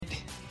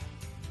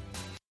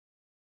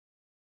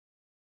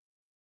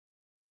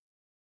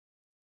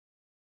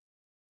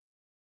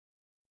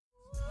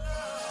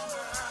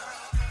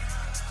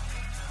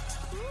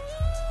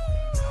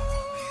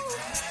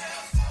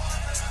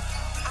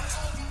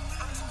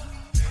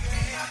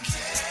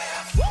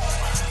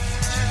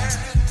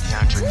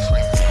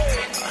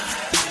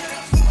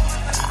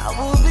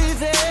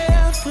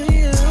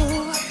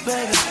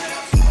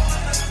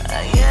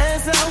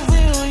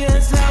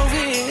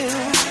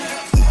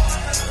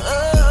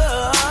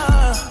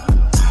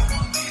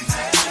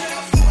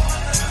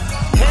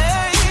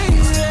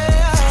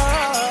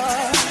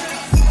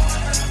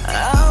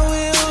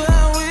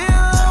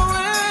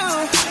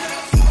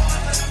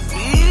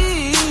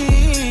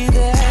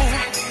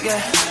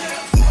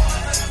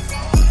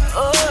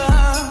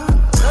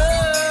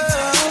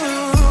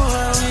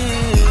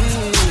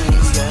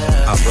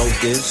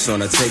this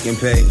on a taken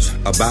page.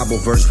 A Bible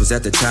verse was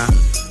at the top.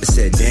 It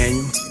said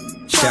Daniel,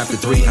 chapter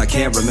 3, I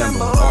can't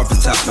remember off the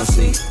top. Now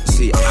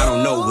see, I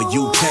don't know where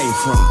you came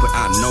from, but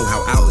I know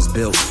how I was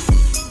built.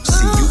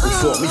 See, you can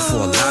fault me for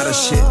a lot of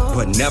shit,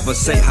 but never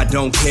say I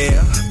don't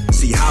care.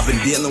 See, I've been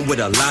dealing with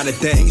a lot of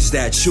things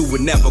that you would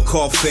never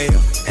call fair.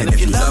 And if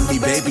you love me,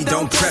 baby,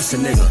 don't press a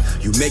nigga.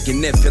 You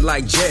making it feel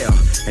like jail.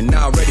 And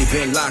I already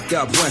been locked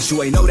up once,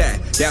 you ain't know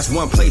that. That's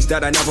one place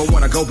that I never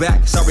wanna go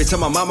back. Sorry to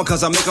my mama,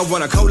 cause I make her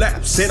wanna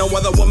collapse. Ain't no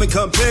other woman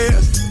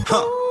compares.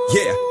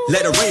 Yeah,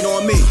 let it rain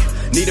on me.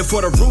 Need it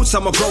for the roots,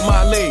 I'ma grow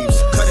my leaves.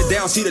 Cut it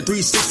down, see the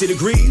 360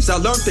 degrees. I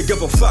learned to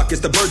give a fuck, it's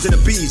the birds and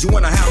the bees. You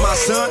wanna have my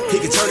son? He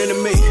can turn into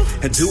me.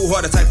 And do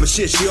all the type of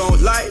shit she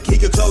don't like. He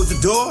can close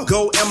the door,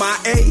 go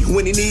MIA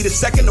when he need a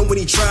second or when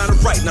he trying to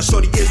write. Now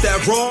shorty, is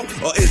that wrong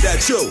or is that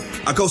true?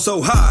 I go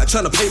so hard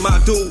trying to pay my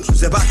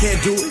dues. If I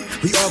can't do it,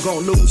 we all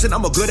gon' lose. And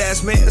I'm a good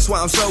ass man, that's why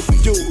I'm so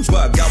confused.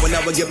 But God will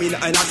never give me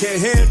nothing I can't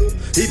handle.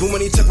 Even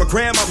when he took my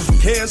gram, I was from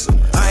cancer.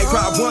 I ain't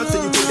cried once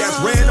and you think that's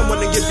random.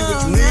 When they give you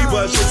what you need,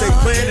 but shit ain't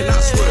planned and I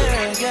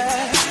swear.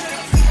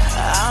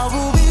 I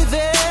will be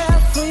there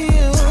for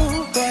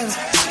you, baby.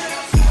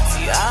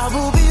 See, I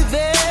will be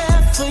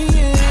there for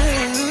you,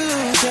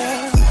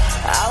 girl.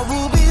 I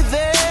will be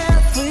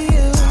there for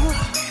you.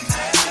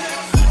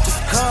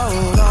 Just call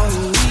on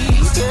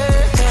me,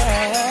 girl.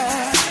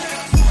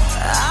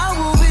 I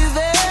will be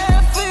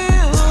there for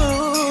you.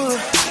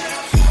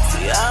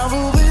 See, I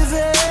will be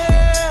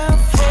there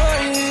for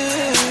you,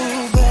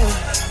 baby.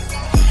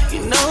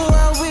 You know I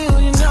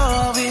will, you know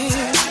I will.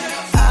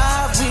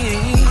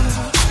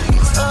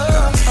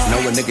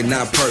 A nigga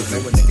not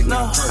perfect.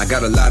 I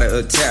got a lot of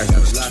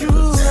attachments.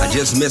 I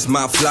just missed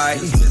my flight.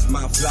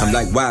 I'm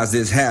like, why is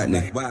this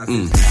happening?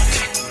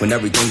 When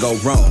everything go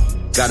wrong.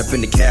 Got up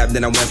in the cab,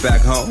 then I went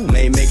back home.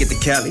 Ain't make it to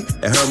Cali,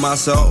 it hurt my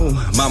soul.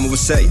 Mama would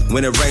say,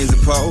 when it rains, it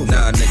pours.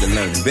 Nah, nigga,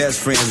 learn. Best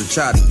friends will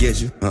try to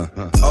get you.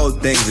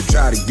 Old things will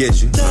try to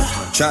get you.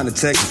 Trying to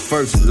take it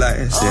first and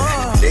last.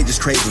 Yeah. They just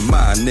craving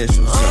my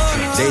initials.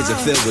 Days are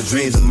filled with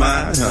dreams of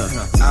mine.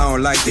 I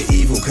don't like the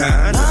evil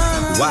kind.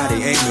 Why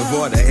they aiming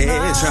for the head?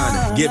 Trying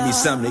to give me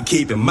something to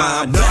keep in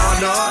mind. No,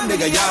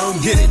 nigga, y'all don't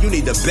get it. You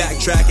need to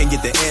backtrack and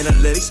get the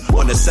analytics.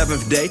 On the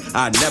 7th day,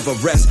 I never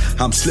rest.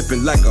 I'm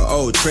slipping like an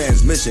old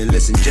transmission.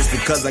 Listen, just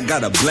because I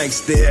got a blank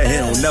stare, it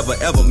don't never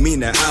ever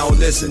mean that I don't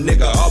listen,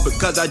 nigga. All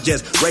because I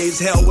just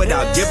raised hell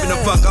without giving a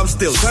fuck. I'm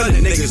still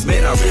sunning niggas,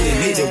 man. I really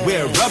need to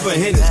wear rubber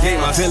in this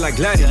game. I feel like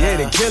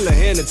gladiator, killer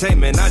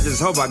entertainment. I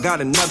just hope I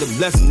got another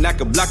blessing that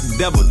could block the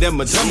devil. Then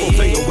my tumble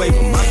finger away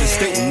from my just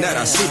stating that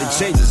I see the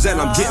changes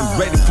and I'm getting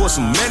ready for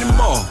some many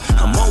more.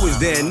 I'm always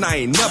there and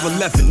I ain't never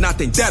left, and I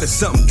think that is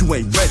something you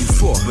ain't ready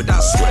for. But I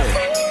swear,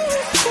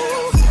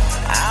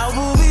 I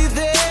will be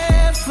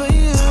there for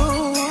you.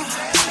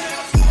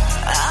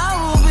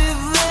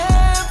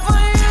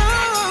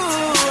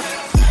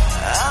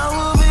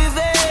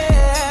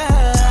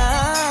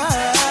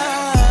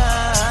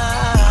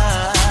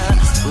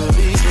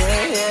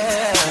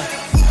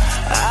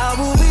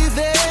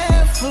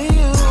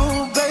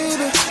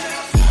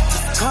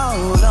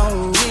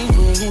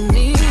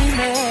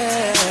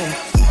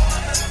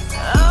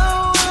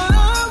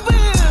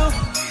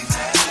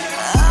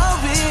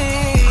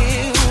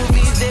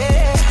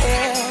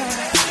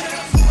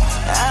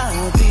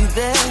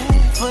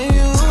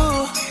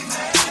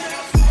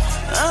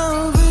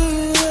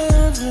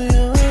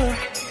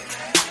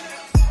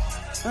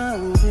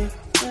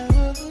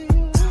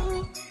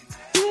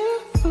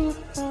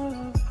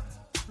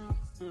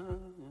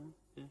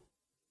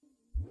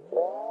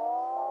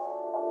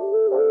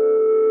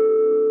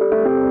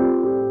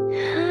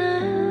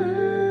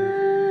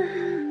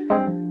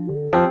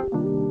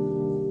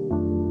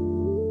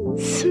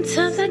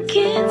 Sometimes I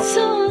get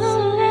so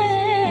lonely.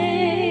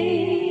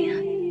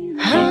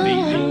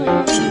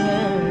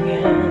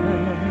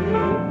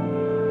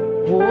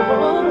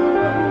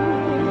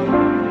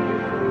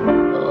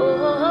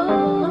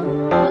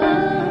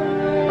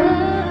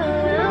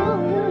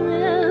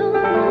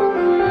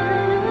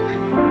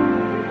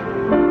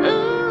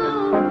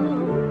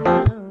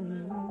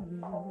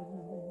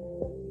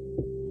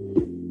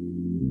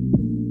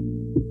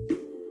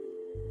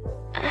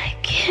 I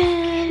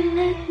can't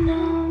let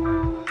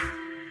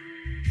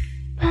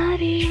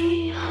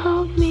nobody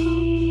hold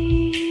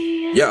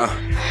me.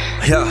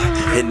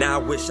 yeah, and I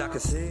wish I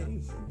could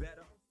sing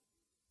better.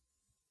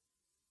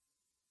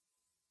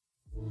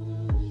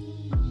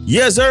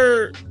 Yes,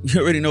 sir.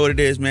 You already know what it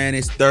is, man.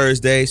 It's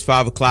Thursday. It's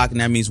 5 o'clock, and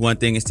that means one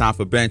thing. It's time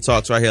for Ben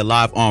Talks right here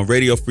live on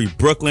Radio Free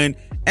Brooklyn.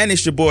 And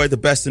it's your boy, the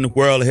best in the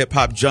world, a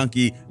hip-hop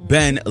junkie,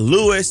 Ben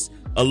Lewis,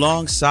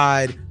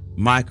 alongside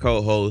my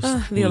co-host,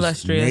 the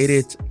illustrious. Made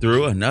it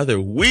through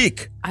another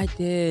week. I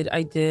did.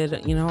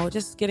 You know,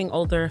 just getting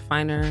older,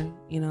 finer,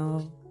 you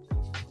know,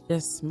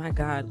 just, my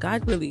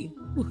God really,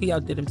 he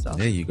outdid himself.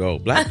 There you go.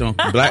 Black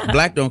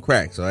don't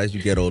crack. So as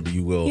you get older,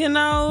 you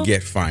will,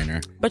 get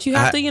finer. But you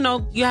have to,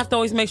 you have to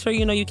always make sure,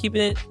 you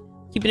keeping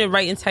it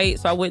right and tight.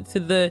 So I went to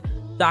the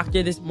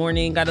doctor this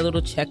morning, got a little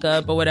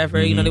checkup or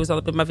whatever. You know, they was all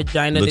up in my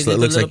vagina. Looks They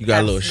did like the you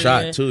got a little pap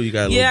shot smear. too. You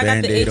got a little I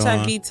got Band-Aid the on.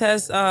 HIV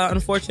test.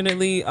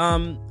 Unfortunately,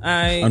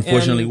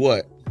 Unfortunately,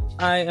 what?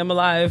 I am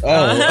alive.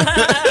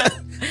 Oh.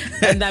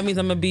 And that means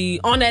I'm gonna be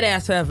on that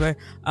ass forever.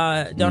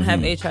 Don't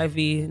have HIV,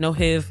 no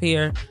HIV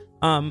here.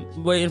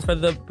 Waiting for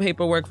the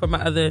paperwork for my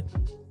other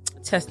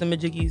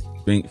testamajiggies.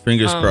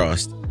 Fingers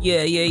crossed.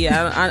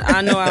 Yeah.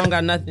 I know I don't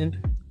got nothing.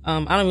 I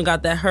don't even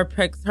got that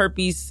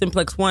herpes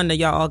simplex 1 that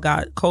y'all all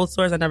got. Cold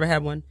sores, I never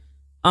had one.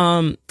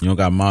 You don't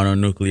got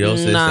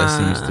mononucleosis? That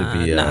seems to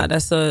be...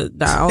 that's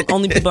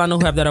only people I know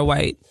who have that are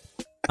white.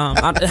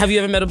 Have you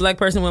ever met a black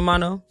person with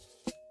mono?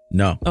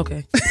 No.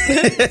 Okay.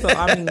 So,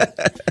 I mean,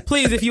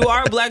 please, if you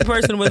are a black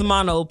person with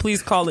mono,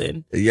 please call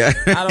in. Yeah.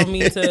 I don't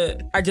mean to,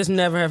 I just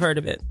never have heard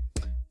of it.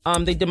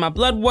 They did my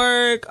blood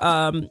work.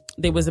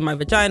 They was in my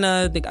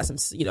vagina. They got some,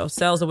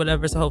 cells or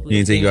whatever. So hopefully. You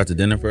didn't take you out to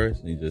dinner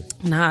first? You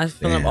just... Nah, I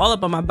feel them all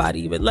up on my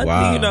body. But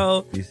luckily,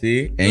 Wow. You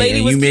see? And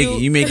lady was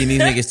cute. you making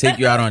these niggas take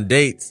you out on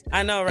dates.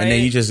 I know, right? And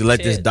then you just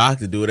let this Shit.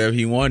 doctor do whatever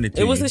he wanted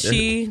to. It was a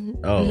she.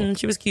 Oh. Mhm,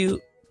 she was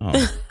cute. Oh.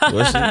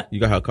 Was she?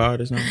 You got her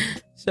card or something?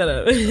 Shut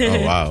up.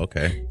 Oh, wow.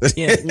 Okay.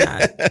 Yeah,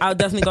 nah. I'll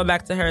definitely go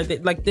back to her.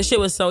 Like, this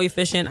shit was so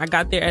efficient. I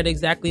got there at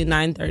exactly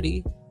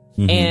 9:30,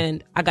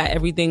 and I got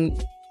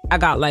everything. I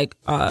got like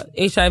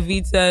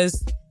HIV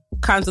test,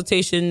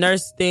 consultation,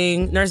 nurse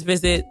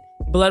visit,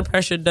 blood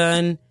pressure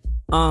done,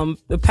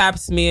 the pap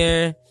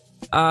smear,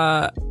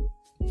 blood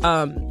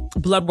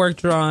work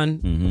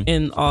drawn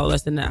in all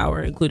less than an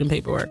hour, including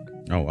paperwork.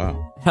 Oh,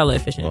 wow. Hella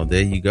efficient. Well,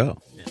 there you go.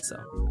 So,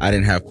 I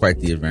didn't have quite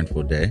the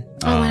eventful day.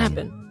 what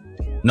happened?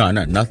 No,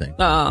 nothing.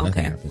 Oh, Nothing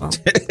okay. happened.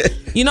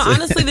 Well,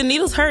 honestly, the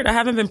needles hurt. I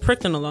haven't been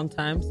pricked in a long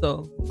time,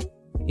 so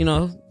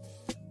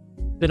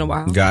been a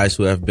while. Guys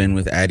who have been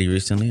with Addie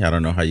recently, I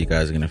don't know how you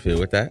guys are gonna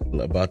feel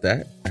about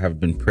that. I have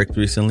been pricked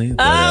recently.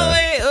 But,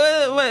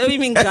 Wait, what do you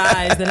mean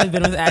guys that have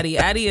been with Addie?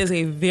 Addie is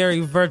a very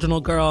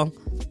virginal girl.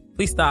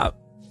 Please stop.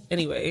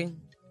 Anyway.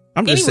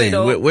 I'm just Anyway, saying,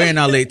 though. we're in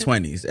our late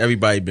 20s.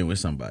 Everybody been with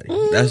somebody.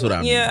 That's what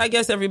I mean. Yeah, I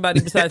guess everybody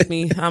besides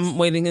me. I'm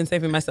waiting and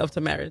saving myself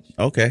to marriage.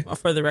 Okay.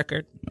 For the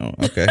record. Oh,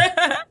 okay.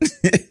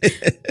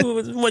 Who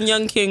was one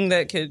young king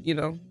that could,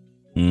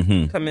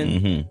 come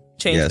in,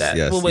 change Yes, that.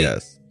 yes, We'll wait.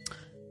 yes.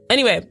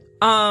 Anyway,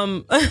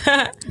 You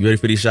ready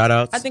for these shout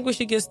outs? I think we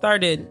should get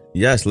started.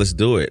 Yes, let's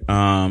do it.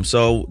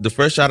 So the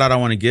first shout out I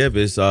want to give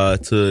is to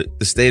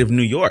the state of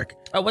New York.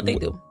 Oh, what they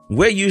do?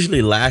 We're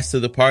usually last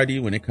to the party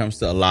when it comes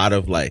to a lot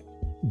of like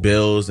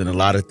bills and a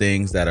lot of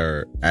things that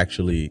are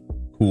actually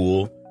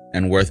cool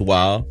and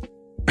worthwhile.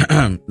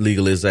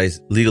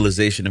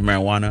 Legalization of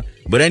marijuana.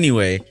 But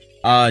anyway,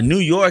 New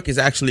York is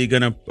actually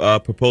going to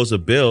propose a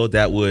bill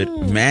that would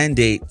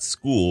mandate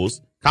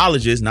schools,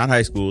 colleges, not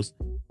high schools,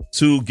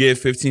 to give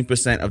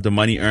 15% of the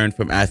money earned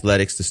from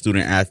athletics to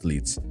student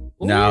athletes.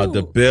 Now,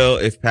 the bill,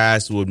 if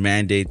passed, would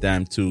mandate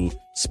them to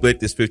split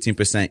this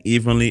 15%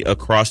 evenly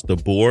across the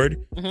board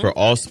for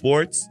all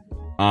sports.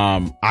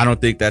 I don't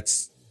think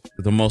that's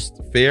the most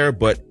fair,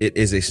 but it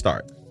is a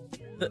start.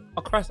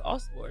 Across all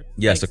sports?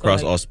 Yes, Like,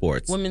 across so, all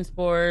sports. Women's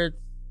sports.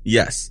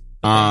 Yes.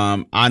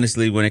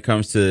 Honestly, when it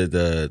comes to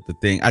the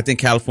thing, I think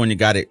California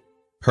got it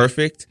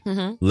perfect.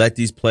 Let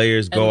these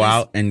players go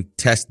out and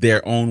test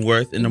their own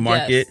worth in the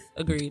market. Yes,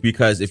 agreed.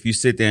 Because if you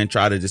sit there and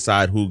try to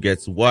decide who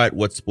gets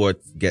what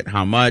sports get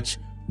how much,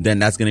 then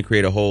that's going to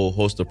create a whole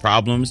host of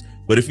problems.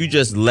 But if you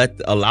just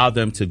allow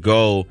them to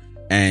go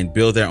and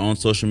build their own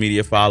social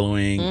media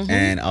following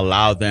and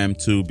allow them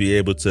to be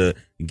able to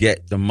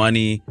get the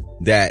money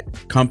that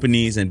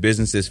companies and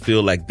businesses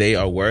feel like they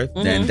are worth,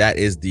 then that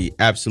is the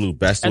absolute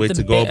best way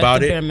to go about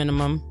at the it. bare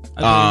minimum.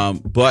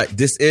 But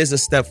this is a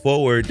step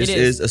forward. This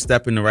is a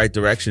step in the right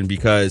direction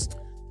because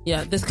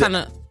this kind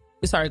of...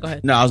 Sorry, go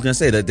ahead. no, I was going to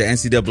say that the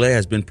NCAA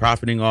has been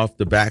profiting off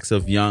the backs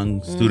of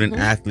young student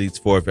athletes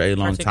for a very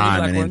long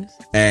Particularly time. black ones.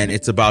 And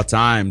it's about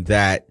time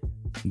that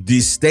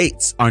these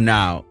states are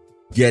now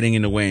getting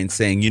in the way and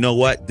saying, you know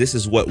what, this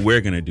is what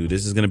we're going to do.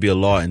 This is going to be a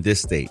law in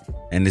this state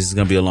and this is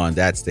going to be a law in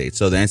that state.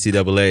 So the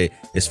NCAA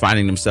is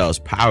finding themselves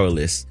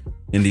powerless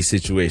in these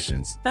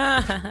situations.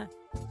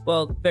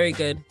 Well, very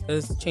good,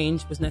 because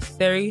change was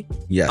necessary.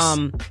 Yes.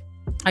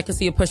 I can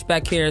see a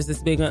pushback here as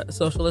this being a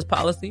socialist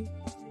policy,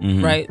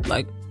 right?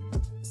 Like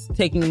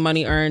taking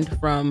money earned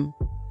from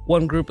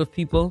one group of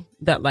people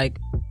that, like,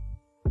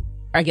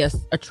 I guess,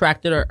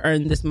 attracted or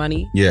earned this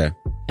money. Yeah.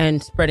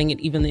 And spreading it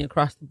evenly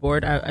across the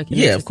board. I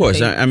can of course.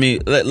 anticipate- I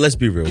mean, let's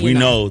be real. You We know.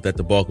 know that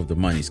the bulk of the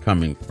money is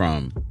coming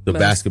from the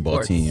Men's basketball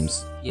sports.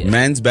 teams, Yeah.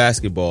 men's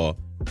basketball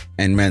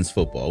and men's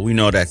football. We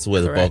know that's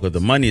where the bulk Correct. of the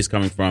money is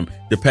coming from.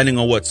 Depending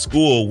on what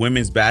school,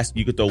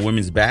 you could throw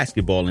women's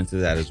basketball into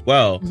that as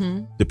well,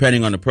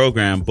 depending on the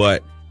program.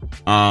 But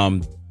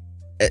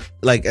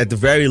at the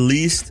very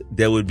least,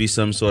 there would be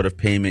some sort of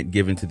payment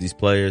given to these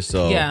players.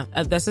 So yeah,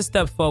 that's a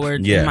step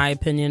forward Yeah. in my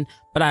opinion.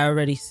 But I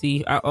already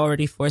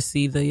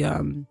foresee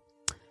the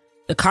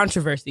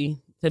controversy,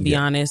 to be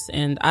honest,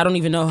 and I don't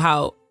even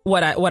know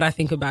what I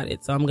think about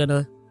it. So I'm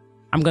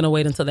gonna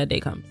wait until that day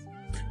comes.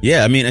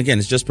 Yeah, I mean, again,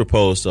 it's just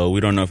proposed, so we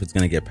don't know if it's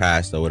going to get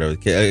passed or whatever.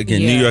 Again,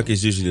 New York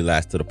is usually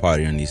last to the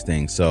party on these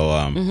things, so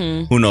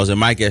who knows? It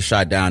might get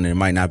shot down and it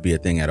might not be a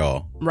thing at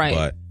all.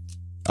 Right.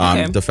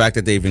 But the fact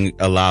that they even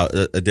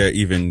they're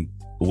even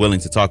willing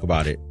to talk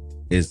about it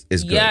is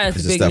good. Yeah,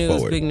 it's big news,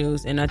 forward. big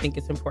news, and I think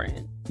it's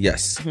important.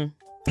 Yes.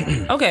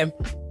 Okay.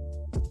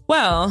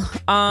 Well,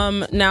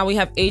 now we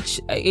have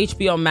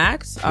HBO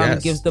Max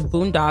gives the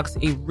Boondocks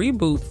a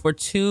reboot for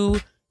 2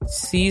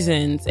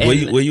 seasons.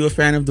 And were you a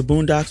fan of the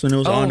Boondocks when it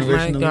was on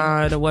originally? Oh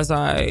my God, was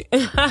I?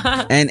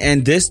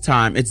 and this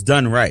time it's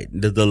done right.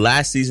 The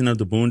last season of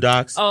the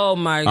Boondocks. Oh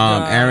my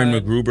God. Aaron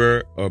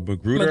Magruder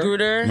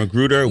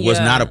was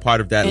not a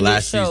part of that and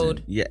last it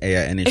showed. season.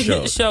 Yeah, and it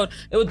showed. It showed.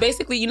 It was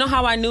basically, you know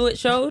how I knew it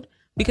showed?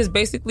 Because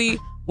basically,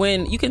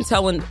 when you can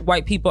tell when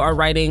white people are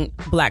writing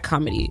black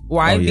comedy,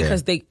 why? Oh, yeah.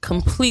 Because they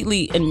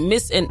completely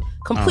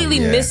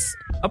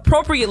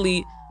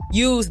misappropriately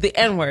use the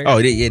N-word.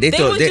 Oh, they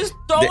were just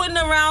throwing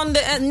around the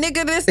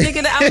nigga this,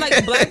 nigga that. I'm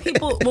like, black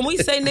people, when we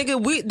say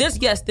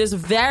nigga, there's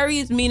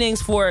various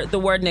meanings for the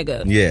word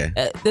nigga. Yeah.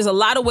 There's a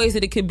lot of ways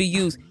that it could be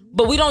used,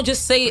 but we don't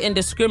just say it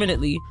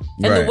indiscriminately.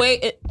 And the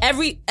way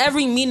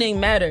every meaning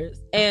matters,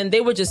 and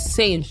they were just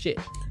saying shit.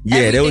 Yeah,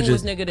 everything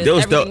was nigga this,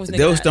 everything was nigga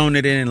they was that. throwing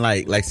it in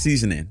like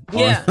seasoning.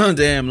 Yeah.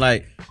 Damn,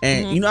 like,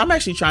 and you know, I'm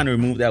actually trying to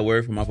remove that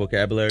word from my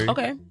vocabulary.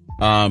 Okay.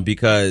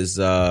 Because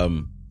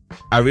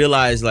I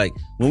realized, like,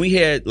 when we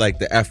hear like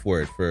the F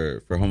word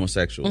for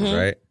homosexuals,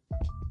 right?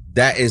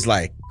 That is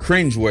like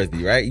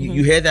cringeworthy, right?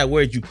 You hear that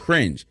word, you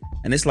cringe.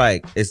 And it's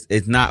like,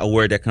 it's not a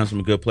word that comes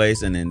from a good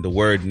place. And then the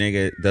word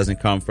nigga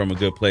doesn't come from a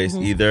good place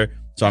either.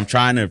 So I'm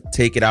trying to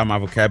take it out of my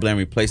vocabulary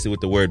and replace it with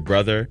the word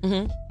brother.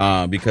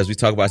 Because we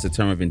talk about it as a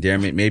term of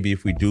endearment. Maybe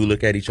if we do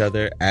look at each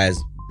other as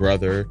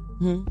brother,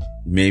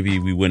 maybe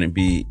we wouldn't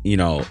be, you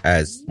know,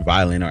 as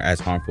violent or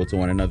as harmful to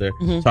one another.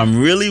 So I'm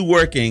really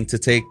working to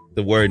take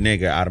the word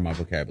nigga out of my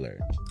vocabulary.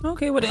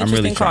 Okay, what an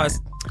interesting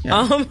cause.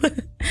 Yeah.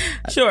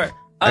 Sure.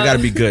 I gotta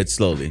be good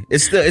slowly.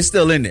 It's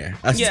still in there.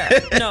 Yeah.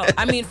 No,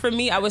 I mean, for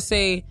me, I would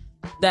say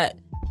that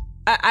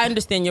I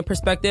understand your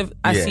perspective.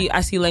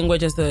 I see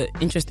language as the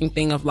interesting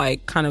thing of,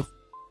 like, kind of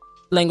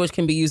language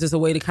can be used as a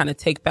way to kind of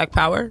take back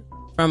power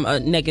from a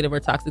negative or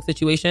toxic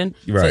situation.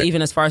 Right. So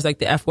even as far as like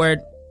the F word,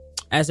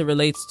 as it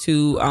relates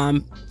to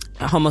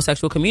a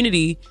homosexual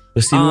community.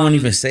 But see, we won't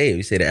even say it.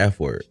 We say the F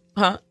word.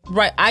 Huh?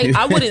 Right.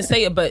 I wouldn't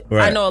say it, but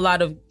Right. I know a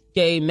lot of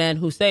gay men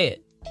who say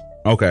it.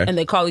 Okay. And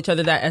they call each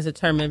other that as a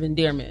term of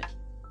endearment.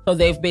 So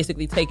they've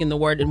basically taken the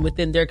word, and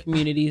within their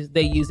communities,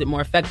 they use it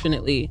more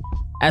affectionately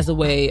as a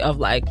way of,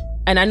 like,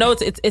 and I know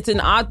it's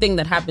an odd thing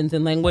that happens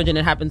in language, and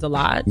it happens a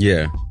lot.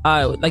 Yeah.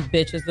 Like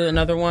bitch is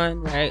another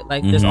one, right?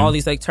 Like there's all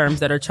these like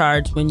terms that are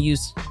charged when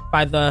used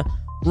by the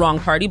wrong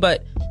party.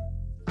 But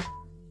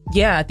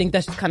yeah, I think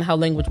that's just kind of how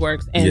language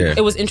works. And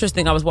it was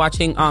interesting. I was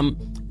watching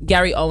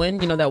Gary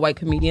Owen, you know, that white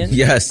comedian.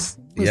 Yes.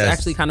 Who's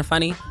actually kind of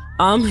funny.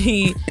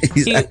 He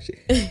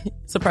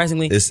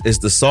surprisingly, it's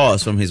the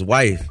sauce from his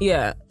wife.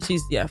 Yeah,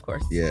 of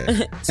course.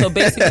 Yeah. So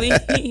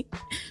basically,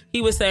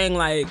 he was saying,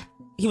 like,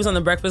 he was on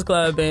the Breakfast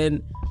Club,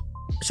 and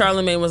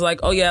Charlamagne was like,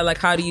 "Oh yeah, like,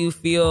 how do you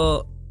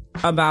feel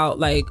about,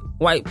 like,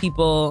 white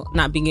people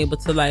not being able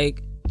to,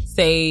 like,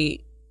 say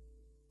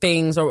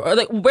things or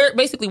like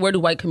where do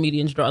white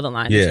comedians draw the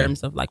line in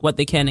terms of, like, what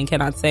they can and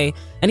cannot say?"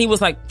 And he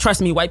was like,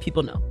 "Trust me, white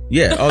people know."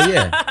 Yeah. Oh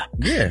yeah.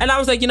 Yeah. And I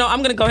was like, you know,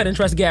 I'm gonna go ahead and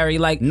trust Gary.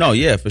 Like, no,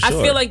 yeah, for sure.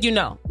 I feel like, you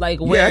know, like,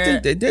 where, yeah, I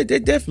think they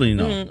definitely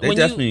know. They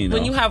definitely know.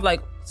 When you have,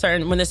 like,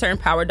 when there's certain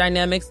power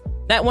dynamics,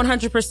 that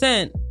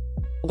 100%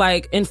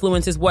 like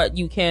influences what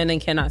you can and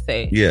cannot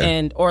say. Yeah.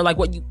 And or like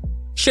what you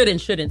should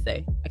and shouldn't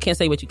say. I can't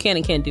say what you can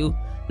and can't do.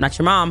 I'm not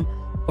your mom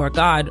or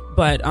God,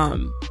 but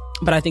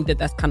I think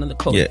that's kind of the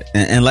code. Yeah,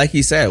 and like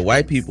he said,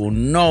 white people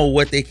know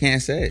what they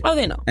can't say. Oh,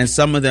 they know. And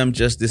some of them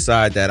just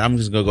decide that I'm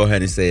just gonna go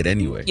ahead and say it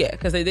anyway. Yeah,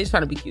 because they just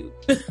trying to be cute.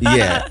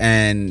 Yeah,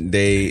 and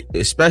they,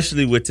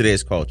 especially with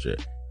today's culture,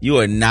 you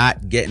are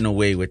not getting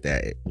away with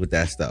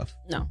that stuff.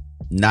 No,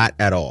 not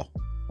at all.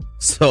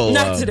 So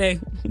not today.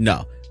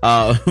 No,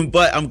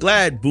 but I'm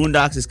glad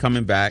Boondocks is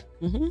coming back,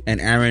 and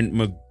Aaron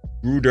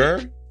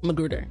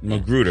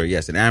Magruder.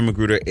 Yes, and Aaron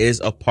Magruder is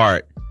a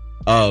part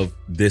of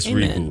this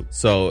reboot.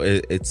 So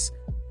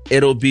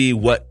it'll be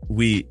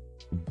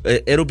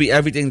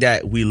everything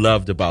that we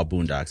loved about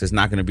Boondocks. It's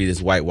not going to be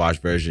this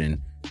whitewashed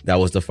version that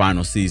was the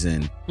final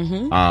season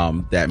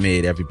that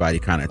made everybody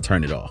kind of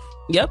turn it off.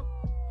 Yep.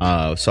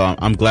 So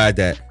I'm glad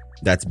that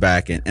that's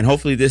back, and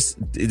hopefully this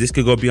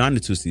could go beyond the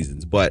 2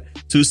 seasons. But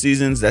 2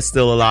 seasons, that's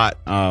still a lot.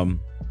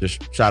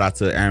 Just shout out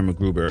to Aaron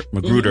Magruder,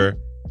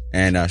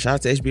 and shout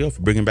out to HBO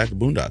for bringing back the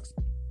Boondocks.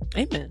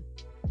 Amen.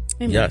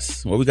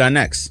 Yes. What we got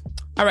next?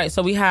 All right,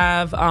 so we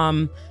have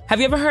you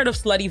ever heard of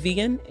Slutty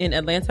Vegan in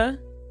Atlanta?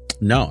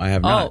 No, I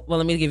have not. Oh, well,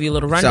 let me give you a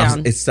little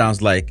rundown. It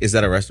sounds like, is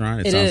that a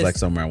restaurant? It sounds is like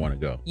somewhere I want to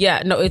go.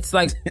 Yeah, no, it's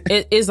like,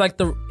 it is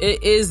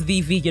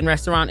the vegan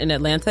restaurant in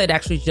Atlanta. It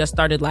actually just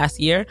started last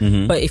year.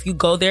 But if you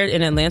go there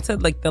in Atlanta,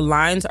 like, the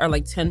lines are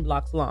like 10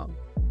 blocks long.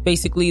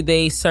 Basically,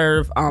 they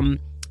serve,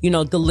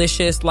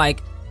 delicious,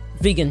 like,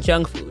 vegan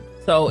junk food.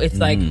 So it's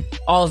like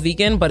all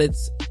vegan, but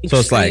it's So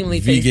it's like extremely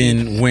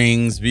vegan tasty.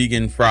 wings,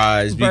 vegan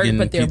fries, vegan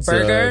but they're pizza,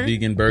 burger.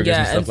 vegan burgers Yeah,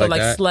 and stuff and so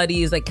like that.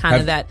 slutty is like kind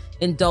of that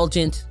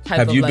indulgent type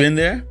of Have you like, been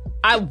there?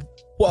 I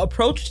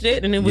approached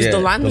it and it was the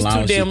line was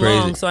too damn crazy.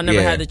 long, so I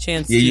never had the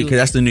chance to. Yeah, because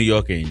that's the New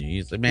Yorker in you.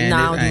 It's like, man,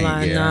 Nah, this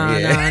ain't-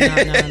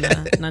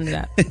 nah, none of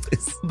that.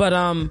 But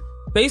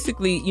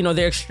basically, you know,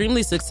 they're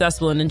extremely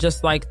successful, and in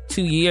just like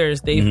 2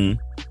 years, they've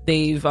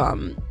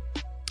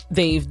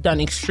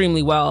done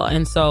extremely well,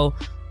 and so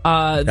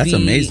That's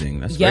amazing.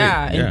 That's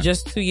great. in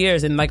just 2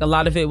 years, and like a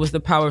lot of it was the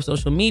power of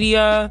social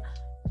media,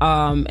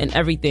 and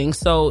everything.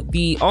 So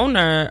the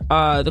owner,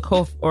 one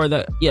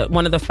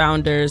of the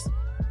founders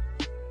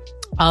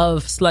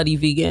of Slutty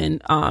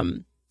Vegan,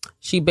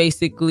 she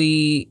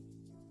basically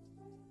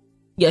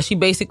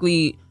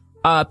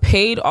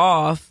paid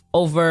off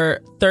over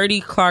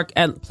 30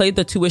 played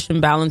the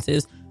tuition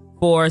balances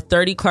for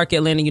 30 Clark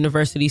Atlanta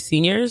University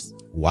seniors.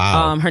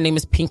 Wow. Her name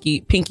is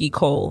Pinky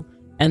Cole.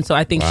 And so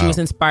I think she was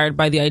inspired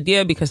by the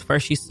idea because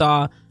first she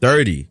saw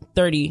 30.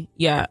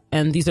 Yeah.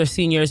 And these are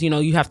seniors, you know,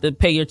 you have to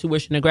pay your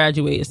tuition to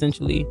graduate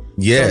essentially.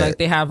 Yeah. So like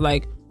they have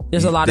like,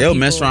 there's a lot They'll of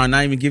people. mess around and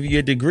not even give you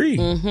a degree.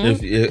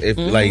 If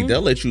like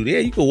they'll let you,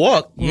 you can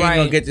walk. You ain't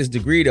gonna get this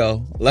degree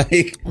though.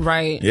 Like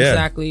Right, Yeah.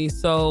 exactly.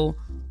 So,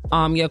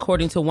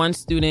 according to one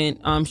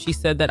student, she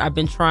said that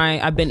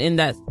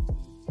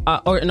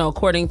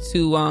according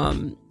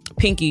to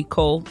Pinky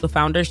Cole, the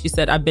founder, she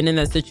said, I've been in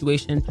that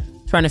situation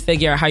trying to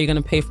figure out how you're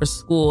going to pay for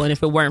school. And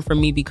if it weren't for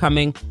me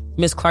becoming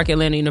Miss Clark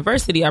Atlanta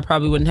University, I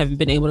probably wouldn't have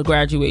been able to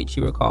graduate,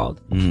 she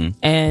recalled.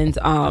 And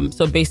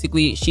so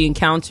basically she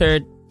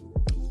encountered,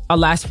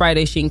 last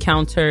Friday, she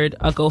encountered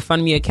a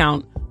GoFundMe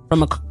account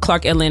from a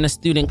Clark Atlanta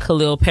student,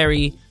 Khalil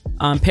Perry.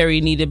 Perry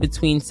needed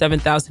between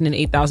 $7,000 and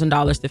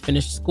 $8,000 to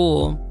finish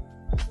school.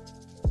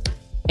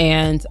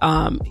 And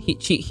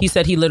he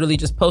said he literally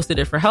just posted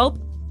it for help,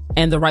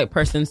 and the right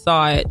person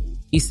saw it.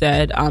 He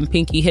said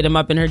Pinky hit him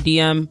up in his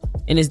DM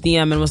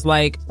and was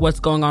like, what's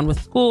going on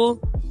with school?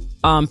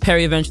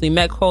 Perry eventually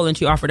met Cole and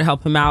she offered to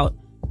help him out.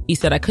 He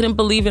said, I couldn't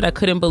believe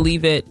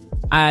it.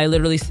 I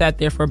literally sat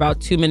there for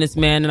about 2 minutes,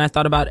 man, and I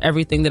thought about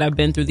everything that I've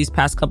been through these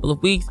past couple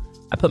of weeks.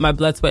 I put my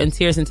blood, sweat, and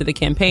tears into the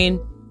campaign.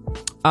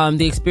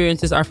 The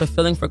experiences are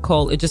fulfilling for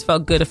Cole. It just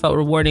felt good. It felt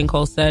rewarding,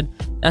 Cole said.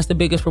 That's the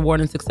biggest reward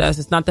and success.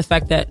 It's not the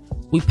fact that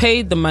we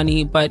paid the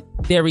money, but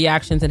their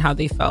reactions and how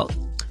they felt.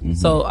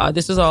 So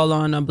this is all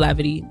on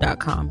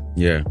Blavity.com.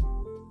 Yeah.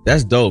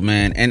 That's dope,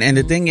 man. And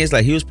the thing is,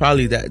 like, he was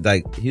probably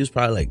like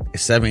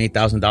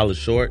 $7,000-$8,000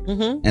 short,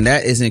 and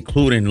that is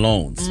including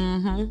loans.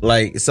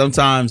 Like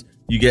sometimes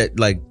you get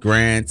like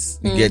grants,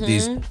 you get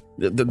these.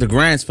 The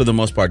grants for the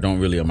most part don't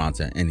really amount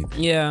to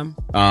anything. Yeah.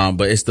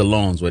 But it's the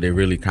loans where they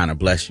really kind of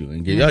bless you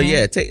and give.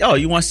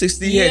 You want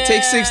 60? Yeah,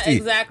 take 60.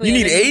 Exactly. You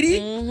need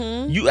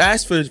 80? You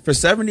asked for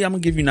 70. I'm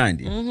gonna give you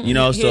 90. You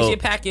know, Here's so your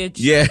package.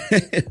 yeah,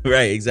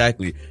 right,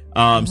 exactly.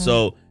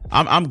 So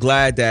I'm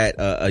glad that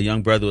a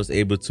young brother was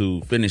able to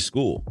finish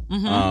school.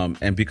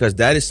 And because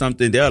that is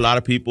something, there are a lot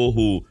of people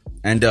who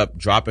end up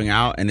dropping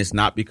out, and it's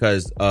not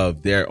because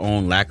of their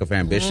own lack of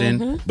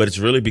ambition, but it's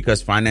really because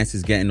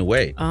finances get in the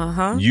way.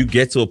 You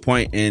get to a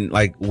point in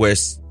like where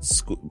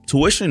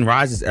tuition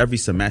rises every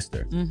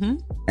semester,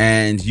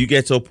 and you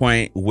get to a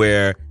point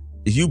where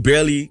you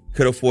barely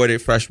could afford it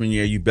freshman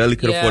year, you barely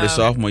could afford it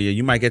sophomore year.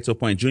 You might get to a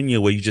point junior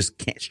where you just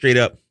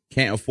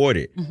can't afford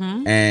it,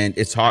 and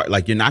it's hard.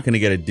 Like you're not going to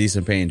get a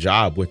decent paying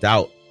job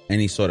without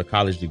any sort of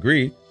college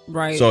degree.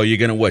 Right. So you're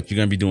going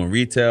to be doing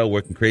retail,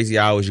 working crazy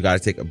hours. You got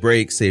to take a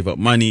break, save up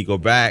money, go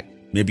back.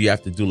 Maybe you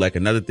have to do like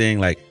another thing.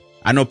 Like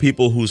I know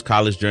people whose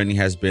college journey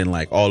has been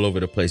like all over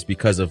the place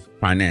because of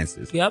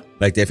finances. Yep.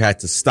 Like they've had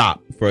to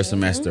stop for a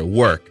semester,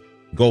 work,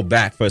 go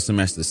back for a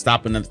semester,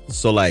 stop another.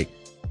 So like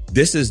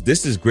this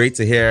is great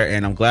to hear.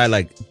 And I'm glad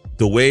like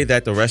the way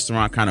that the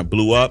restaurant kind of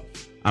blew up,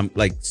 I'm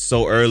like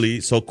so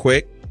early, so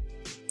quick.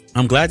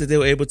 I'm glad that they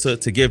were able to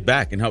give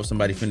back and help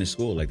somebody finish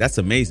school. Like that's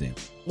amazing.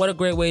 What a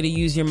great way to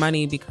use your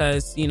money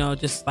because, you know,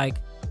 just like,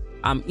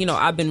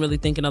 I've been really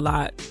thinking a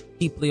lot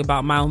deeply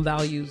about my own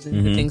values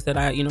and the things that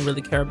I,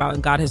 really care about.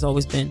 And God has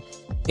always been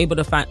able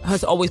to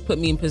has always put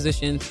me in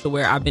positions to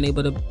where I've been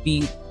able to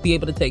be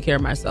able to take care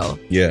of myself.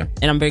 Yeah.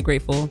 And I'm very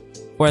grateful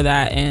for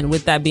that. And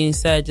with that being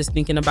said, just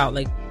thinking about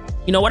like,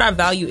 what our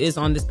value is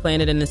on this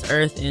planet and this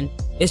earth. And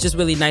it's just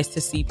really nice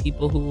to see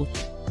people who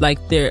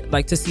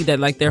to see that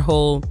like their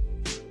whole,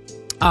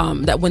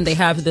 that when they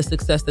have the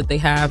success that they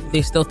have,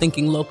 they're still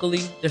thinking locally.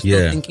 They're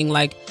still thinking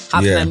like,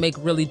 how can I make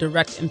really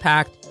direct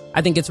impact?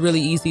 I think it's really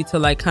easy to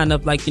like kind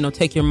of like,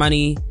 take your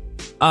money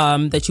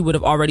that you would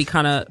have already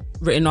kind of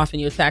written off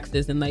in your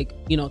taxes and like,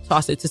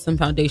 toss it to some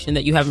foundation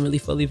that you haven't really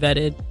fully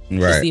vetted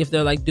to see if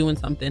they're like doing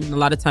something. And a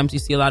lot of times you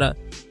see a lot of,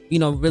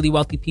 really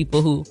wealthy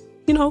people who,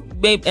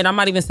 maybe, and I'm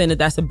not even saying that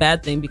that's a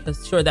bad thing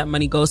because sure that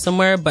money goes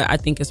somewhere, but I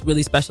think it's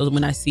really special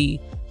when I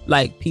see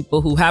like people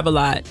who have a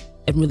lot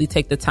and really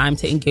take the time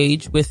to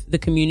engage with the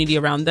community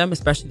around them,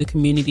 especially the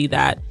community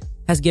that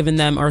has given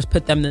them or has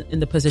put them in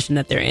the position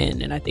that they're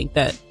in. And I think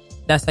that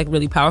that's like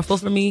really powerful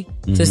for me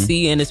to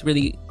see. And it's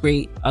really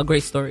a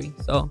great story.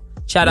 So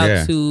Shout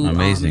out to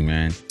amazing,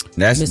 man.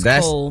 Miss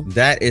Cole.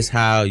 That is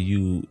how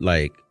you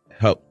like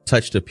help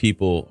touch the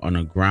people on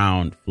a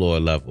ground floor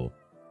level.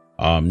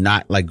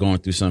 Not like going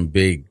through some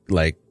big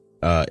like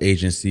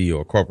agency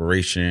or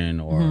corporation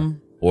or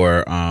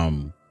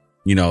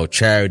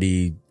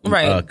charity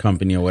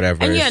company or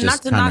whatever. And it's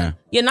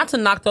not to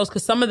knock those,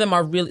 because some of them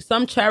are really,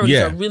 some charities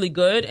are really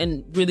good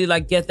and really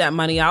like get that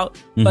money out.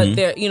 But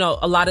they're,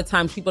 a lot of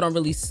times people don't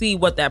really see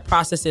what that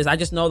process is. I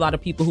just know a lot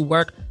of people who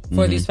work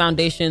for these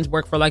foundations,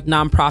 work for like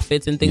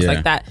nonprofits and things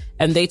like that.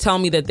 And they tell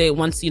me that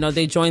once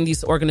they join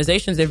these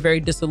organizations, they're very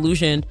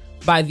disillusioned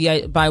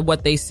by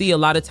what they see. A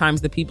lot of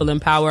times the people in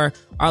power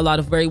are a lot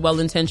of very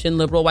well-intentioned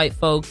liberal white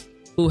folks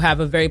who have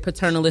a very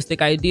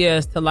paternalistic idea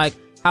as to like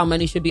how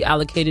money should be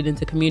allocated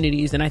into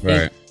communities. And I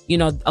think,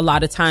 a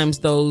lot of times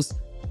those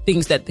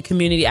things that the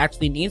community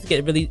actually needs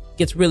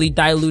gets really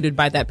diluted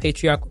by that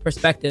patriarchal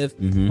perspective,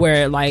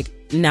 where like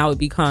now it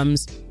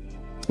becomes,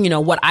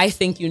 what I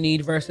think you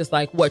need versus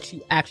like what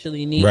you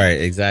actually need.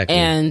 Right, exactly.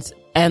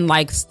 And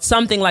like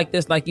something like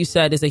this, like you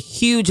said, is a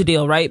huge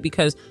deal, right?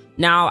 Because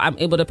now I'm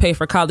able to pay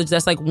for college.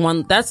 That's like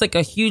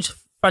a huge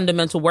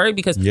fundamental worry,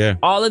 because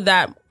all of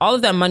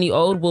that money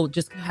owed will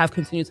just have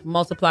continued to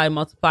multiply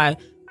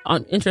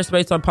on interest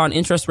rates upon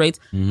interest rates.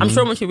 I'm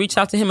sure when she reached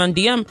out to him on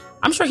DM,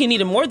 I'm sure he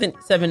needed more than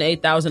 $7,000 to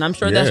 $8,000. I'm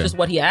sure that's just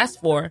what he asked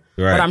for.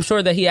 Right. But I'm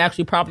sure that he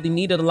actually probably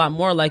needed a lot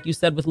more, like you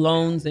said, with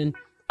loans and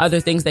other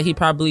things that he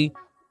probably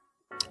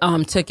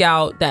took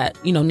out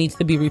that needs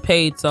to be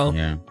repaid. So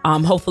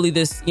hopefully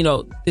this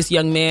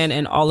young man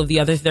and all of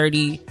the other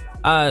 30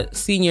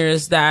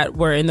 seniors that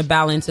were in the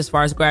balance as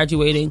far as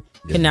graduating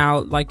can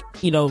now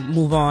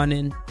move on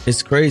and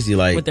it's crazy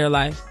with their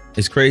life.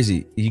 It's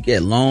crazy. You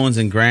get loans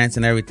and grants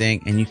and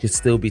everything, and you could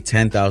still be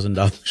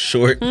 $10,000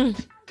 short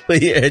for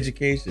your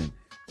education.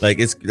 Like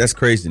that's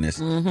craziness.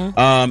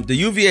 The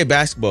UVA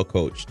basketball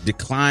coach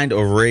declined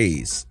a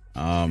raise,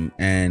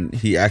 and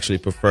he actually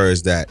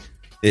prefers that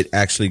it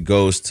actually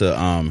goes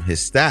to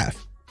his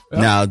staff.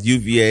 Now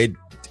UVA,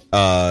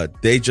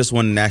 they just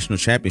won the national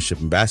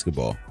championship in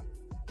basketball,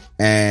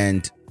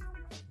 and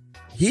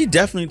he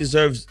definitely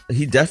deserved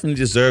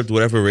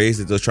whatever raise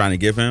that they're trying to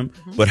give him.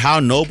 But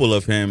how noble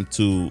of him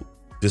to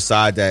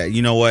decide that,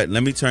 you know what,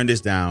 let me turn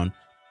this down.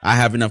 I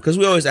have enough. Because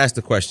we always ask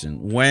the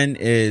question, when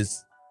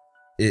is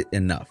it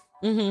enough?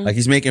 Like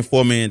he's making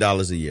 $4 million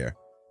a year.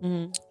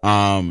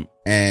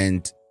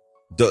 And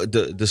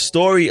the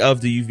story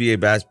of the UVA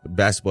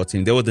basketball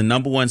team, they were the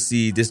number one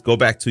seed. Just go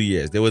back 2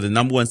 years. They were the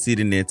number one seed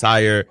in the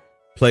entire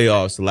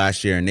playoffs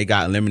last year, and they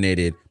got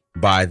eliminated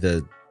by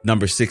the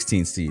number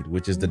 16 seed,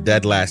 which is the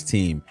dead last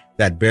team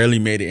that barely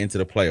made it into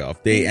the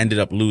playoff. They ended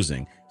up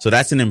losing. So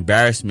that's an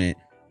embarrassment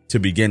to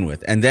begin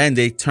with. And then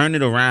they turned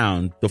it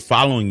around the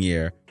following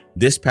year,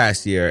 this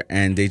past year,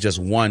 and they just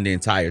won the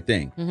entire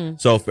thing.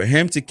 So for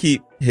him to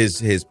keep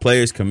his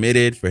players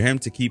committed, for him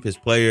to keep his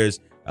players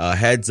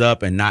heads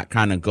up and not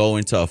kind of go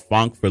into a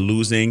funk for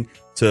losing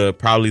to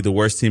probably the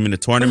worst team in the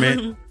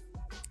tournament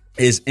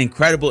is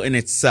incredible in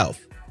itself.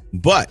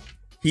 But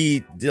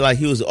he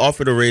was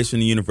offered a raise from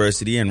the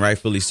university, and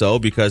rightfully so,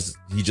 because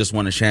he just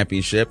won a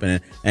championship,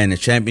 and a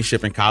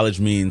championship in college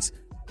means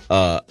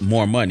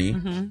more money.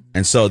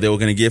 And so they were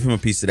going to give him a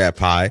piece of that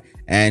pie.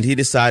 And he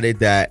decided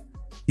that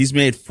he's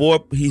making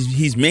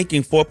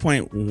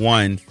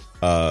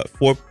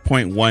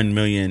 4.1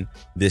 million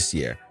this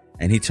year.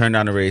 And he turned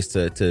down a raise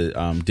to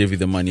divvy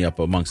the money up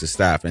amongst his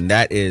staff, and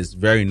that is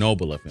very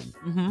noble of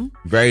him.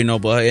 Very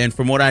noble. And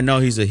from what I know,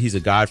 he's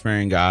a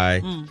God-fearing guy.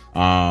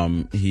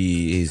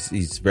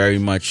 He's very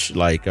much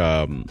like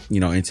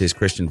into his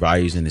Christian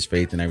values and his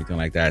faith and everything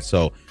like that.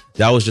 So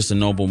that was just a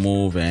noble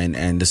move,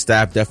 and the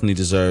staff definitely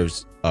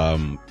deserves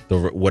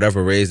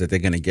whatever raise that they're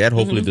going to get.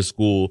 Hopefully, the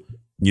school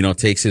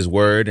takes his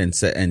word and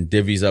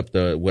divvies up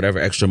the whatever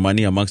extra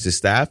money amongst his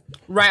staff.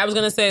 Right. I was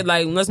going to say,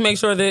 like, let's make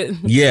sure that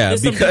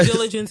there's some due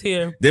diligence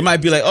here. They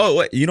might be like, oh,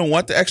 what, you don't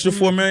want the extra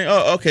 $4 million?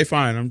 Oh, okay,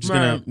 fine.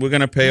 We're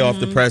going to pay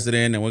off the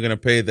president, and we're going to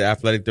pay the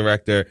athletic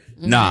director.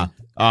 Nah.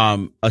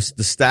 The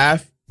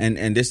staff,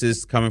 and this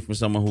is coming from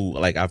someone who,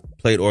 like, I've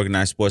played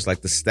organized sports,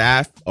 like the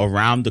staff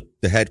around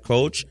the head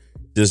coach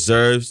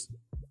deserves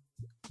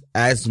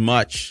as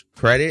much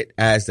credit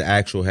as the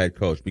actual head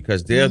coach,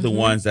 because they're the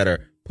ones that are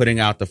putting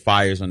out the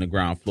fires on the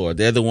ground floor.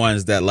 They're the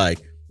ones that,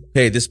 like,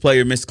 hey, this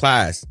player missed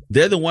class.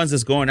 They're the ones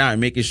that's going out and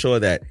making sure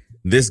that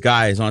this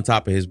guy is on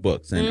top of his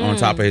books and on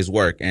top of his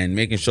work, and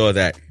making sure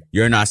that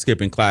you're not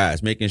skipping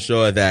class, making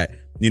sure that,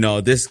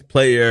 this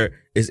player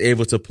is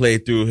able to play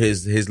through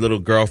his little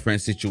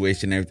girlfriend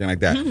situation and everything like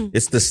that.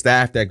 It's the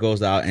staff that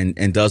goes out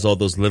and does all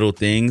those little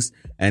things.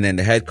 And then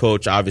the head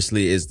coach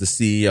obviously is the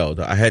CEO.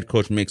 The head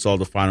coach makes all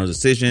the final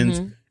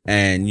decisions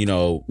and,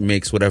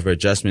 makes whatever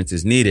adjustments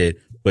is needed.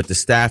 But the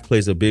staff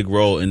plays a big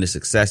role in the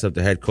success of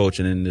the head coach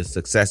and in the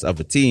success of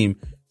a team.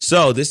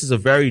 So this is a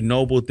very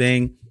noble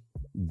thing.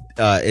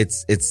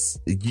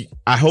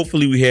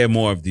 Hopefully we hear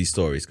more of these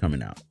stories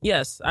coming out.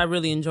 Yes, I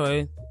really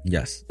enjoy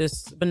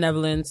this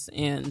benevolence,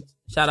 and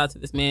shout out to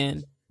this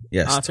man.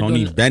 Yes,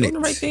 Tony Bennett.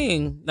 Doing the right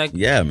thing. Like,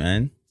 yeah,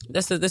 man.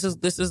 This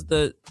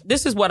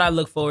is what I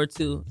look forward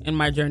to in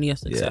my journey of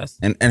success.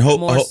 And hope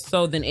more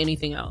so than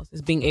anything else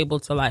is being able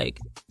to like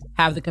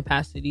have the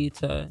capacity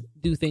to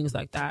do things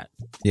like that.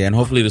 Yeah, and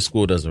hopefully the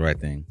school does the right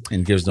thing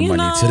and gives the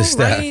money to the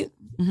staff. Right?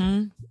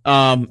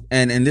 Mm-hmm.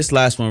 And this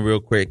last one real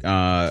quick,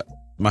 my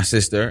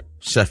sister,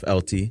 Chef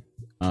LT,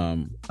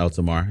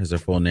 Eltamar is her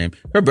full name.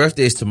 Her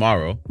birthday is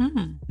tomorrow.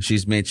 Mm-hmm.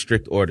 She's made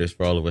strict orders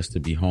for all of us to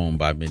be home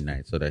by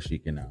midnight so that she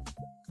can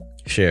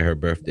share her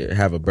birthday,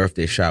 have a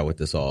birthday shot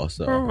with us all.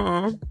 So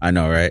I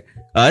know, right?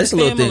 It's a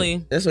little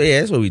thing. That's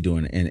what we do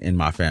in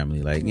my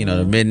family. Like, you know,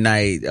 the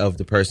midnight of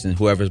the person,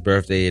 whoever's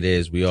birthday it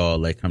is, we all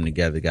like come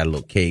together, got a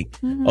little cake.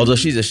 Although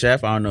she's a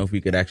chef, I don't know if we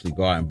could actually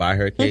go out and buy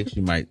her a cake.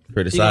 She might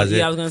criticize it.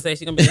 Yeah, I was gonna say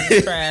she's gonna be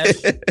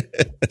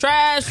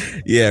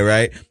trash. Yeah,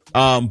 right.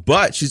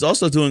 But she's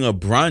also doing a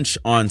brunch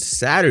on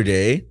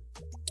Saturday,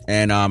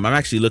 and I'm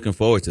actually looking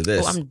forward to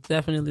this. Oh, I'm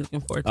definitely looking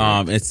forward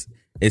to it.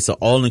 It's an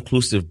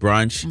all-inclusive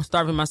brunch. I'm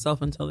starving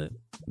myself until it.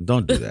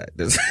 Don't do that.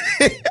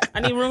 I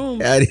need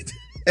room. Addie,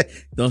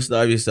 don't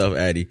starve yourself,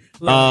 Addie.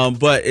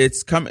 But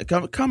it's come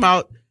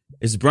out.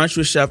 It's brunch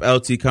with Chef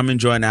LT. Come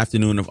enjoy an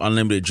afternoon of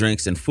unlimited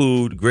drinks and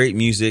food, great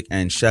music,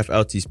 and Chef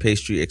LT's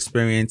pastry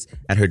experience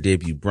at her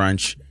debut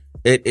brunch.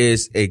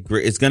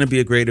 It's going to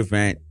be a great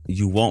event.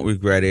 You won't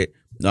regret it.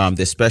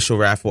 There's special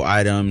raffle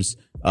items.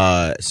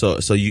 So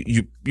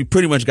you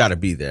pretty much got to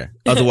be there.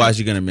 Otherwise,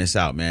 you're going to miss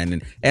out,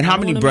 man. And how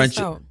many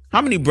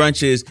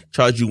brunches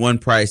charge you one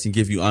price and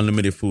give you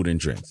unlimited food and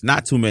drinks?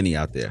 Not too many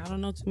out there. I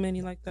don't know too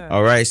many like that.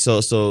 All right. So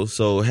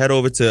head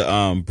over to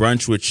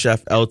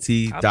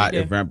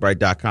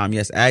brunchwithcheflt.eventbrite.com.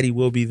 Yes, Addie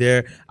will be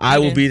there. I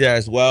will be there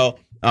as well.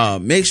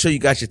 Make sure you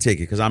got your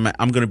ticket because I'm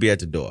going to be at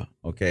the door.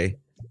 Okay.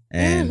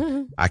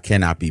 And I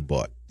cannot be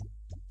bought.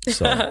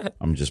 So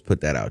I'm just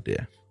put that out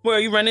there. Well, are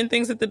you running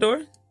things at the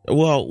door?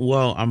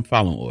 Well, I'm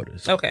following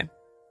orders. Okay.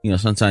 You know,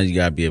 sometimes you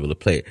gotta be able to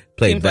play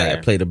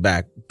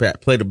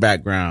the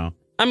background.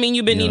 I mean,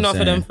 you've been eating off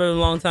of them for a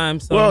long time.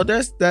 So well,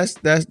 that's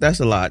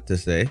a lot to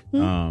say.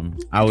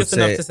 I would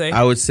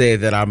say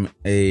that I'm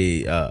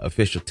a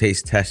official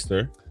taste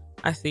tester.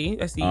 I see.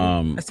 I see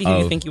who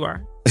you think you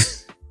are.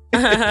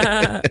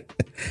 A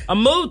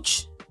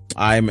mooch.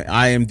 I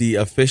am the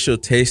official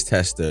taste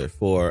tester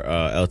for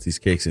LT's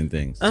Cakes and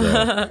Things.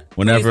 So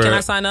whenever can I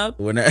sign up?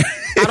 I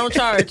don't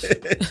charge.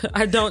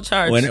 I don't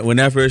charge.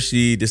 Whenever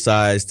she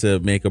decides to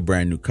make a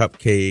brand new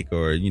cupcake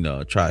or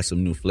try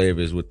some new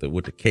flavors with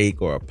the cake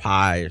or a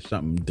pie or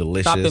something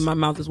delicious. Stop it! My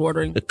mouth is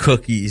watering. The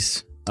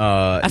cookies.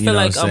 I feel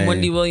like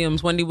Wendy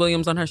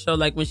Williams on her show,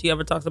 like when she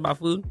ever talks about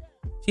food,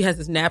 she has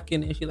this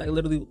napkin and she like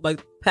literally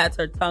like pats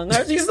her tongue.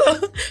 She's so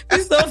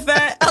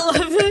fat. I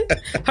love it.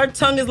 Her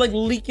tongue is like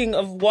leaking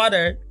of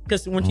water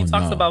because when she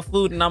talks about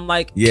food, and I'm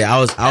like, yeah, I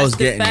was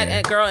getting the fat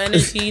there. Girl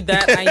energy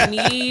that I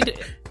need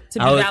to be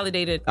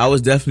validated. I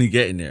was definitely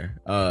getting there.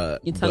 Your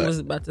tongue was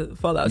about to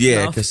fall out.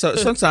 Yeah, because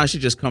sometimes she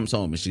just comes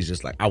home and she's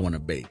just like, I want a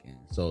bacon,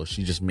 so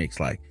she just makes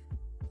like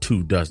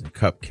 2 dozen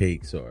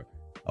cupcakes or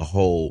a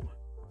whole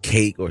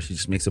cake, or she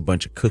just makes a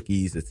bunch of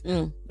cookies. It's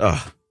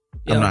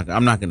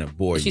I'm not gonna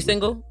bore you. Is she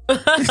single?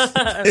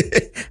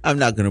 I'm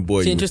not gonna bore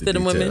you. She interested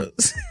in women?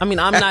 I mean,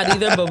 I'm not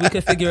either, but we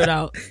could figure it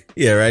out.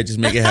 Yeah, right. Just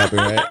make it happen,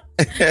 right?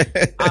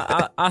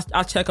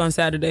 I'll check on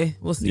Saturday.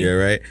 We'll see. Yeah,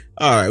 right.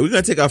 All right, we're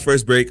gonna take our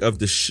first break of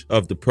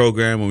the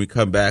program. When we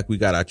come back, we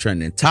got our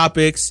trending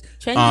topics.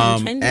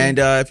 Trending. And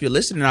if you're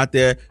listening out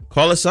there,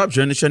 call us up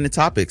during the trending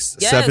topics.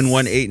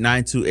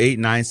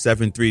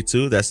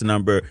 718-928-9732. That's the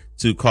number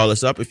to call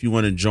us up if you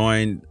want to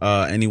join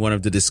any one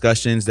of the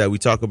discussions that we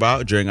talk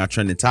about during our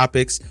trending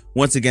topics.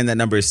 Once again, that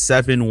number is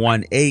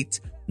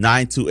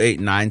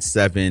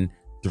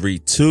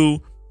 718-928-9732.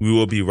 We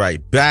will be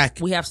right back.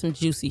 We have some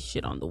juicy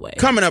shit on the way.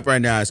 Coming up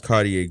right now is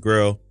Cartier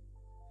Grill.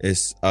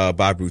 It's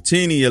by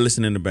Brutini. You're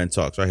listening to Ben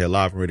Talks right here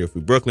live on Radio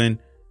Free Brooklyn.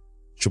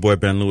 It's your boy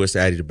Ben Lewis,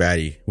 Addie the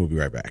Baddie. We'll be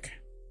right back.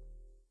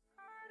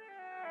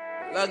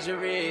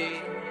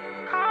 Luxury.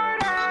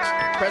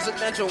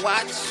 Presidential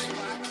watch.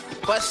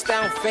 Bust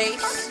down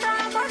face.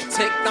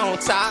 Tick on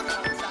top.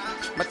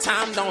 My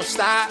time don't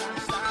stop.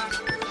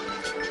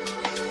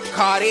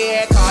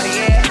 Cartier.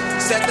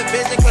 Set the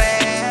vision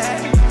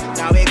clear.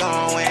 Now we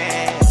going.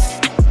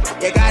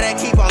 You gotta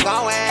keep on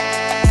going.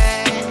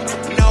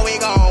 No, we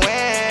gon'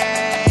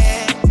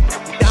 win.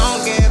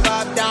 Don't give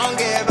up. Don't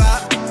give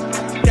up.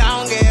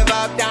 Don't give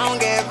up. Don't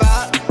give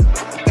up.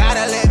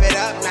 Gotta live it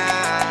up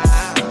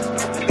now.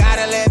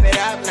 Gotta live it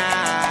up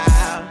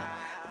now.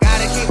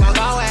 Gotta keep on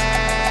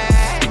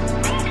going.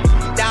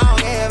 Don't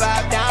give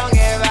up. Don't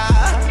give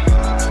up.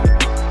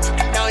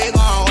 No, you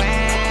gon'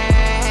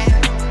 win.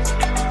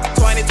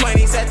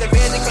 2020 set the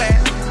vision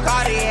clear.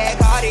 Cartier.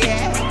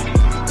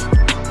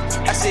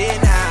 I see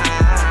it now.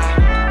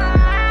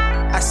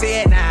 I see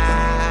it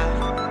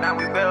now. Now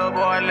we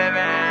billboard living.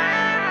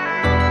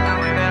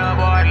 Now we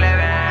billboard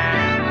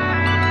living.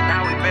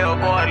 Now we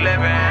billboard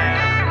living.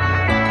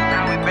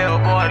 Now we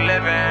billboard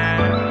living.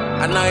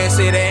 I know you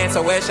see the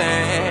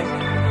intuition.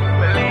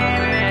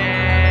 Believe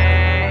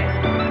it.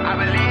 I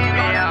believe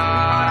it.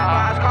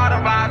 Call the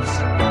vibes.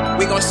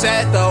 We gon'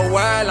 set the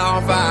world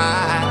on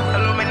fire.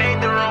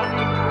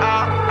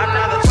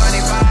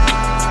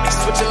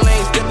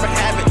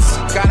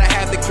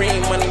 cream,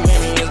 money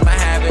is my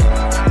habit.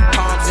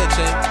 Palms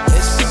itching,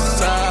 it's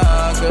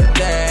a good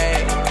day.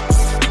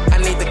 I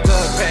need the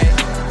good pay,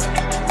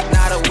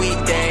 not a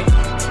weekday.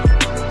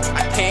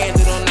 I can't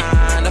do no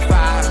 9 to 5.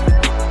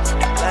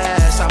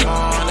 Less I'm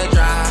on the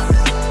drive,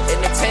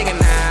 in the taking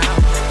now.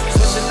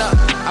 Switching up,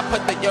 I put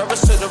the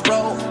Euros to the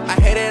road. I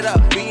hit it up,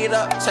 beat it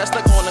up,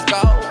 Tesla gonna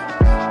go.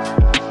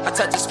 I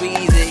touch it,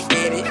 squeeze it,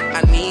 get it,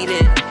 I need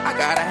it, I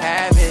gotta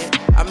have it.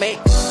 I make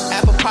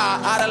apple pie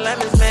out of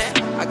lemons, man.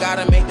 I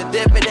gotta make the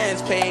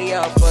dividends pay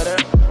up for the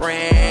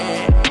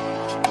rent.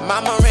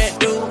 Mama rent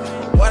due,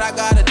 what I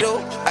gotta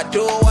do, I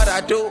do what I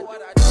do.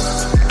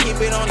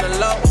 Keep it on the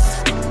low,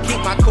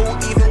 keep my cool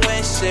even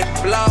when shit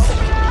blow.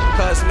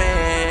 Cause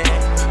man,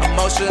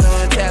 emotional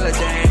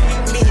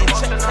intelligence. Me and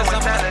check cause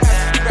I'm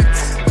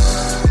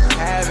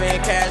having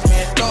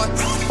cashmere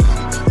thoughts,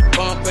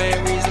 bumping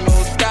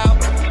reasonable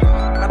doubt.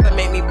 About to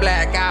make me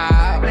black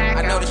out.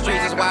 I know the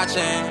streets is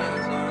watching,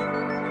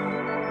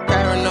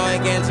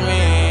 paranoid against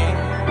me,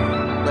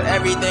 but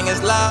everything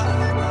is love.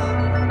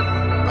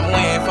 I'm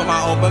waiting for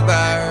my open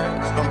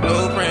verse, I'm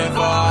blueprint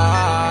for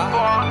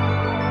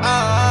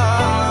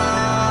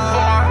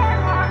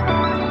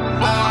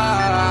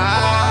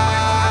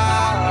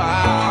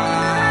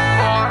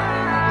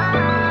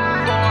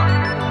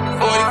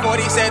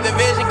 40 said the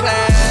vision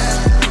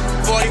class.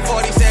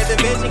 40 said the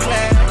vision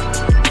class.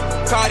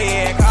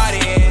 Cartier,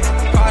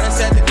 Carter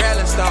said the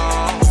Grelin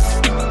Stone.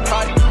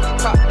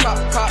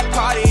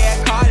 Cartier.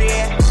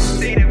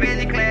 See the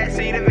vision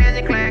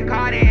class,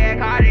 Cartier.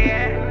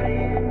 Cartier.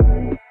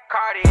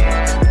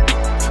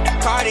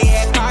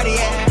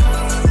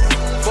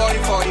 40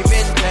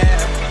 vision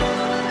class.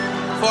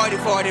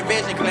 40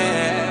 vision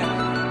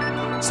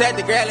class. Said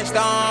the Grelin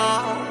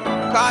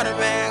Stone. Carter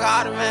man.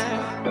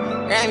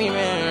 Grammy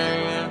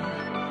man.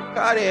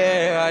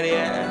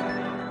 Cartier.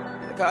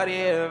 The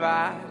Cartier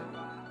vibe.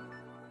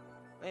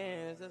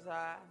 Man, it's just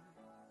high.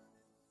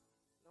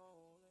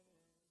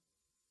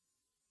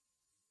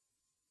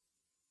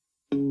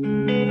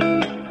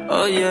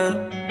 Oh yeah.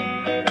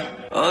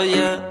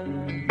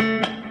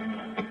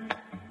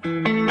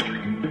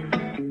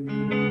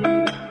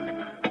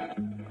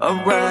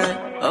 Alright.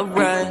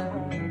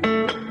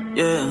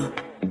 Yeah.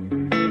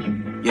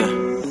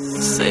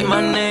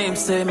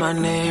 Say my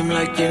name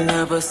like you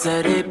never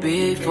said it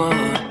before.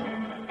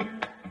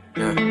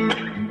 Yeah.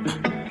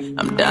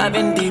 I'm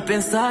diving deep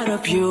inside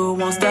of you,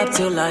 won't stop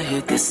till I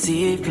hit the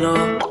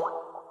seafloor.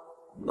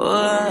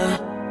 Oh,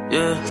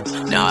 yeah.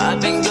 Now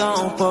I've been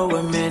gone for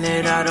a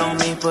minute, I don't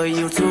mean for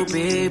you to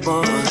be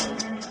bored.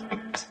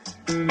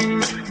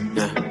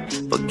 Yeah.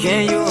 But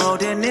can you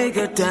hold a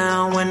nigga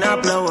down when I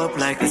blow up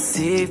like a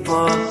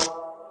C4?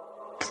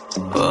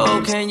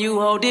 Oh, can you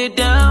hold it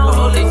down?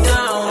 Hold it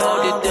down,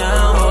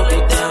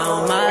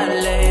 my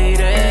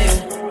lady.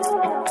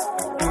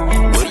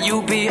 Will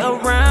you be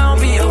around,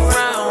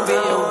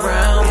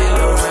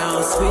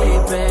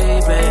 sweet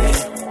baby?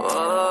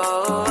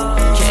 Oh,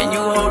 can you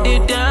hold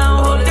it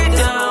down,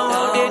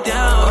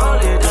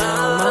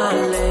 my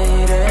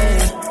lady?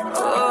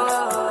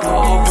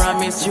 Oh,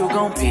 promise you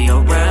gon' be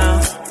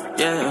around,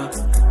 yeah.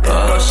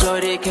 Oh,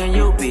 shorty, can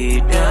you be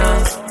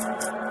down?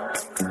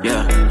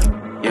 Yeah.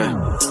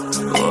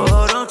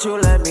 Oh, don't you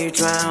let me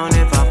drown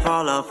if I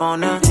fall off on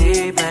the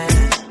deep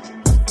end.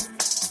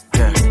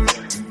 Yeah.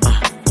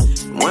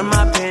 When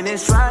my pen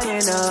is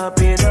drying up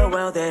in a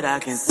well that I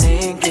can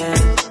sink in.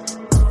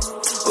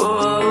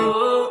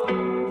 Oh,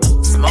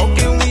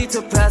 smoking weed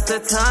to pass the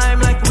time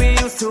like we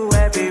used to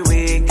every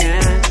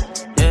weekend.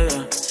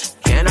 Yeah.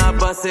 Can I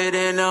bust it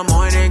in the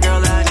morning,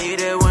 girl? I need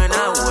it when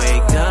I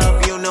wake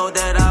up. You know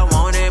that I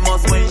want it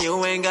most when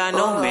you ain't got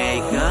no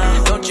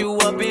makeup. Don't you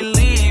up and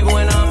leave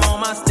when I'm on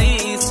my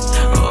steez.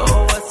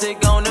 Oh, what's it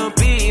gonna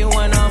be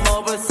when I'm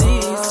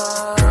overseas?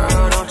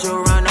 Girl, don't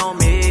you run on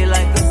me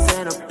like a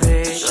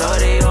centipede.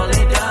 Shorty, hold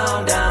it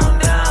down,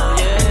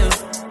 yeah.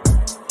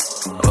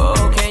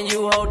 Oh, can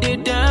you hold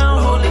it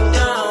down? Hold it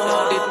down,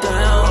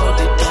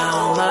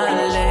 my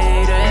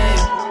lady.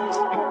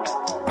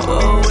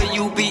 Oh, will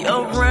you be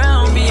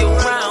around,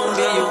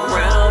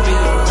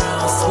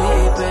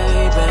 sweet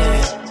baby?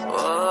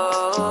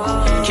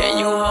 Oh, can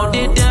you hold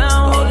it down?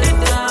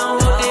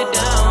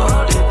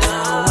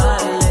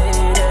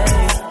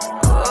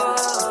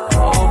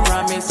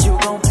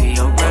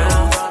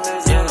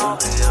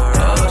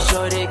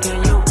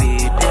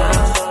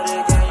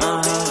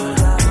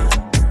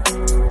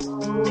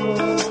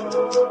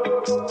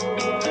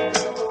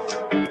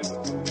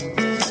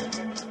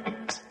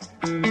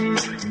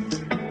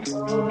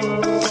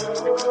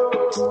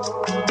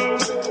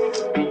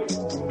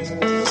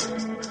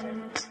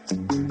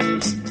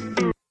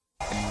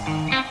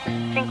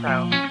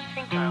 Synchro.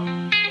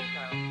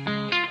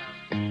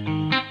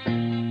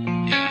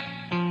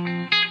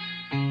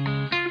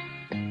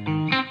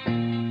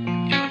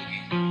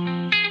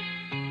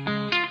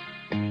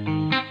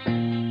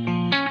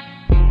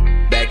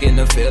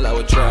 the field, I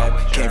would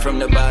trap. Came from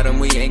the bottom,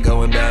 we ain't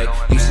going back.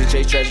 Used to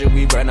chase treasure,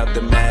 we run up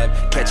the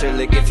map. Catch a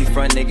lick if you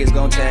front, niggas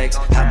gon' tax.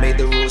 I made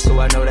the rules, so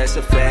I know that's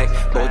a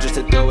fact. Bold just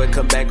to throw it,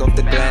 come back off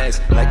the glass.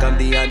 Like I'm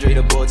DeAndre,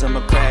 the boards,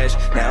 I'ma crash.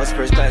 Now it's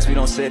first class, we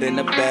don't sit in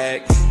the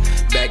back.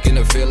 Back in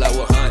the field, I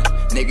will hunt.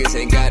 Niggas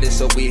ain't got it,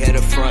 so we had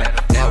a front.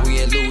 Now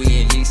we in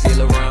Louis and Yves Saint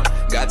Laurent.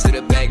 Got to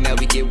the bag, now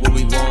we get what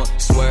we want.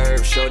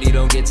 Swerve, shorty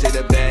don't get to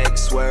the bag.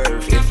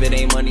 Swerve, if it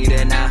ain't money,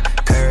 then I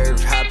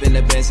curve. Hop in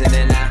the Benz and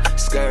then I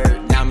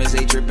skirt. Diamonds,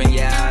 they dripping,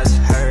 yeah, eyes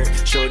hurt.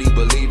 Shorty,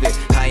 believe it,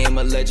 I am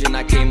a legend,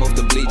 I came off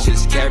the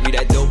bleachers. Carry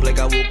that dope like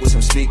I woke with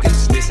some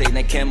speakers. This ain't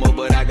a camo,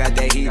 but I got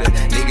that heater.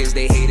 Niggas,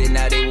 they hate it,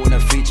 now they wanna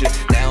feature.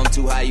 Now I'm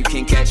too high, you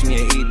can't catch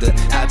me in either.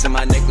 High to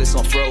my necklace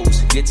on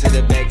froze. Get to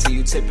the back till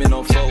you tipping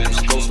on foes.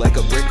 Ghost like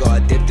a brick, or I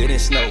dipped it in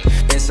snow.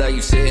 Inside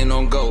you sitting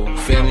on gold.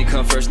 Family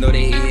come first, know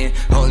they eating.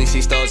 Only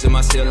see stars in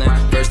my ceiling.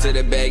 First to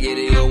the bag, yeah,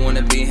 they all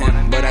wanna be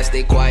him. But I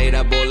stay quiet,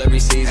 I ball every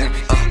season.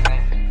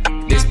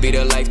 This be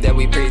the life that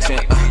we preaching.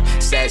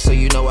 Sad, so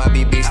you know I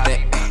be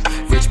beastin'.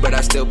 Rich, but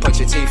I still put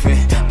your teeth in.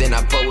 Then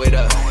I pull it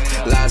up.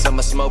 Lies, I'm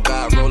a smoker,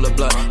 I roll a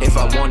blunt. If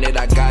I want it,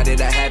 I got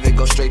it, I have it.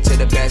 Go straight to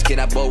the basket,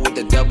 I bowl with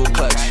the double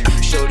clutch.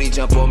 Shorty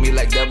jump on me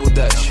like double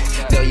dutch.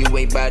 No, you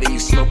ain't body, you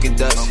smoking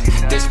dust.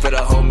 This for the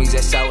homies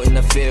that's out in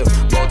the field.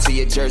 Ball to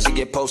your jersey,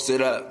 get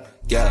posted up.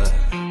 Yeah.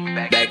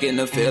 Back in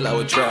the field, I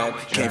would trap.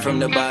 Came from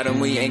the bottom,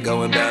 we ain't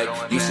going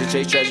back. Used to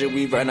chase treasure,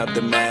 we run up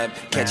the map.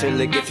 Catch a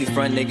lick if you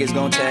front, niggas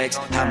gon' tax.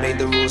 I made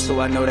the rules, so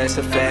I know that's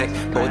a fact.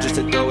 Bold just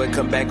to throw it,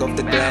 come back off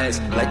the glass.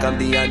 Like I'm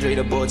DeAndre,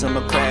 the boards,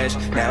 I'ma crash.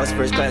 Now it's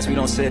first class, we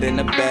don't sit in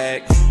the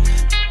back.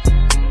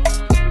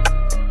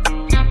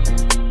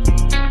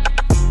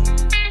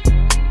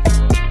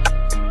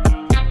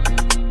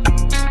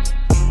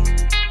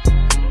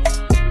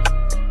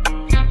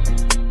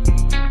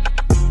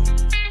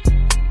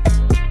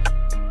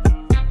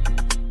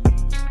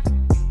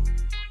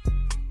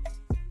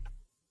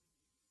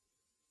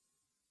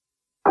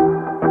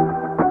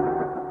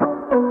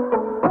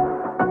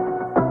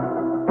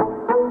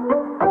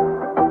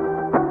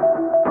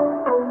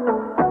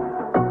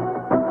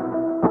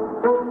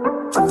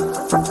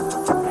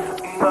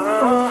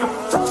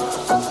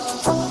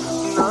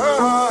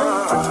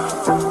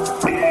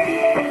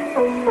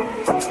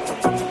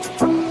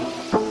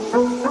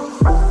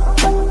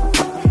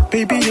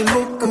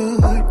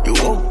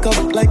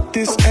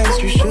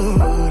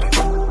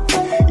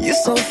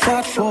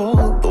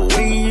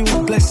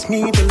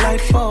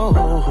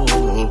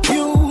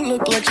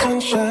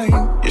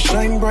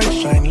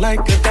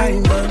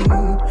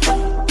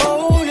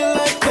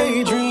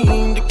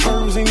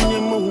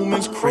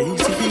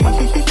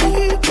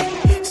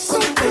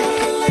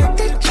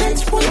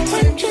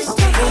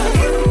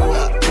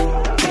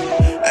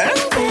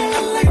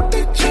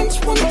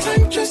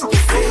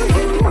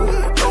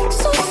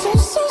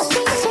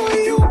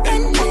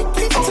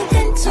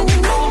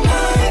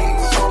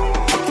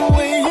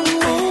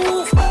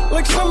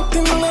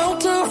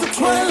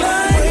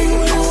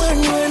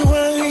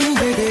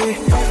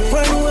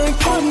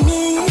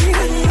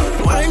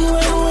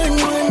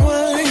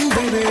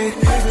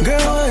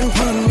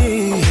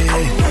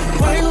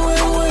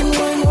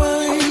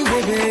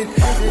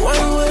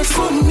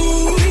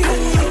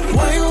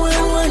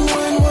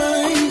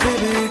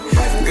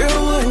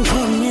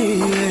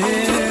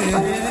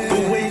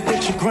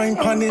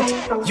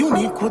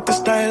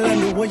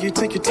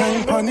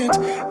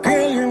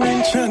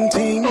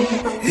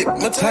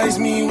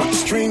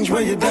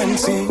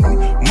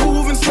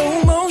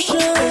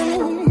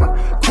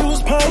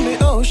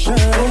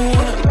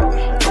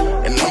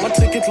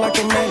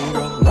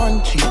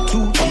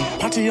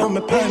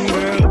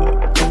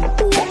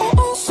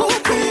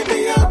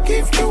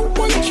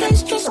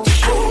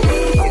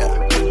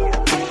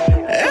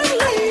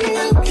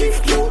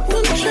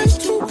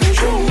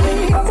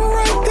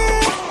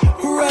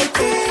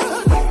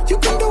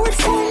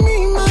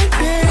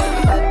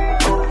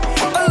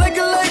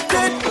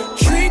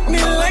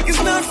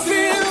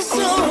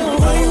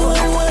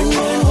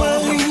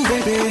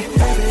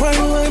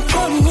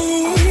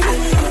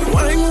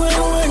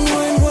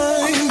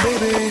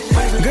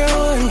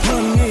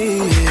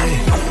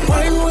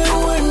 Wine,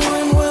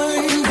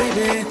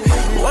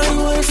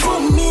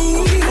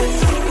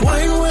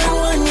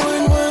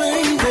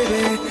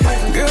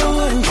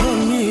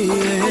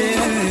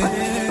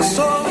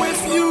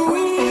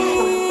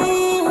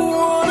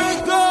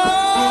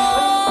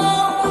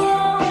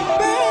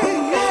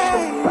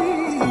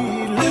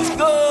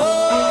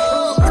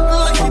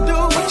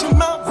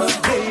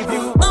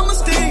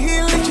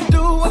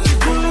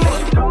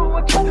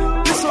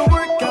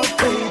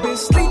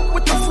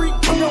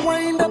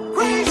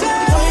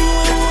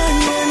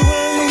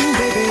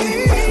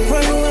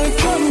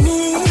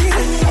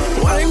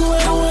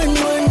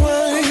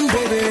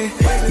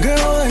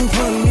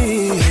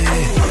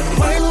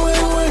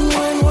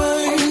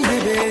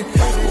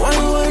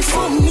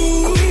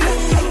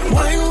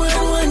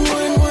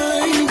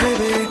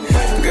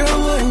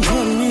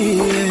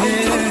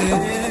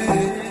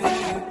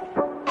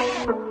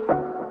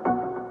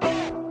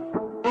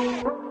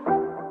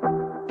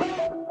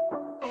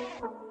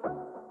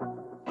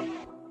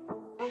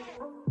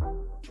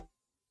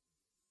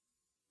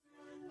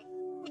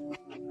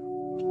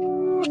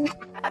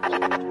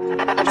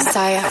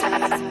 Messiah.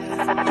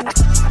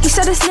 He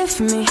said it's lit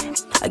for me.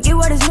 I get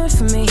what is meant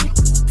for me.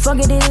 Fuck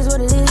it is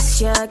what it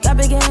is, yeah. Got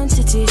big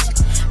entities.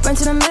 Run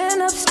to the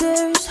man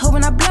upstairs.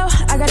 Hoping I blow,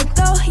 I gotta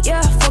go,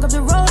 yeah. Fuck up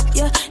the road,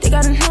 yeah. They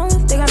gotta know,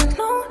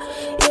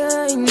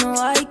 yeah. You know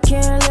I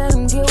can't let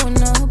them get one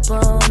up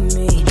on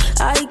me.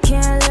 I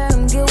can't let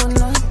them get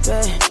one up,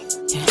 yeah.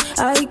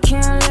 I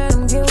can't let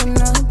them get one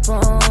up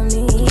on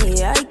me.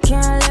 I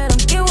can't let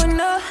them get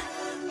one up.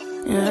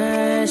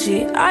 Yeah,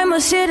 see, I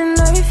must hit a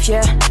nerve,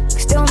 yeah.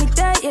 Cause they want me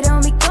dead, yeah, they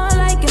want me gone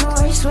like in a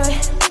worse way.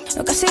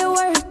 Look, I say a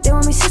word, they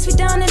want me 6 feet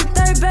down in the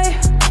third bay.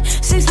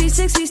 6 feet,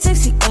 6 feet,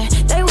 6 feet,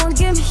 they won't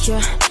give me,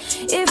 yeah.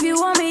 If you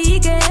want me, you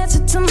can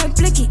answer to my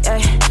blicky,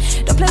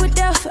 don't play with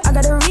death, I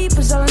got a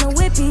Reapers all on the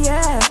whippy,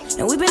 yeah.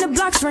 And we been the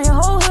blocks, run your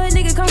whole hood,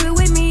 nigga, come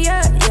with me,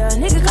 yeah.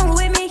 Nigga, come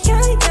with me,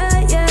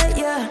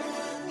 yeah.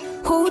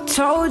 Who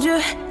told you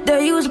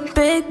that you was a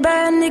big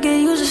bad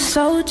nigga, you was a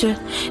soldier?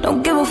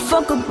 Don't give a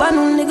fuck about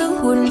no nigga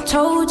who done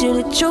told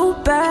you that you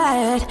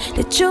bad,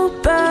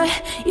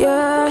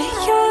 yeah.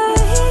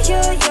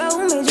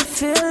 Who made you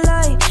feel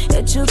like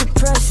that you could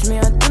press me?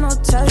 I do no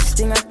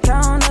testing, I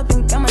count up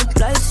and got my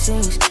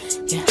blessings,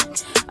 yeah.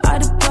 I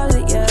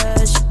deposit,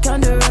 yeah, she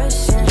count the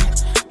rest, yeah.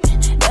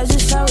 That's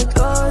just how it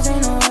goes,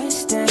 ain't no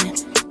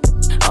resting.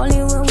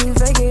 Only when we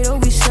vacate, oh,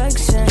 we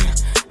sexing,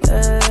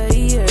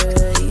 yeah.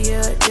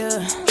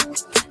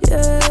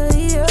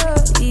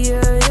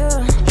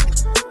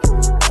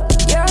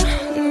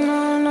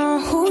 No,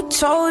 who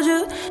told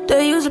you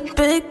that you was a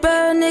big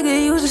bad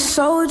nigga, you was a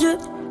soldier?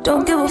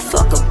 Don't give a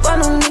fuck about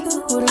no nigga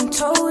who done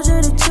told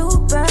you that you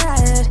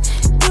bad,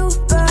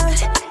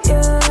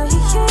 yeah.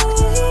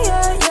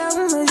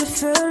 Who made you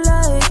feel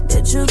like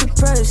that you could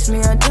press me?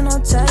 I do no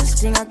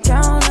testing, I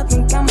count up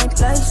and count my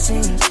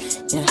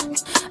blessings, yeah.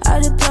 I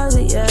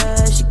deposit,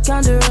 yeah, she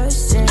count the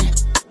rest in.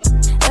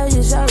 That's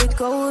just how it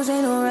goes,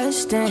 ain't no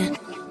resting.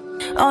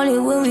 Only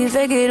when we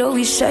vacate, oh,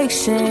 we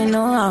sexing.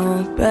 No,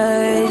 I'm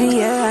ready,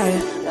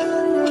 yeah.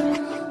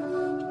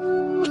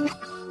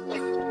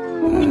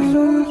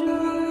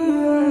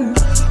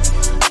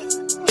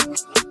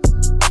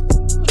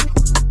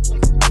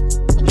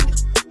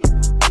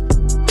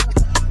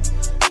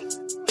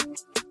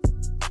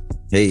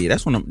 Hey,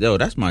 that's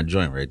my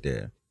joint right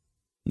there.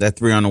 That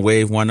 3 on the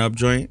wave, 1 up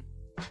joint.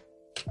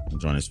 The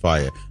joint is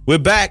fire. We're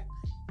back,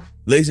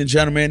 ladies and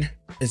gentlemen.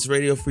 It's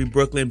Radio Free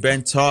Brooklyn.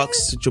 Ben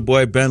Talks. It's your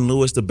boy Ben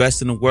Lewis, the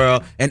best in the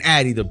world, and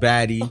Addie the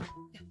baddie.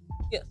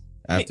 Yes.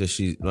 After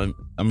I'm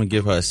gonna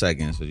give her a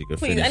second so you can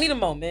finish. I need a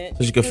moment.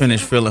 So she can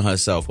finish feeling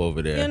herself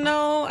over there. You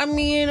know, I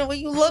mean, when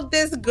you look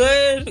this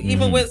good,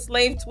 even with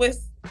slave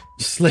twists,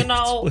 Slave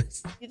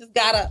twist. you just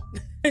gotta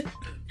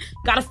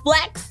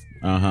flex.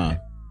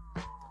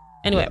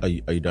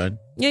 Anyway, are you done?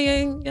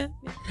 Yeah.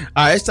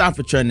 All right, it's time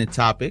for trending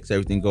topics.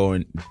 Everything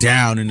going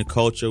down in the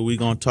culture. We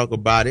gonna talk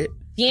about it.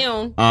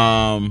 Down.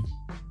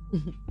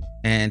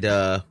 And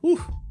I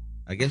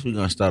guess we're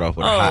gonna start off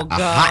with a God.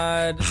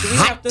 hot Do we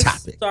have to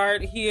topic.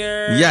 start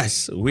here?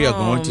 Yes, we are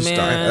going to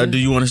start. Do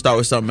you want to start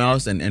with something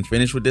else and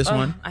finish with this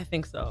one? I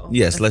think so.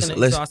 Yes, That's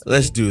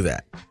let's do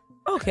that.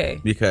 Okay.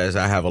 Because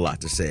I have a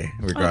lot to say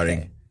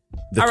regarding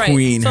the All right.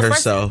 queen So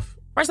herself.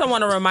 First, I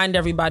want to remind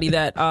everybody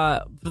that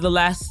for the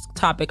last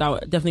topic, I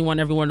definitely want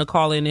everyone to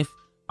call in if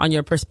on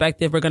your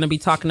perspective. We're going to be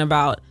talking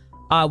about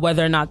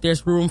whether or not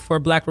there's room for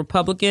Black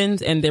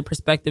Republicans and their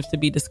perspectives to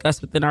be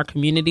discussed within our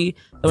community.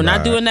 So we're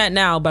not doing that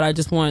now, but I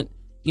just want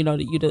you to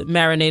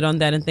marinate on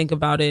that and think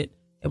about it,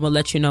 and we'll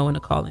let you know when to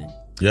call in.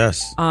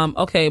 Yes.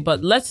 Okay,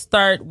 but let's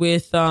start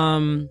with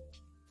I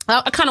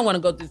kind of want to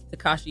go through the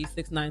Tekashi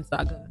 6ix9ine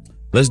saga.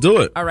 Let's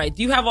do it. All right.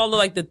 Do you have all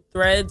the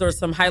threads or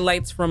some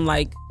highlights from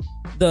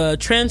the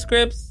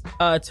transcripts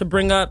to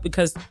bring up?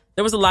 Because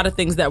there was a lot of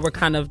things that were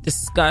kind of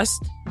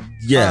discussed.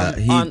 Yeah,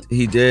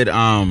 he did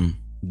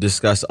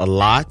discuss a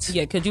lot.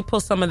 Yeah, could you pull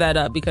some of that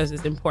up because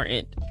it's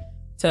important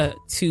to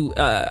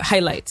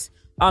highlight.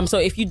 So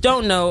if you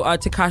don't know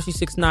Tekashi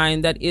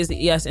 6ix9ine, that is,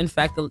 yes, in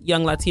fact, a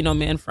young Latino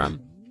man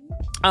from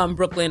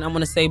Brooklyn. I'm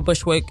going to say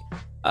Bushwick.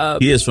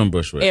 He is from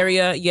Bushwick.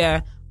 Area, yeah.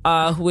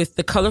 With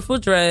the colorful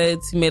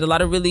dreads. He made a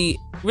lot of really,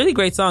 really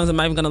great songs. I'm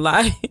not even going to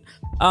lie.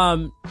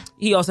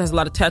 He also has a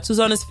lot of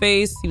tattoos on his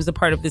face. He was a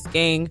part of this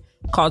gang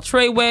called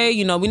Treyway.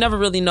 We never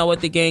really know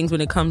what the gangs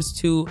when it comes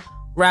to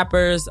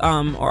rappers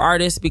or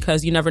artists,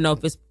 because you never know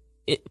if it's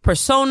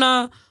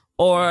persona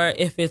or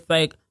if it's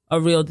a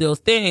real deal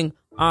thing.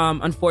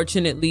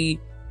 Unfortunately,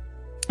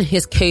 in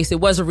his case, it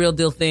was a real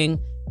deal thing,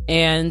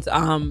 and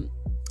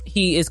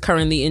he is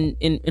currently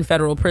in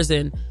federal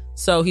prison.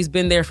 So he's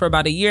been there for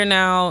about a year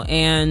now,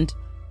 and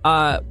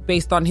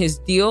based on his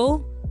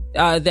deal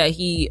that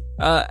he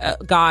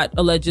got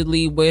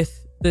allegedly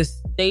with the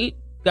state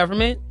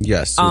government.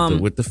 Yes,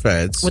 with the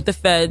feds. With the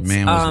feds.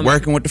 Man was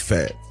working with the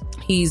feds.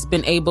 He's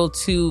been able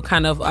to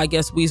kind of, I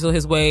guess, weasel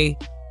his way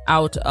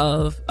out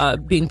of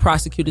being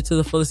prosecuted to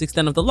the fullest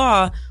extent of the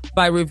law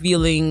by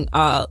revealing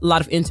a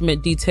lot of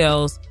intimate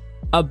details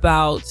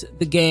about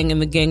the gang and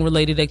the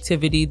gang-related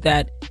activity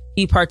that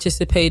he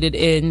participated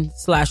in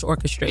 /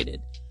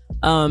 orchestrated.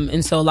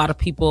 And so a lot of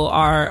people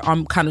are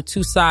on kind of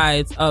two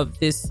sides of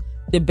this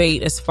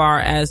debate as far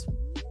as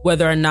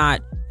whether or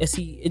not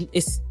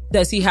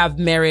does he have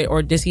merit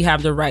or does he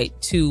have the right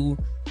to,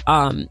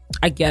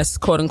 I guess,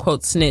 quote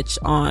unquote, snitch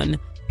on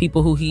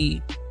people who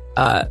he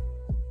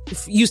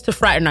used to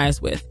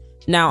fraternize with.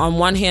 Now, on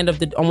one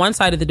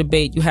side of the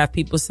debate, you have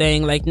people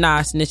saying like,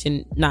 nah,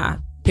 snitching, nah,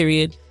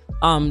 period.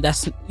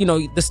 That's,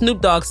 the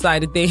Snoop Dogg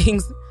side of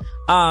things.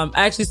 I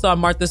actually saw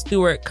Martha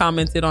Stewart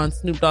commented on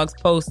Snoop Dogg's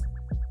post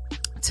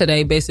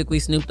today. Basically,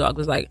 Snoop Dogg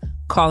was like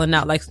calling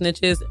out like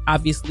snitches,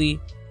 obviously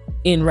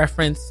in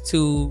reference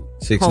to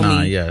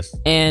 6ix9ine, yes.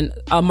 And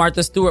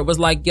Martha Stewart was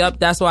like, "Yup,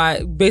 that's why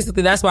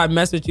I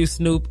mess with you,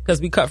 Snoop, because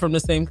we cut from the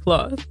same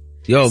cloth."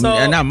 Yo, so,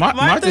 and now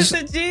Martha's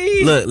a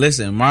G. Look,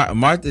 listen,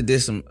 Martha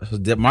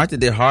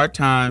did hard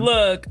time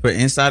for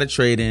insider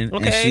trading,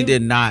 and she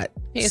did not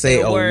say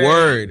a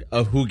word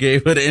of who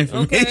gave her the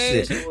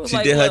information. Okay. She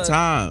did her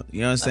time.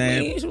 You know what I'm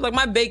saying? She was like,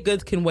 my baked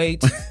goods can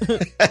wait.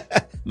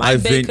 my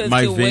baked goods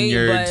can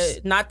wait,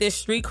 but not this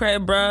street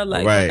cred, bruh.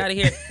 Like, right. Get out of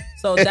here.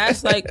 So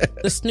that's like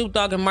the Snoop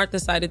Dogg and Martha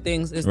side of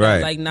things. Is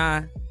that like,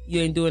 nah,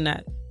 you ain't doing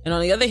that. And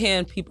on the other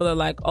hand, people are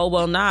like, oh,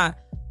 well, nah.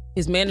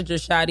 His manager,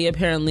 Shadi,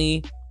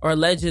 apparently or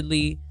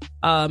allegedly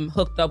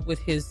hooked up with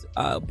his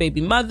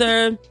baby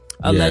mother,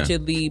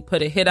 allegedly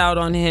put a hit out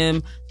on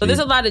him. So there's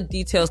a lot of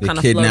details kind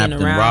of floating around.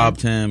 Kidnapped and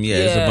robbed him. Yeah,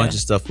 there's a bunch of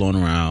stuff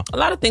floating around. A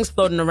lot of things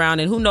floating around,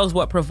 and who knows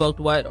what provoked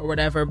what or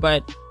whatever.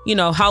 But,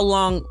 how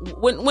long,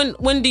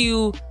 when do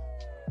you,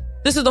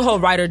 this is the whole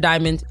ride or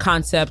die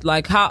concept.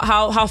 Like,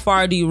 how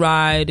far do you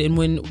ride, and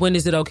when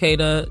is it okay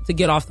to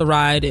get off the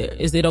ride?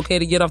 Is it okay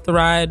to get off the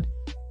ride?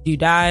 Do you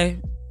die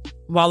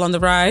while on the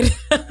ride?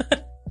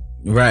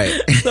 Right.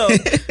 So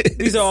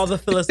these are all the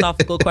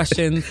philosophical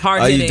questions.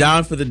 Are you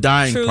down for the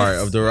dying part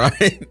of the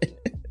ride?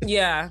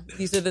 Yeah,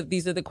 these are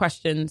the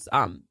questions,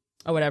 or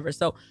whatever.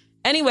 So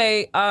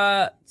anyway,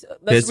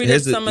 let's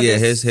read some of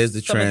this. Here's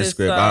the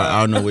transcript. I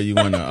don't know what you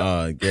want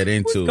to get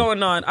into. What's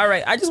going on? All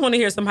right, I just want to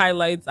hear some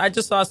highlights. I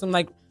just saw some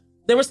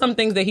there were some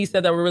things that he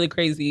said that were really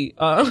crazy.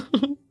 That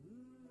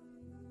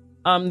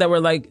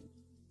were like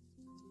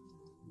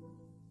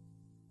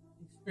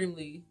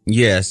extremely.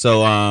 Yeah.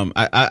 So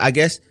I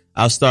guess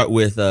I'll start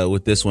with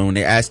this one. When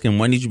they ask him,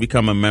 when did you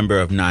become a member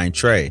of 9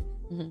 Trey?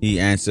 He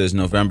answers,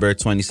 November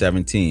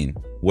 2017.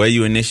 Where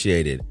you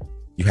initiated?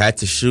 You had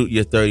to shoot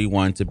your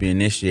 31 to be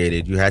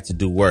initiated. You had to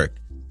do work,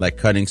 like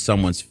cutting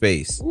someone's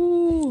face.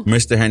 Ooh.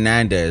 Mr.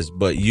 Hernandez,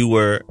 but you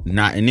were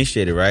not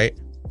initiated, right?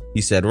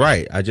 He said,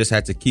 right. I just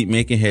had to keep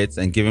making hits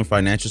and giving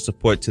financial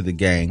support to the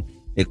gang,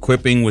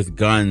 equipping with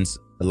guns,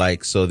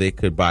 so they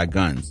could buy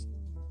guns.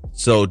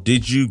 So what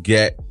did you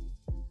get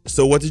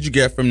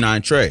from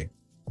 9 Trey?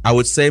 I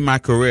would say my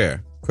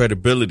career,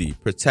 credibility,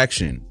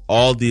 protection,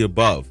 all the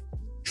above.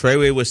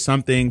 Treyway was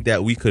something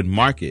that we could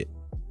market.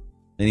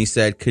 Then he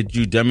said, could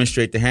you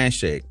demonstrate the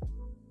handshake?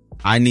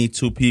 I need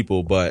 2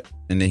 people,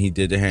 and then he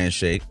did the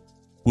handshake.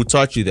 Who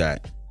taught you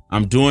that?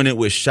 I'm doing it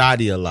with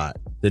Shadi a lot.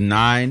 The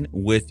 9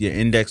 with your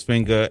index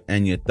finger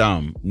and your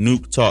thumb.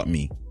 Nuke taught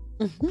me.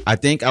 I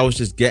think I was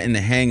just getting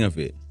the hang of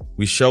it.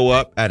 We show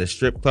up at a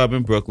strip club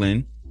in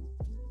Brooklyn.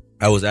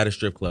 I was at a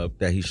strip club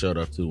that he showed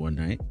up to one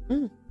night.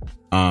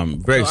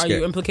 Very scary. Are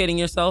you implicating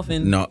yourself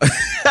in? No.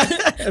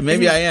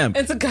 Maybe I am.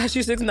 And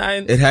Tekashi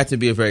 6ix9ine. It had to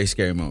be a very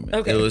scary moment.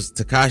 Okay. It was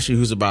Tekashi,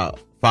 who's about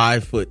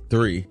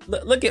 5'3".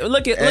 Look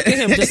at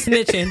him just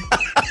snitching.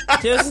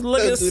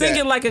 Just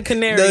singing like a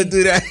canary. Don't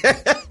do that.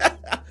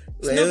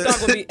 Snoop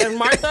Dogg would be, and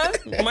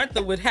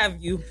Martha would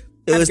have you.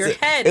 Your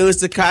head. It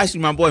was Tekashi,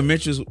 my boy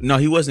Mitchell's. No,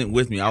 he wasn't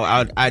with me.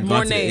 I'd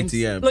gone to the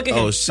ATM. Look at him.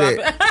 Oh shit.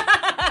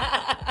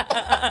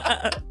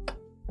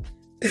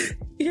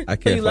 I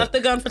can't. You left the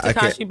gun for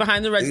Tekashi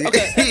behind the register.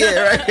 Okay.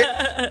 Yeah,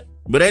 right.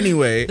 But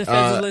anyway, the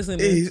feds is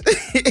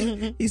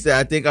listening. He said,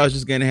 I think I was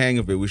just getting the hang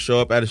of it. We show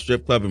up at a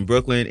strip club in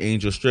Brooklyn,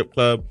 Angel Strip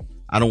Club.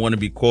 I don't want to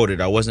be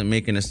quoted. I wasn't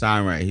making a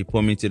sign right. He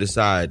pulled me to the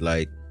side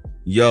like,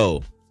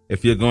 yo,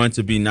 if you're going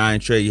to be 9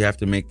 Trey, you have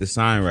to make the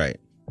sign right.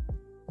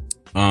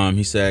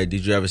 He said,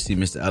 did you ever see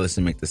Mr.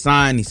 Ellison make the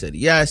sign? He said,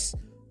 yes.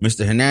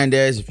 Mr.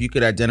 Hernandez, if you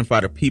could identify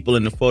the people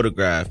in the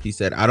photograph. He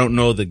said, I don't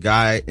know the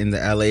guy in the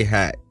LA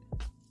hat.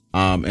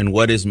 And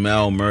what is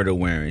Mel Murder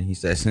wearing? He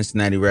said,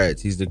 Cincinnati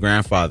Reds. He's the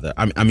godfather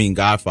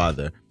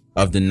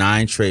of the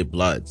 9 Trey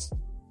Bloods.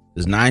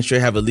 Does 9 Trey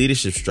have a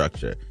leadership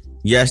structure?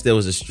 Yes, there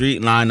was a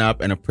street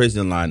lineup and a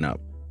prison lineup.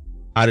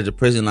 How did the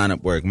prison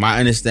lineup work? My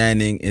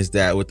understanding is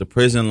that with the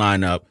prison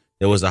lineup,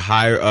 there was a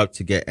higher up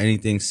to get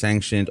anything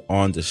sanctioned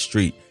on the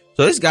street.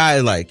 So this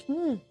guy, like,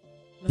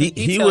 he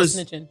was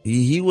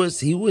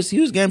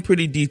getting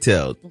pretty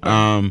detailed.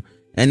 Okay.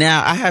 And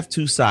now I have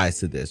 2 sides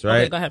to this,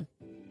 right? Okay, go ahead.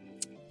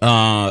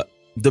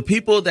 The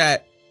people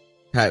that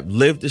have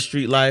lived the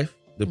street life,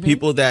 the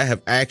people that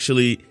have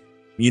actually,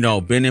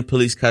 been in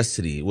police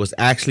custody, was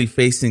actually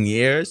facing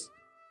years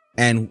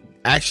and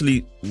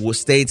actually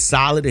stayed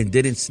solid and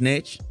didn't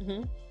snitch.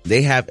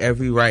 They have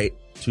every right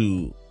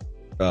to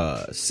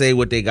say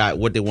what they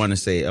want to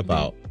say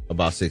about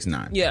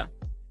 6ix9ine. Yeah.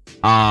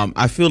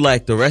 I feel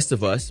like the rest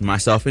of us,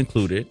 myself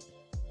included,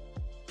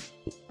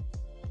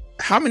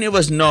 how many of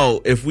us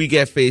know if we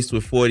get faced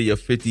with 40 or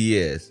 50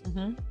 years,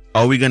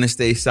 are we going to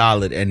stay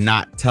solid and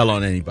not tell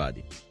on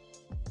anybody?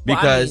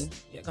 Because,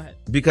 yeah, go ahead.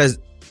 Because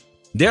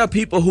there are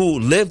people who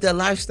live their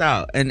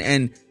lifestyle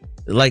and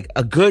like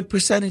a good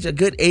percentage, a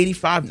good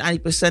 85,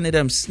 90% of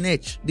them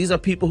snitch. These are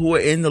people who are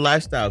in the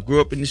lifestyle,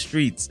 grew up in the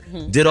streets,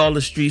 did all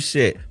the street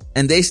shit,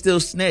 and they still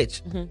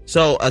snitch.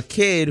 So a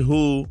kid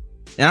who,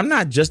 and I'm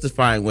not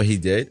justifying what he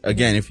did.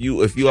 Again, if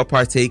you are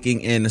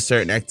partaking in a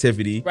certain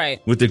activity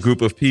with a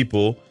group of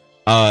people,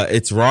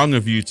 it's wrong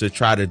of you to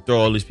try to throw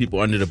all these people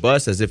under the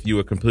bus as if you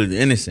were completely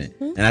innocent.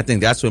 And I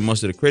think that's where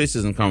most of the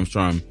criticism comes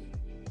from.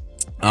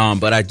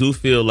 But I do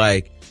feel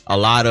like a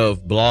lot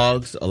of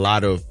blogs, a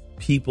lot of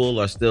people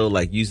are still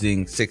like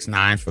using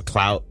 6ix9ine for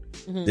clout.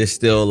 They're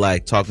still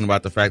like talking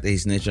about the fact that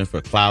he's snitching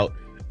for clout.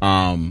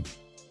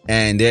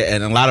 And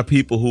a lot of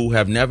people who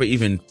have never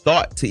even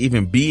thought to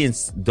even be in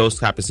those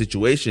type of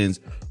situations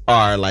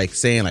are like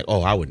saying like,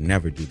 oh, I would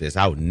never do this.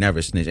 I would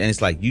never snitch. And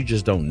it's like, you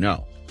just don't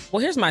know.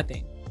 Well, here's my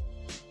thing.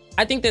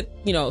 I think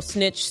that,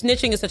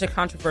 snitching is such a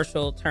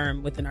controversial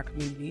term within our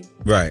community.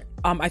 Right.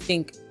 I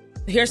think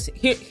here's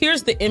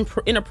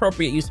the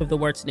inappropriate use of the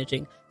word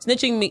snitching.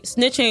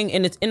 Snitching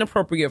in its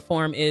inappropriate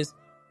form is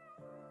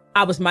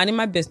I was minding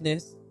my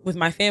business with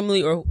my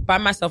family or by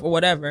myself or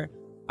whatever.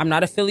 I'm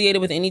not affiliated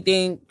with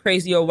anything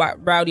crazy or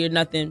rowdy or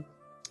nothing.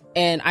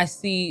 And I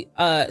see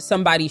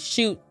somebody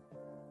shoot,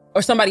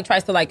 or somebody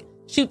tries to like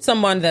shoot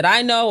someone that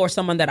I know or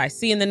someone that I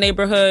see in the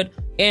neighborhood,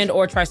 and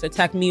or tries to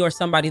attack me or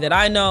somebody that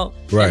I know.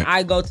 Right. And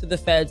I go to the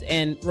feds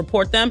and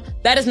report them.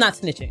 That is not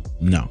snitching.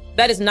 No.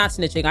 That is not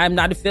snitching. I'm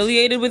not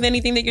affiliated with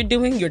anything that you're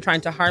doing. You're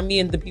trying to harm me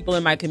and the people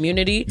in my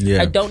community.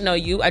 Yeah. I don't know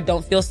you. I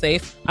don't feel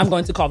safe. I'm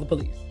going to call the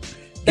police.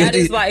 That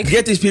is like,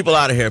 get these people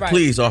out of here,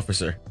 please,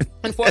 officer.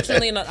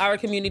 Unfortunately, in our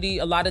community,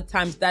 a lot of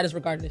times that is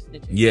regarded as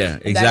snitching. Yeah,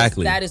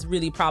 exactly. That is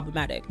really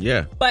problematic.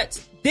 Yeah.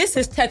 But this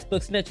is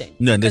textbook snitching.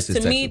 No, this is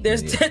to me,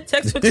 there's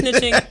textbook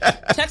snitching.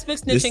 Textbook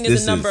snitching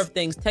is a number of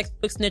things.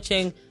 Textbook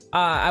snitching.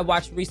 I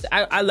watch Recess.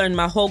 I learned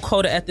my whole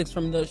code of ethics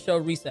from the show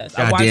Recess.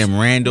 Goddamn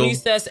Randall.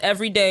 Recess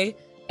every day.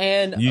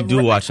 And you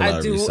do watch a lot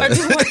of Recess. I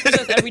do watch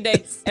Recess every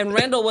day. And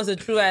Randall was a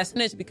true ass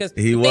snitch because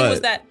the thing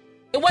was that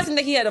it wasn't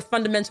that he had a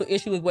fundamental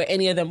issue with where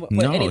any of them.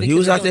 No, he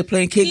was out there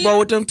playing kickball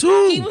with them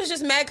too. He was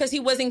just mad because he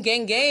wasn't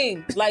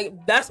gang. Like,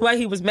 that's why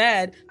he was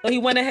mad. So he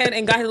went ahead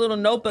and got his little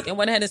notebook and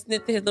went ahead and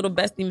snitched to his little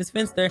bestie, Miss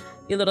Finster,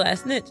 your little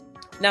ass snitch.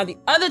 Now, the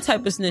other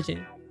type of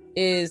snitching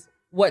is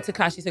what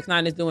Tekashi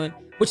 6ix9ine is doing,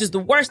 which is the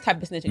worst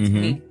type of snitching to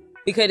me,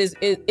 because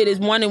it is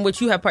one in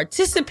which you have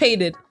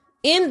participated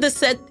in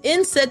said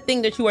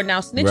thing that you are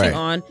now snitching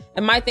on.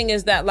 And my thing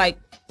is that, like,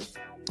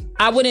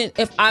 I wouldn't,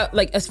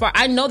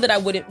 I know that I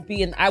wouldn't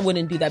be, and I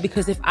wouldn't do that,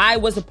 because if I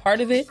was a part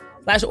of it,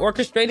 /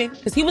 orchestrating,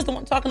 because he was the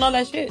one talking all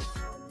that shit.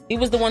 He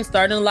was the one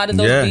starting a lot of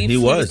those beefs. He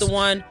was the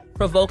one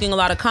provoking a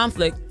lot of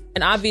conflict.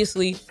 And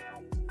obviously,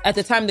 at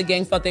the time, the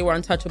gang thought they were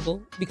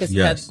untouchable because he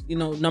had,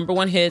 number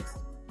one hits.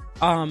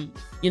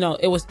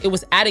 It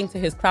was adding to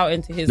his clout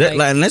and to his.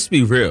 And let's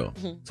be real.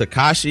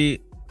 Tekashi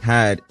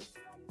had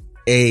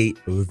a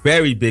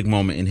very big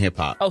moment in hip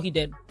hop. Oh, he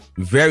did.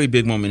 Very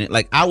big moment.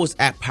 Like, I was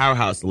at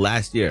Powerhouse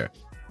last year,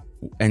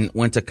 and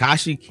when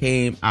Tekashi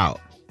came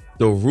out,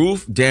 the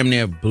roof damn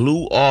near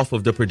blew off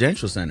of the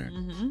Prudential Center.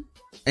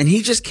 And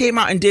he just came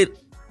out and did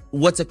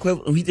what's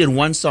equivalent. He did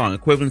one song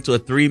equivalent to a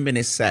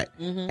 3-minute set,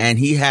 and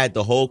he had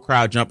the whole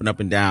crowd jumping up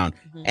and down.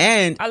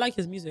 And I like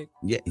his music.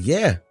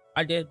 Yeah.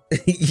 I did.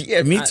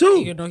 Yeah, me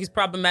too. He's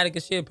problematic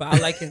as shit, but I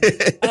like him.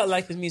 I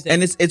like his music.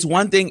 And it's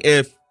one thing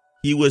if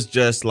he was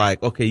just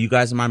like, okay, you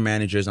guys are my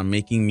managers, I'm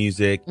making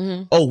music.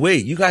 Oh,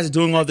 wait, you guys are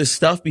doing all this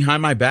stuff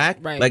behind my back?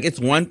 Right. Like, it's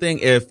one thing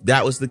if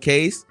that was the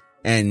case,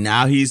 and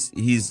now he's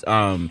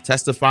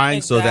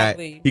testifying so that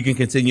he can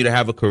continue to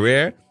have a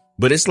career.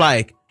 But it's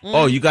like,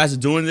 oh, you guys are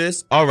doing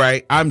this? All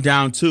right, I'm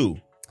down too.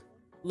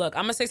 Look,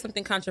 I'm going to say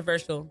something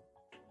controversial.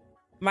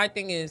 My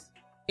thing is,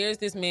 here's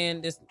this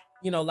man, this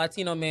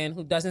Latino man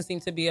who doesn't seem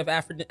to be of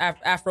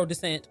Afro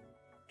descent,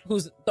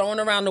 who's throwing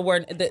around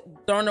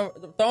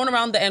throwing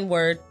around the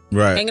N-word,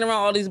 hanging around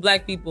all these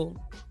black people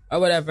or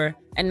whatever.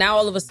 And now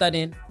all of a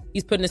sudden,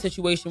 he's put in a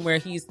situation where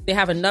they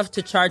have enough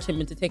to charge him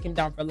and to take him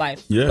down for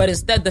life. Yeah. But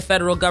instead, the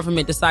federal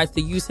government decides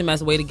to use him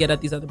as a way to get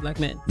at these other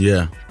black men.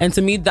 Yeah. And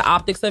to me, the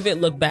optics of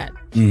it look bad.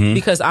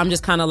 Because I'm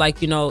just kind of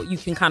like, you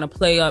can kind of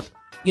play up,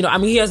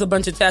 he has a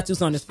bunch of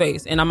tattoos on his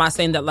face. And I'm not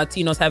saying that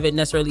Latinos have it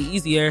necessarily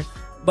easier.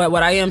 But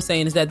what I am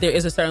saying is that there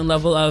is a certain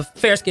level of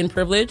fair skin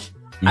privilege.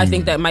 I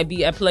think that might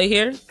be at play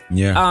here.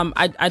 Yeah.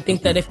 I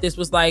think that if this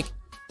was like,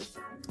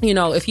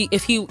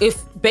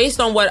 if based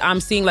on what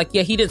I'm seeing, like,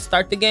 he didn't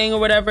start the gang or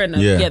whatever. And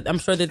I'm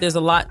sure that there's a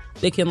lot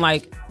they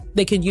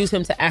can use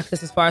him to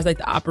access as far as like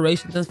the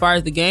operations, as far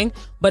as the gang.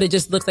 But it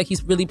just looks like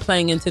he's really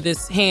playing into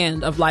this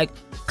hand of like,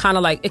 kind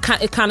of like, it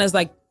kind of is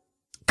like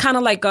kind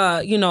of like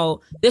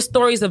there's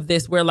stories of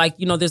this where like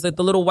there's like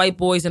the little white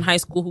boys in high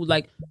school who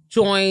like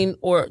join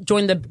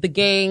the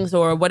gangs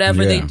or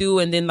whatever they do,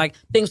 and then like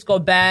things go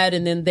bad,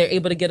 and then they're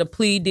able to get a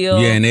plea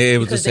deal. Yeah, and they're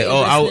able to say,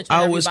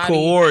 I was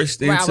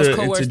coerced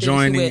into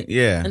joining.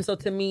 Yeah. And so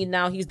to me,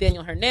 now he's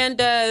Daniel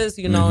Hernandez.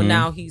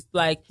 Now he's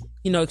like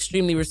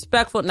extremely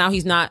respectful. Now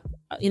he's not.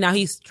 Now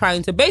he's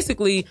trying to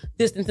basically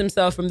distance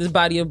himself from this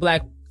body of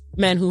black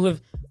men who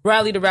have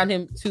rallied around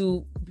him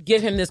to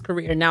give him this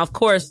career. Now, of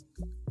course,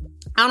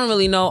 I don't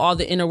really know all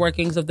the inner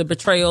workings of the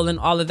betrayal and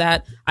all of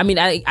that. I mean,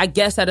 I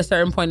guess at a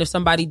certain point, if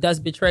somebody does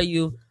betray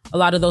you, a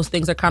lot of those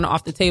things are kind of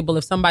off the table.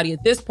 If somebody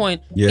at this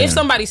point, if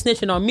somebody's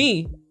snitching on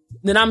me,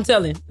 then I'm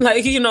telling.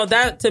 Like,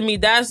 that to me,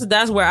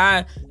 that's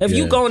where if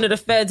you go into the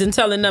feds and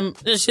telling them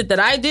the shit that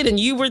I did and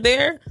you were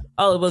there,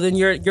 oh, well, then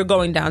you're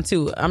going down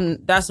too.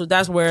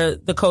 That's where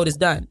the code is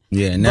done.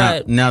 Yeah.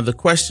 Now the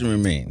question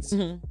remains.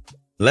 Mm-hmm.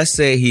 Let's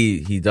say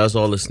he does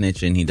all the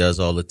snitching, he does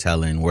all the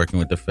telling, working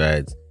with the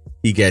feds.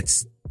 He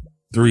gets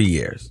 3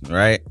 years,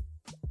 right?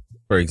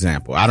 For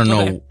example, I don't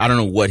know what I don't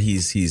know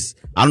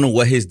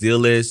what his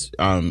deal is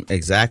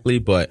exactly,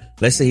 but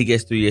let's say he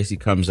gets 3 years, he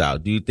comes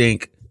out. Do you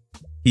think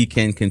he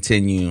can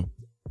continue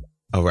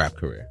a rap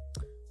career?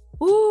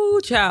 Ooh,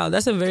 child,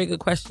 that's a very good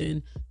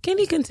question. Can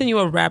he continue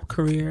a rap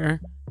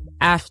career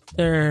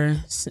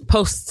after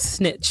post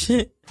snitch?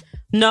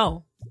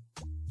 No.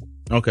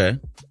 Okay.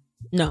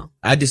 No.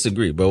 I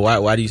disagree, but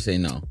why do you say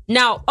no?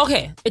 Now,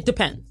 okay, it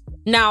depends.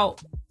 Now,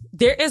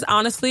 there is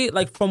honestly,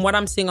 like from what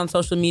I'm seeing on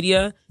social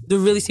media, there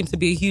really seems to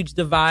be a huge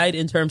divide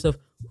in terms of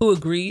who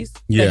agrees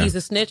that he's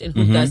a snitch and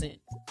who doesn't.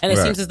 And it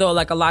seems as though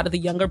like a lot of the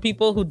younger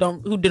people who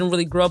didn't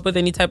really grow up with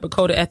any type of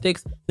code of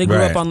ethics, they grew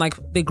up on like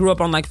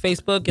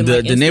Facebook and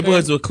the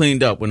neighborhoods were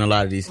cleaned up when a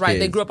lot of these kids.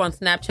 They grew up on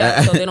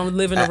Snapchat, so they don't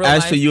live in the real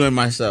life. As for you and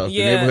myself, the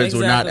neighborhoods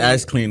were not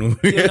as clean.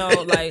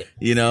 I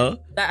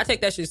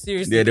take that shit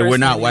seriously. Yeah, there were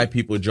not white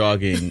people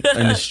jogging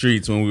in the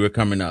streets when we were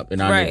coming up in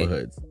our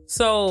neighborhoods.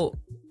 So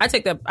I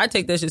take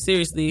that shit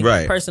seriously,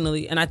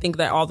 personally, and I think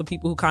that all the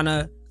people who kind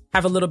of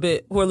have who are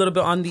a little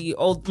bit on the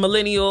old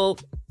millennial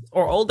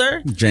or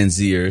older Gen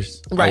Zers,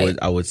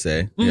 I would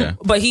say, yeah.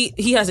 But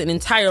he has an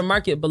entire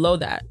market below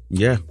that.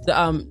 Yeah.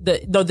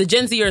 The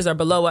Gen Zers are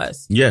below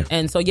us. Yeah.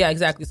 And so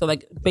exactly. So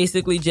like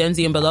basically Gen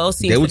Z and below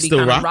seems they would to be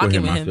still kind of rock with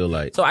rocking him. I feel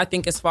like. So I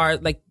think as far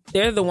as like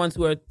they're the ones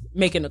who are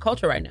making the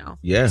culture right now.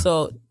 Yeah.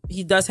 So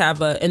he does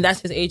have and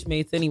that's his age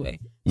mates anyway.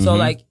 So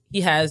like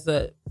he has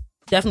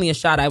definitely a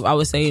shot. I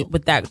would say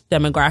with that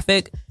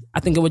demographic. I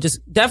think it would just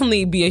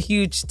definitely be a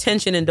huge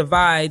tension and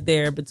divide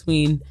there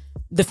between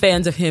the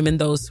fans of him and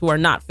those who are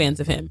not fans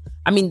of him.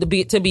 I mean, to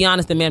be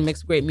honest, the man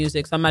makes great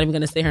music, so I'm not even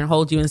going to sit here and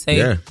hold you and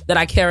say that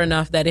I care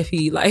enough that if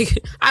he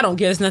I don't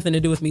care. It's nothing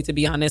to do with me, to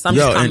be honest. I'm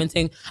just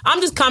commenting.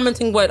 I'm just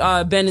commenting what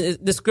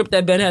the script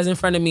that Ben has in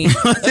front of me.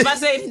 If I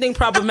say anything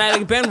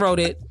problematic, Ben wrote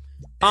it.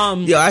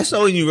 I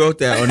saw when you wrote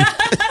that on.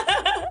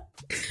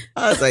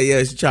 I was like,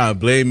 she's trying to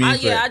blame me. I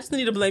just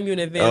need to blame you in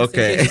advance in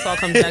case this all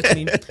comes back to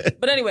me.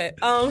 But anyway,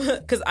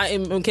 because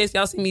in case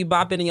y'all see me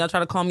bopping and y'all try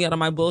to call me out on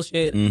my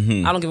bullshit,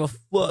 I don't give a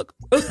fuck.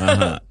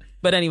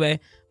 But anyway,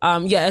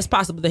 it's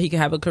possible that he could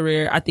have a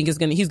career. I think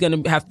he's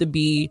gonna have to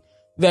be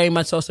very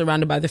much so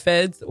surrounded by the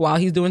feds while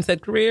he's doing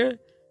said career.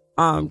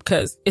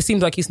 Because it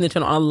seems like he's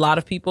snitching on a lot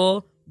of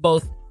people,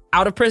 both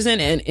out of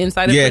prison and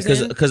inside of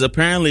prison. Yeah, because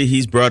apparently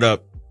he's brought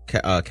up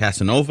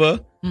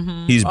Casanova.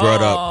 He's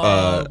brought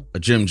up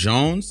Jim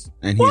Jones,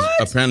 and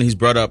he's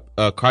brought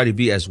up Cardi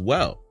B as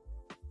well.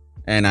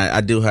 And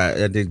I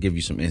did give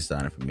you some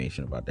inside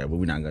information about that, but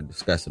we're not going to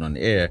discuss it on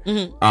the air.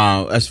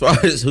 As far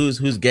as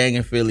who's gang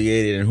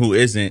affiliated and who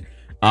isn't,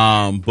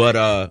 man,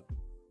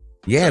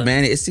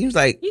 it seems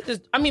like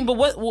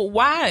but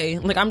why?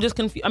 Like, I'm just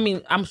confused. I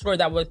mean, I'm sure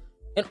that was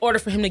in order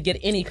for him to get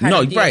any kind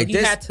of deal, he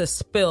had to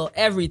spill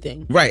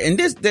everything. Right, and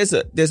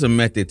there's a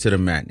method to the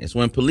madness.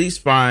 When police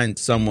find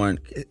someone,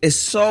 it's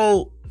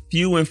so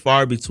few and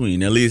far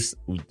between. At least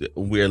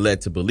we're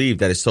led to believe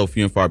that it's so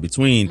few and far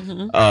between.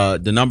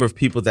 The number of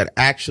people that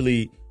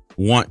actually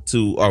want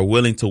to are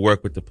willing to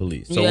work with the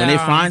police. So when they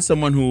find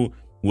someone who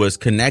was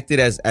connected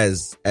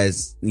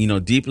as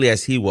deeply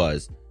as he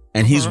was,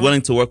 and he's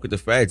willing to work with the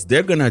feds,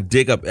 they're gonna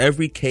dig up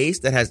every case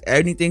that has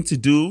anything to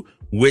do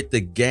with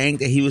the gang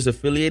that he was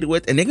affiliated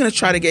with, and they're gonna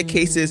try to get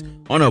cases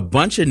on a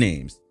bunch of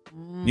names.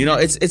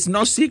 It's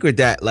no secret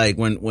that like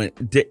when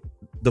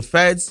the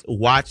feds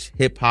watch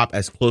hip hop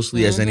as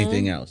closely as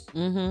anything else.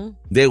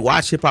 They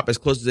watch hip hop as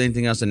close as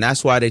anything else, and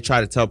that's why they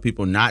try to tell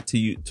people not to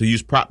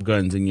use prop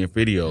guns in your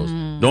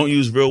videos. Don't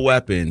use real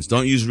weapons.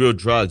 Don't use real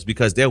drugs,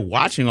 because they're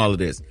watching all of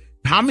this.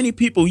 How many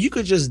people you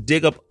could just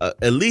dig up?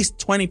 At least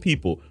 20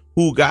 people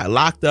who got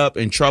locked up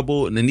in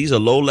trouble, and then these are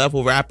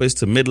low-level rappers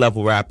to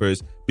mid-level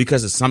rappers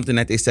because of something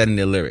that they said in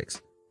their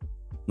lyrics.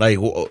 Like,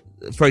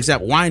 for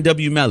example,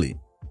 YNW Melly.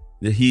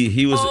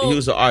 He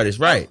was an artist,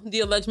 right? The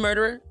alleged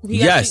murderer.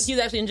 Yes. He's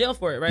actually in jail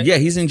for it, right? Yeah,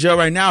 he's in jail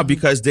right now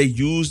because they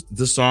used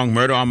the song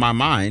 "Murder on My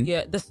Mind."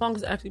 Yeah, the song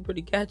is actually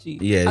pretty catchy.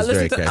 Yeah, it's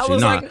very catchy.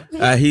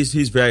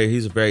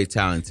 He's a very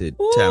talented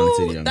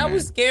young that man.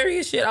 was scary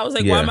as shit. I was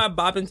like, Yeah. why am I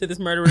bopping to this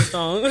murderer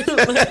song?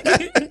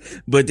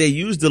 But they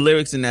used the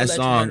lyrics in that Alleged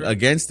song murderer.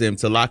 against him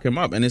to lock him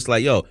up, and it's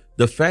like, yo,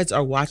 the feds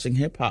are watching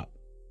hip hop.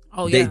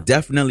 Oh They yeah.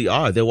 definitely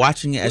are. They're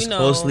watching it as know.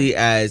 closely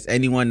as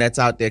anyone that's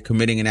out there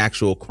committing an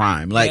actual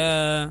crime. Like,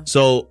 Yeah.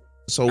 so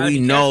Gotta we be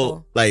know,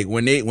 careful. like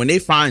when they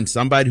find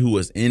somebody who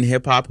was in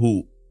hip hop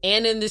who.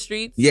 And in the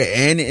streets. Yeah,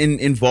 and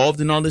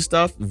involved in all this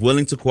stuff,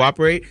 willing to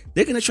cooperate,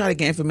 they're going to try to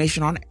get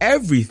information on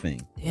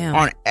everything. Damn.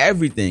 On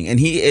everything. And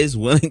he is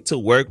willing to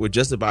work with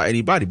just about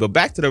anybody. But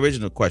back to the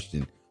original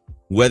question,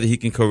 whether he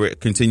can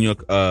continue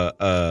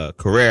a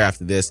career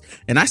after this.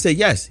 And I say,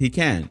 yes, he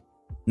can.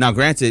 Now,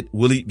 granted,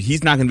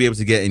 he's not going to be able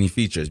to get any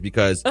features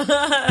because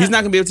he's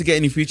not going to be able to get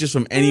any features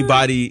from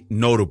anybody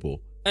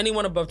notable.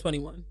 Anyone above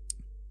 21.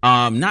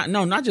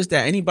 Not just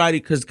that. Anybody,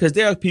 because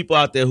there are people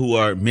out there who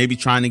are maybe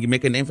trying to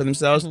make a name for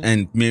themselves,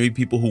 and maybe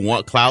people who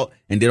want clout,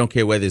 and they don't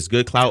care whether it's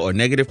good clout or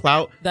negative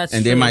clout. That's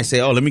and true. they might say,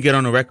 "Oh, let me get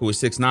on the record with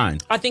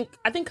 6ix9ine." I think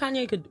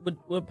Kanye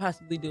would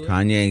possibly do it.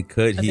 Kanye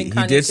could. I He think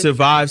Kanye did could-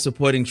 survive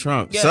supporting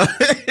Trump. Yeah. So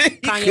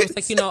Kanye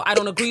was like, I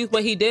don't agree with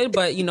what he did,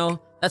 but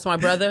that's my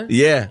brother.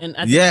 yeah, And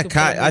I think yeah. he could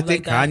probably I move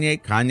think like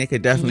that. Kanye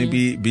could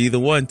definitely be the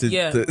one to,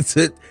 Yeah.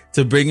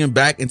 to bring him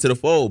back into the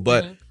fold.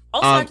 But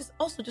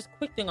Also, just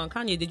quick thing on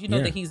Kanye. Did you know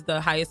Yeah. that he's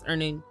the highest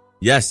earning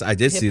yes, I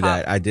did see Hip-hop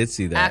that. I did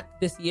see that. act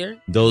this year?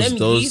 Those Them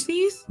those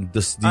Yeezys? the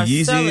are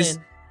Yeezys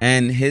selling.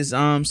 and his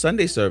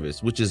Sunday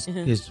service, which is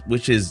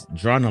which is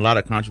drawn a lot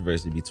of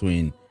controversy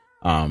between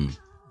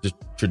the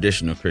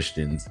traditional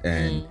Christians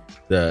and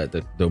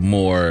the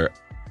more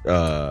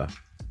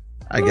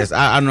I guess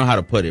I don't know how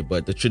to put it,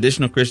 but the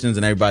traditional Christians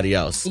and everybody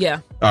else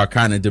are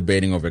kind of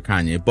debating over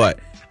Kanye. But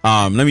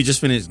let me just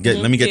finish.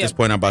 Let me get this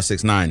point out about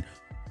 6ix9ine.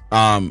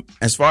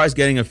 As far as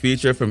getting a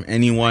feature from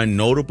anyone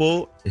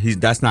notable,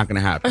 that's not going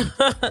to happen.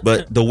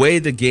 But the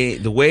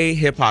way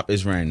hip hop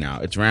is ran now,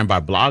 it's ran by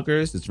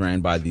bloggers, it's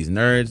ran by these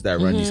nerds that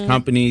run these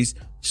companies.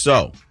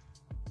 So,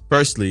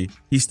 firstly,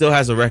 he still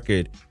has a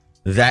record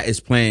that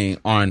is playing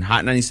on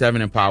Hot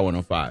 97 and Power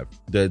 105,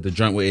 the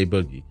joint with A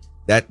Boogie.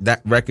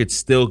 That record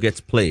still gets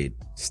played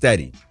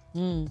steady.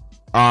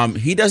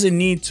 He doesn't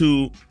need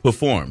to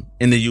perform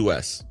in the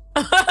US.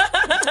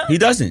 He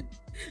doesn't.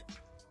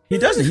 He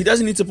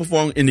doesn't need to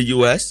perform in the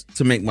US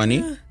to make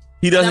money.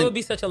 He doesn't. That would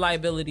be such a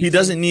liability. He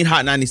doesn't need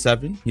Hot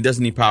 97. He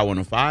doesn't need Power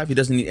 105. He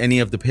doesn't need any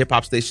of the hip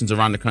hop stations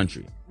around the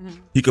country.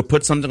 He could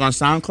put something on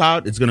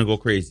SoundCloud. It's gonna go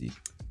crazy.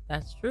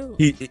 That's true.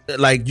 You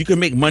can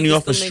make money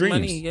off of still make streams.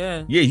 money,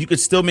 yeah. You could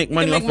still make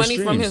money He off can make money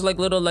of streams. from his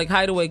little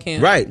hideaway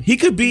camp. Right. He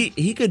could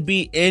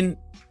be in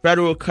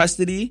federal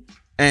custody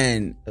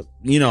and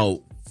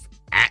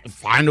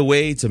find a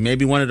way to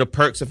maybe one of the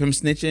perks of him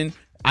snitching.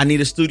 I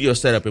need a studio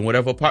set up in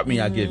whatever apartment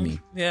y'all give me.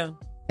 Yeah.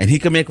 And he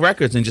could make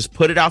records and just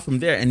put it out from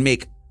there and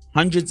make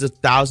hundreds of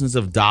thousands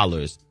of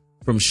dollars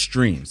from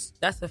streams.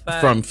 That's a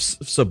fact. From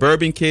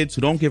suburban kids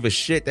who don't give a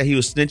shit that he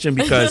was snitching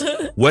because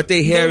what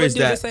they hear would is do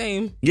that the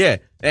same. yeah,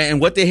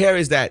 and what they hear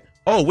is that,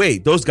 oh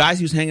wait, those guys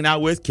he was hanging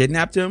out with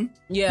kidnapped him.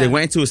 Yeah. They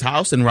went into his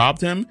house and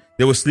robbed him.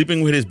 They were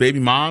sleeping with his baby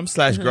mom /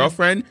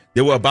 girlfriend.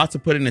 They were about to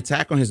put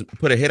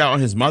a hit out on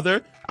his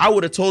mother. I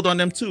would have told on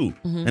them too.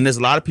 And there's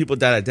a lot of people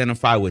that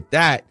identify with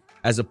that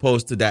as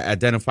opposed to that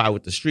identify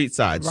with the street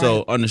side. Right.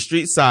 So on the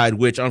street side,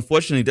 which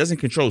unfortunately doesn't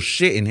control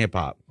shit in hip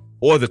hop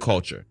or the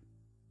culture.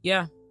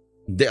 Yeah.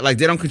 They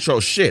don't control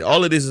shit.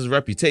 All it is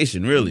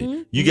reputation,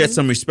 really. You get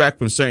some respect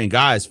from certain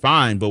guys,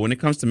 fine. But when it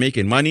comes to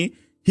making money,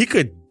 he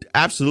could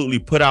absolutely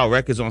put out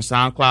records on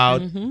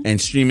SoundCloud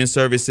and streaming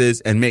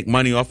services and make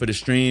money off of the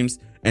streams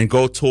and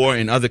go tour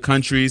in other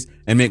countries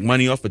and make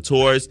money off of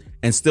tours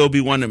and still be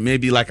one that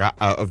maybe like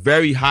a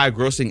very high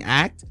grossing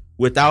act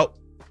without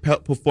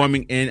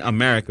performing in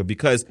America.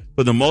 Because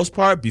for the most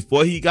part,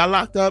 before he got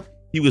locked up,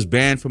 he was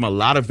banned from a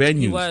lot of venues.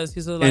 He was.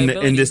 He's a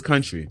liability. in this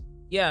country.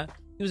 Yeah.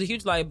 He was a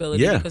huge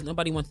liability Yeah. because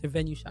nobody wants their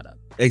venue shut up.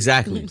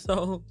 Exactly.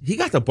 So He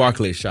got the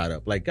Barclays shot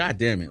up. Like, God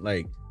damn it.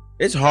 Like,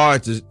 it's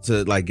hard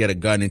to like get a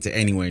gun into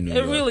anywhere in New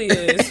York. it really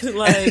is.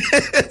 Like,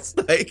 It's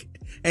like,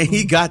 and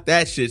he got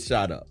that shit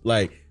shot up.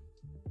 Like,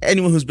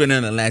 anyone who's been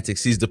in Atlantic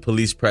sees the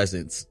police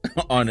presence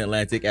on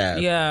Atlantic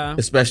Ave. Yeah.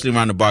 Especially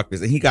around the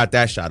Barclays. And he got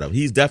that shot up.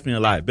 He's definitely a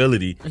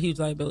liability. a huge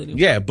liability.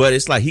 Yeah, but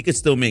it's like he could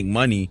still make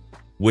money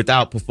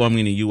without performing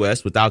in the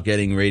US, without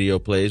getting radio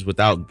plays,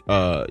 without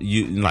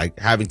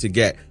having to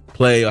get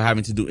play or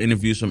having to do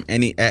interviews from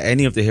any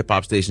of the hip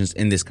hop stations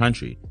in this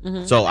country.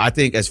 So I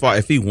think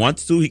if he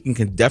wants to, he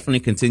can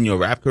definitely continue a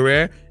rap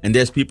career. And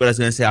there's people that's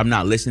gonna say, I'm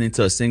not listening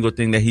to a single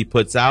thing that he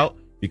puts out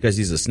because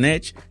he's a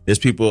snitch. There's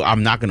people,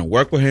 I'm not gonna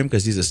work with him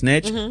because he's a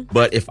snitch.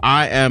 But if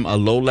I am a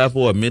low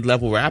level or mid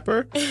level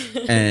rapper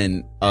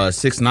and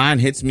 6ix9ine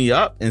hits me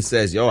up and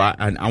says, yo,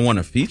 I want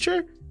a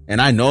feature, and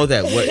I know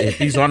that if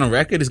he's on a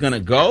record is gonna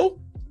go,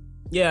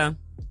 Yeah.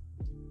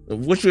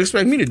 what you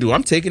expect me to do?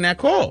 I'm taking that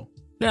call.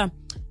 Yeah.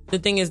 The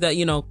thing is that,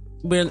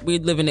 we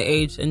live in an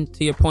age, and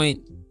to your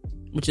point,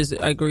 which is,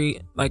 I agree,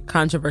 like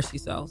controversy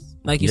sells.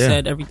 Like you Yeah.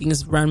 said, everything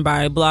is run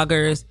by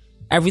bloggers.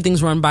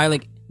 Everything's run by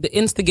like the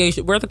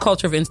instigation. We're the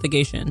culture of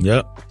instigation.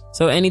 Yep.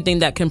 So anything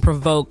that can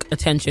provoke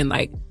attention,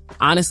 like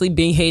honestly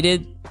being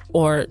hated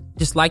or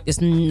disliked,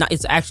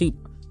 it's actually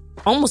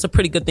almost a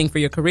pretty good thing for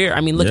your career.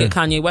 I mean, look Yeah. at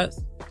Kanye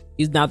West.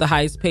 He's now the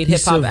highest paid He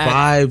hip hop act.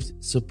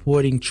 survived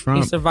supporting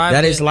Trump. He survived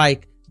That is it.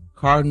 like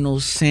cardinal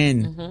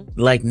sin,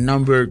 like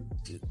number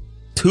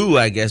 2,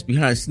 I guess,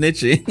 behind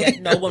snitching.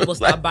 Yet no one will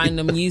stop buying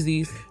them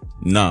Yeezys.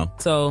 No,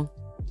 So,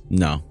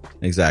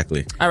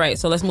 exactly. all right,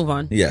 so let's move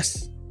on.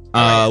 Yes.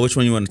 Which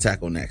one you want to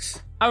tackle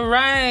next? All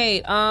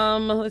right,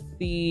 let's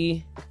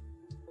see.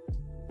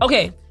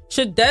 Okay,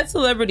 should dead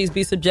celebrities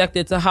be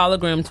subjected to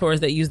hologram tours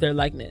that use their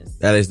likeness?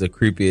 That is the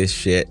creepiest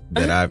shit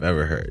that I've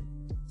ever heard.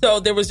 So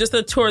there was just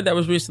a tour that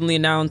was recently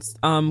announced,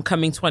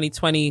 coming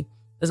 2020.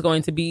 Is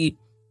going to be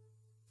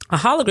a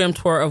hologram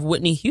tour of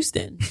Whitney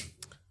Houston.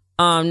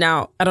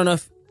 Now, I don't know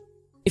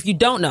if you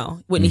don't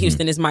know, Whitney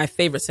Houston is my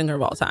favorite singer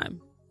of all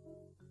time.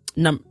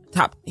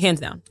 Top, hands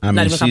down. I Not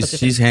mean, even competition.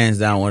 she's hands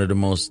down one of the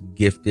most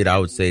gifted, I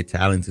would say,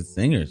 talented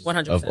singers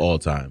 100%. of all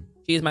time.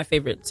 She is my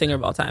favorite singer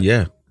of all time.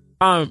 Yeah.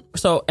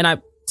 So, and I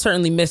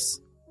certainly miss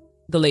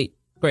the late,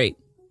 great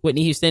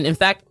Whitney Houston. In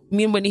fact,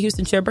 me and Whitney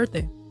Houston share a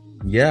birthday.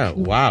 Yeah.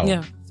 Wow.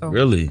 Yeah. So,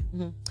 Really?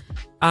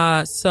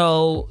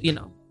 So,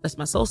 that's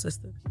my soul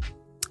sister.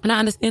 And I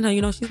understand her,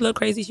 she's a little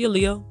crazy. She's a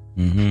Leo.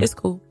 It's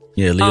cool.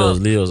 Yeah.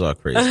 Leos are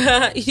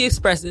crazy She's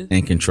expressive.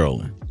 and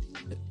controlling.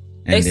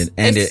 And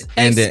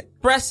then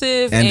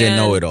Expressive and they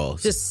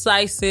know-it-alls.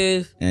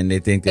 Decisive. And they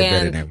think they're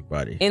better and than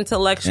everybody.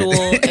 Intellectual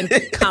and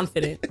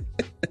confident.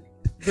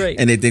 Great.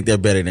 And they think they're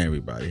better than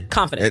everybody.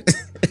 Confident.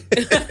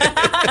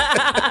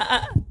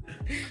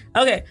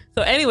 Okay.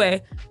 So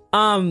anyway,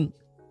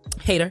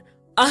 hater.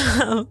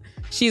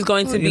 She's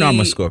going to be. I'm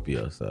a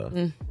Scorpio, so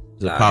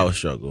it's a power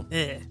struggle.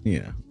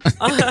 Yeah.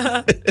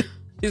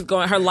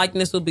 Her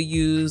likeness will be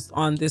used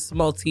on this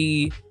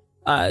multi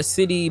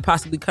city,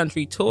 possibly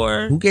country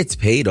tour. Who gets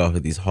paid off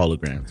of these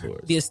hologram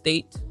tours? The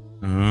estate,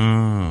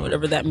 Oh,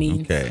 whatever that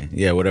means. okay.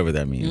 Yeah, whatever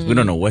that means. We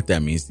don't know what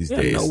that means these I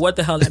don't days. know what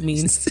the hell that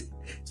means.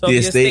 So The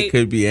estate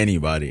could be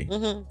anybody.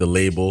 The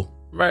label,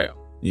 right?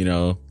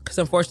 Because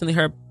unfortunately,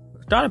 her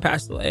daughter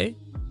passed away.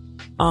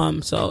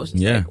 So it's just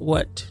Yeah. like,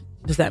 what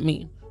does that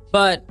mean?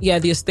 But yeah,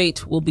 the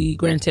estate will be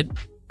granted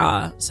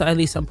so at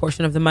least some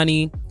portion of the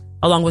money,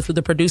 along with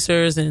the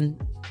producers and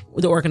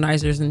the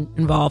organizers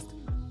involved.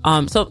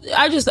 So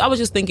I was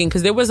just thinking,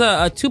 because there was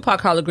a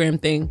Tupac hologram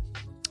thing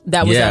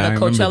that was yeah, at I a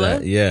remember Coachella,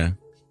 that. Yeah.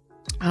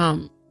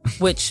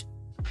 which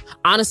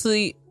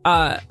honestly,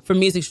 for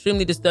me is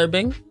extremely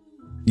disturbing.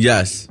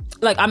 Yes.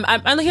 Like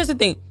and here's the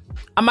thing.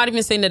 I'm not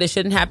even saying that it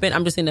shouldn't happen.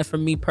 I'm just saying that for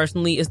me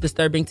personally, it's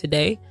disturbing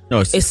today.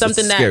 No, it's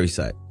something a that scary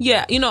sight.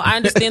 Yeah, I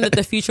understand that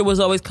the future was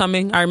always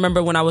coming. I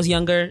remember when I was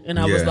younger and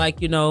I was Yeah. like,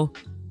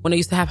 when I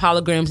used to have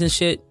holograms and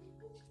shit.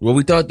 Well,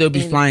 we thought there'd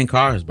be flying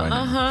cars by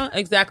now.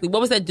 Exactly. What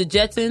was that? The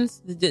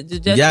Jetsons? The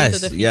Jetsons Yes,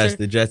 of the future? yes,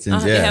 the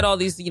Jetsons, They yeah. had all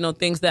these,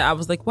 things that I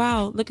was like,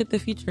 wow, look at the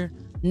future.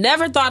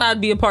 Never thought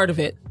I'd be a part of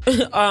it.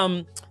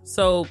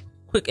 So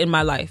quick in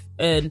my life.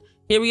 And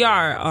here we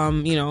are,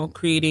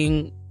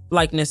 creating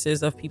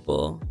likenesses of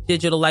people,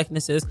 digital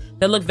likenesses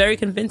that look very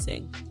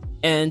convincing.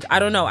 And I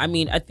don't know. I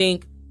mean, I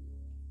think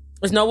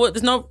there's no,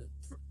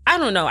 I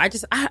don't know. I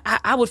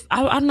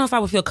don't know if I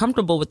would feel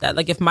comfortable with that.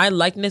 Like if my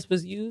likeness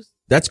was used.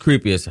 That's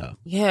creepy as hell.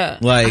 Yeah.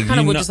 Like, I kind of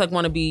you would know- just like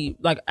want to be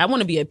like, I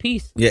want to be at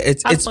peace. Yeah,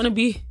 I just want to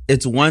be.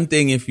 it's one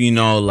thing if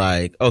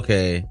like,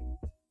 okay,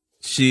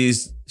 she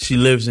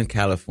lives in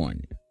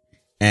California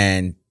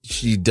and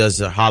she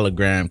does a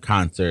hologram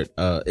concert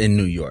in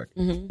New York.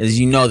 As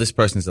this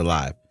person's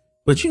alive,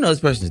 but this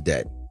person's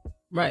dead.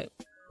 Right.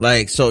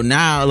 Like, so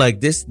now,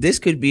 like, this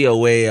could be a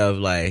way of,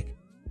 like,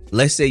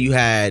 let's say you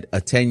had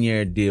a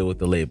 10-year deal with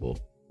the label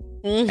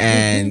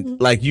and,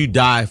 like, you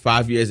die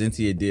 5 years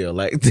into your deal.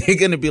 Like, they're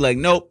going to be like,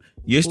 nope,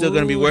 you're still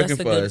going to be Ooh, working that's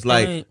a for good us.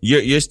 Like, point.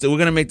 you're still, we're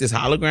going to make this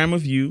hologram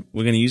of you.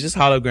 We're going to use this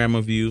hologram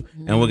of you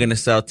and we're going to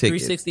sell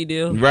tickets. 360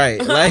 deal.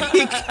 Right.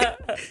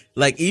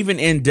 Like even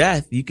in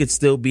death, you could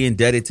still be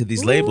indebted to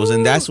these labels.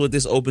 And that's what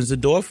this opens the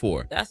door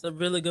for. That's a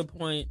really good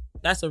point.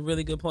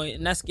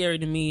 And that's scary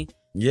to me.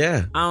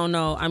 Yeah. I don't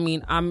know. I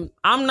mean, I'm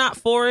not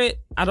for it.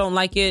 I don't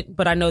like it,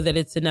 but I know that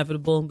it's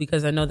inevitable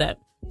because I know that,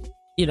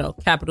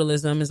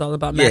 capitalism is all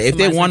about Yeah. If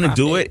they maximizing want to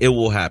do profit. it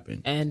will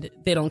happen. And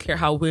they don't care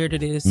how weird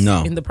it is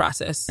No. in the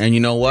process. And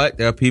you know what?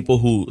 There are people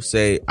who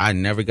say, I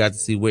never got to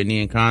see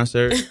Whitney in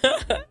concert.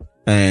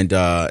 And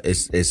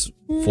it's $40,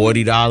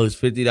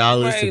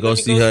 $50 Right, to let go me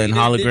see go her see in this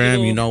hologram.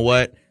 digital- You know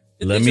what?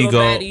 the Let me digital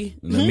go. baddie.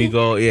 Let me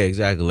go. Yeah,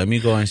 exactly. Let me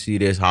go and see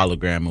this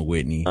hologram of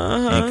Whitney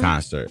in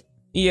concert.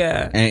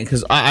 Yeah. And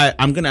because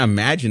I'm going to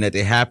imagine that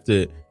they're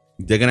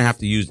going to have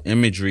to use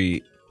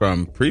imagery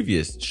from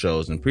previous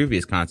shows and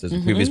previous concerts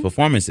and previous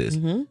performances.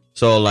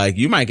 So like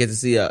you might get to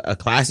see a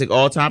classic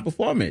all-time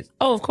performance.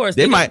 Oh, of course.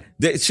 They might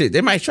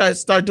try to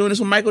start doing this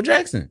with Michael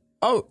Jackson.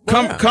 Oh,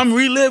 Come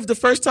relive the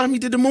first time he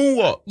did the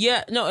moonwalk.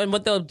 Yeah, no, and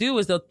what they'll do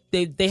is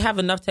they have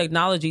enough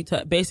technology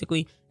to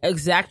basically,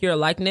 exact your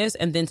likeness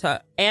and then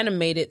to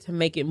animate it to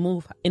make it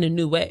move in a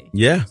new way.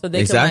 Yeah, so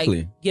they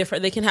exactly. can like give her.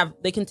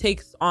 They can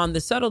take on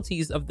the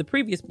subtleties of the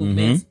previous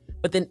movements,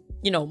 but then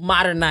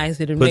modernize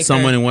it and put make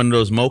someone her, in one of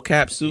those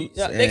mocap suits.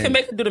 Yeah, they can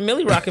make her do the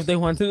Millie Rock if they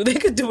want to. They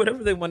could do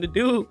whatever they want to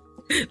do.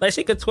 Like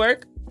she could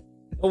twerk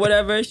or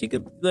whatever. She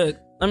could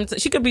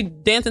she could be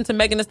dancing to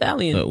Megan Thee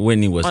Stallion.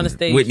 Whitney wasn't on the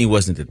stage. Whitney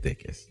wasn't the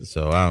thickest,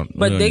 so I don't.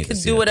 But they could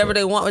do whatever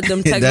they want with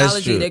them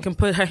technology. They can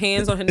put her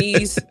hands on her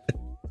knees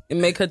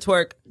and make her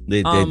twerk.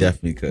 They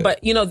definitely could. But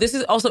this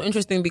is also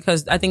interesting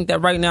because I think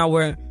that right now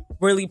we're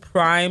really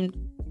primed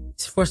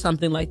for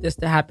something like this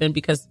to happen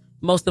because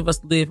most of us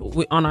live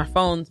on our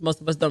phones.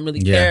 Most of us don't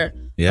really care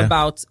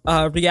about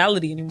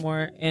reality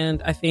anymore.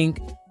 And I think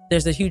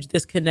there's a huge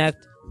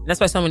disconnect. That's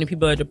why so many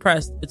people are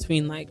depressed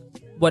between like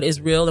what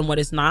is real and what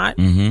is not.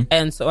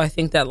 And so I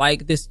think that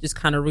like this just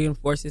kind of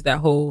reinforces that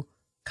whole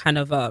kind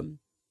of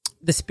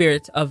the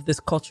spirit of this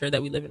culture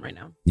that we live in right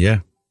now. Yeah.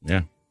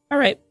 All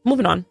right,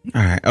 moving on.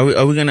 All right, are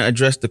we going to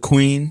address the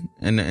queen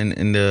and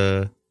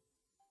the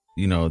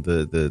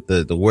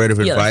the word of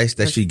advice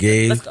that she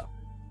gave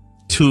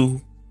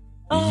to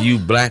you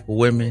black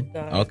women?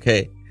 God.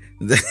 Okay.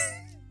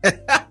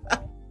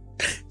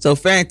 So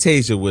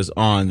Fantasia was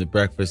on The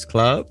Breakfast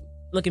Club.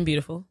 Looking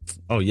beautiful.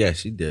 Oh yeah,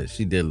 she did.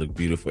 She did look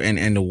beautiful.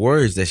 And the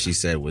words that she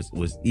said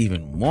was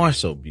even more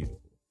so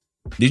beautiful.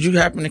 Did you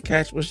happen to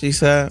catch what she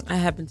said? I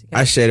happened to catch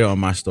I shared it on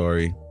my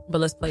story.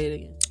 But let's play it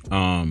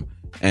again.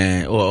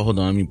 And hold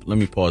on, let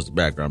me pause the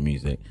background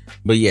music.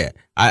 But yeah,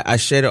 I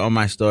shared it on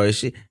my story.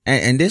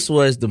 And this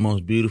was the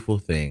most beautiful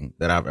thing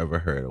that I've ever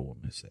heard a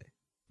woman say.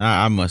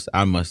 I must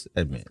admit.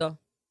 Let's go.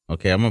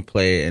 Okay, I'm gonna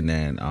play it and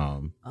then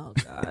Oh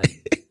God.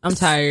 I'm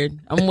tired.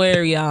 I'm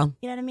weary, y'all.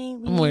 You know what I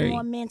mean? We I'm need weary.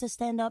 more men to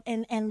stand up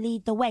and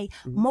lead the way.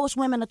 Most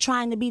women are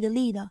trying to be the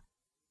leader.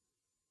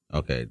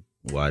 Okay,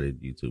 why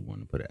did YouTube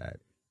want to put an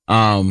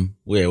ad?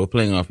 We're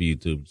playing off of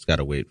YouTube. Just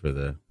gotta wait for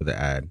the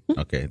ad.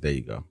 Okay, there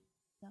you go.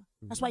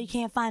 That's why you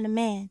can't find a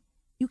man.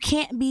 You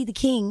can't be the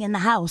king in the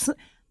house.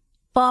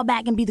 Fall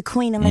back and be the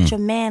queen and let your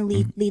man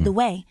lead the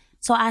way.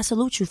 So I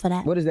salute you for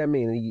that. What does that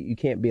mean? You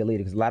can't be a leader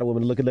because a lot of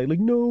women look at it like,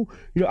 no,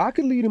 I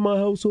could lead in my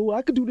household.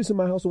 I could do this in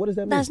my household. What does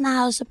that mean? That's not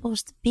how it's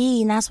supposed to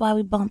be, and that's why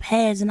we bump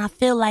heads. And I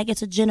feel like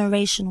it's a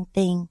generational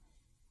thing.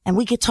 And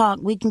we could talk.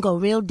 We can go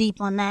real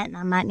deep on that. And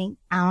I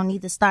don't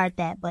need to start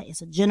that, but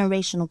it's a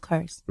generational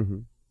curse,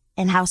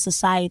 and how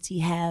society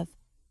have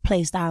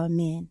placed our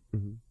men.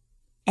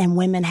 And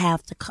women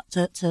have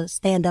to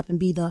stand up and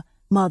be the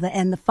mother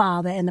and the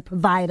father and the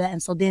provider.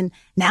 And so then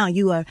now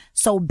you are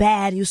so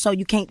bad, you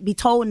can't be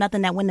told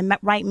nothing, that when the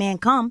right man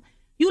come,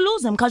 you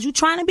lose him because you're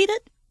trying to be the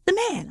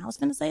man. I was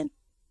finna say,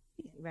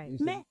 right,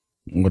 man.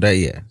 Well,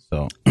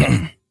 so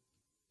I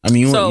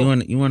mean, you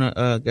want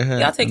to go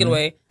ahead. Y'all take it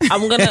away.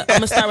 I'm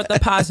gonna start with the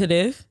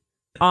positive.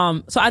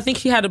 So I think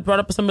she had brought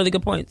up some really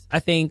good points. I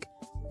think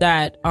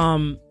that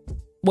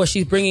what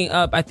she's bringing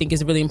up, I think,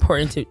 is really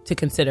important to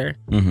consider,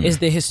 is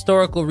the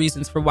historical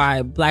reasons for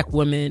why black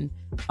women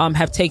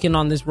have taken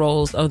on these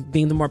roles of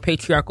being the more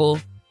patriarchal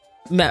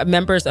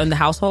members in the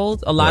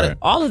household.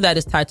 All of that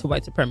is tied to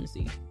white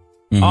supremacy.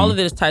 All of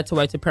it is tied to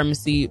white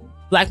supremacy.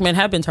 Black men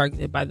have been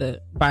targeted by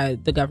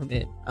the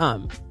government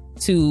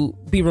to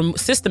be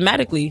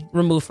systematically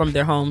removed from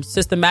their homes.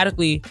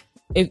 Systematically,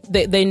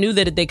 they knew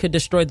that they could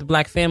destroy the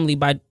black family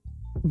by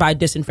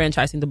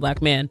disenfranchising the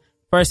black man.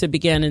 First, it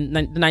began in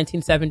the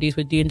 1970s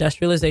with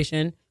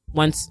deindustrialization.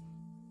 Once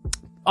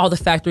all the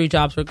factory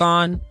jobs were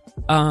gone,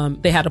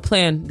 they had a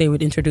plan. They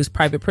would introduce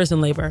private prison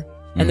labor,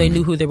 and they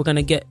knew who they were going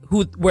to get,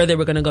 where they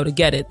were going to go to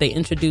get it. They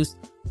introduced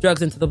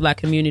drugs into the black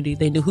community.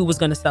 They knew who was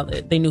going to sell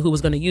it. They knew who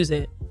was going to use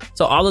it.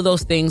 So all of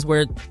those things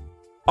were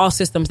all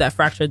systems that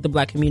fractured the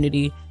black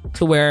community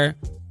to where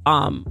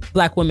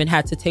black women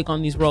had to take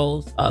on these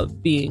roles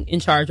of being in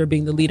charge or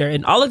being the leader.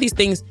 And all of these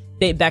things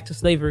date back to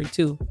slavery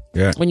too.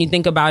 Yeah. When you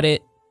think about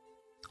it,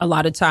 a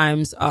lot of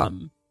times,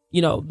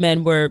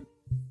 men were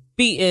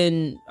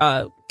beaten,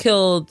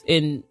 killed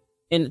in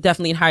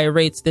definitely in higher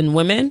rates than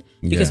women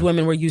because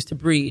women were used to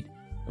breed,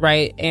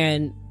 right?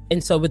 And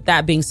so with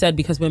that being said,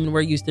 because women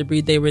were used to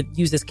breed, they were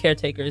used as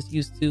caretakers,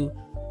 used to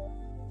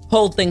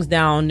hold things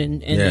down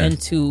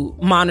and to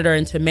monitor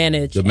and to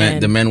manage.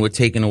 The men were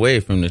taken away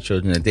from the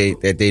children that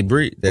they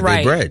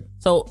bred.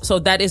 So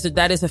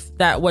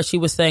that what she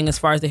was saying as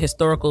far as the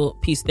historical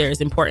piece there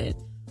is important.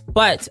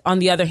 But on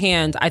the other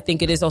hand, I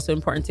think it is also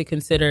important to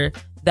consider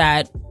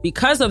that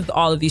because of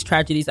all of these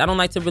tragedies, I don't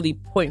like to really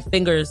point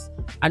fingers.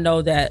 I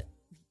know that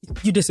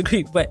you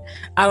disagree, but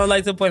I don't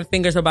like to point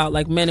fingers about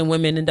like men and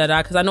women and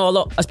because I know a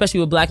lot,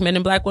 especially with black men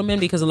and black women,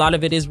 because a lot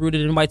of it is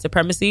rooted in white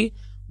supremacy.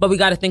 But we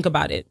got to think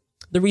about it.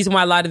 The reason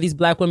why a lot of these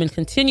black women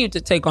continue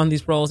to take on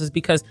these roles is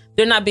because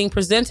they're not being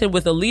presented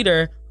with a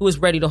leader who is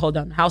ready to hold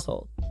down the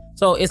household.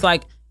 So it's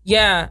like,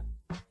 yeah,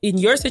 in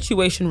your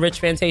situation, Rich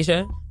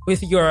Fantasia,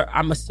 with your,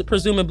 I'm a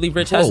presumably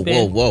rich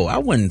husband. Whoa. I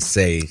wouldn't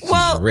say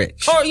she's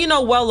rich. Or,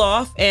 well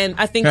off. And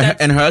I think that.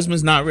 And her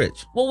husband's not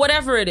rich. Well,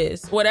 whatever it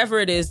is,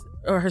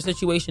 her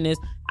situation is.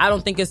 I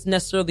don't think it's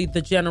necessarily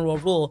the general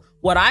rule.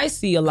 What I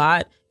see a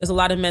lot is a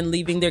lot of men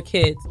leaving their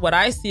kids. What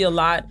I see a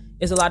lot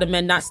is a lot of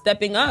men not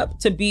stepping up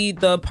to be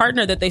the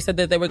partner that they said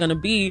that they were going to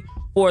be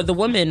for the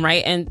women,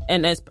 right? And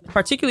as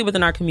particularly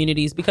within our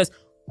communities, because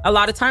a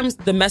lot of times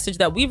the message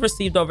that we've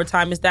received over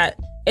time is that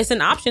it's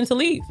an option to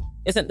leave.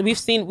 We've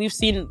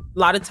seen a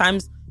lot of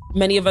times.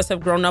 Many of us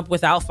have grown up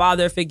without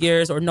father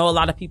figures or know a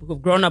lot of people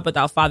who've grown up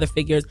without father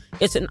figures.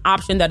 It's an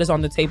option that is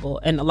on the table.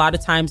 And a lot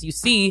of times you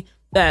see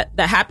that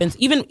happens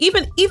even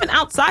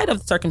outside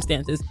of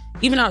circumstances,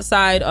 even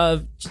outside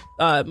of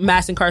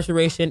mass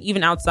incarceration,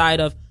 even outside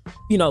of,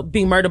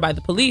 being murdered by the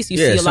police. You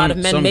see a lot of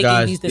men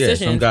making these decisions.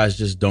 Yeah, some guys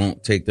just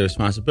don't take the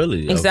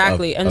responsibility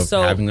exactly. of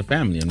having a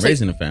family and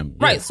raising a family.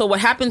 Right. Yeah. So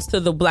what happens to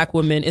the black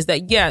woman is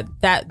that,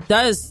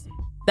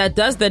 that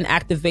does then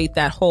activate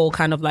that whole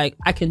kind of like,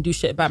 I can do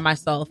shit by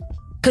myself.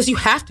 Because you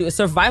have to. It's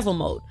survival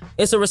mode.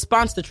 It's a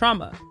response to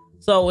trauma.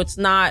 So it's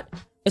not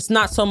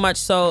so much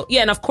so.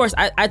 Yeah, and of course,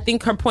 I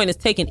think her point is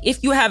taken.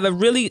 If you have a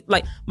really,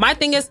 like, my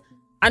thing is,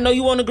 I know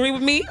you won't agree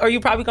with me or you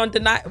probably going to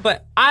deny,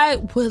 but I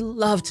would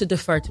love to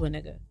defer to a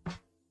nigga.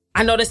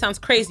 I know this sounds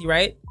crazy,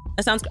 right?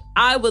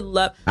 I would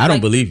love. I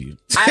don't believe you.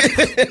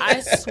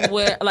 I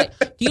swear, like,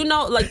 do you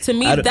know, like, to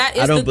me, I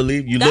don't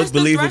believe you. Look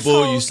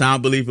believable. You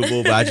sound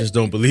believable, but I just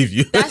don't believe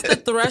you. That's the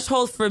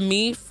threshold for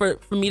me, for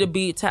me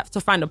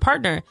to find a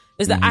partner,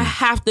 is that I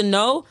have to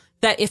know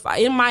that if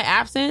in my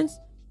absence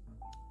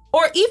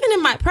or even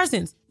in my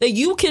presence, that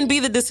you can be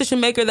the decision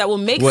maker that will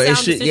make sound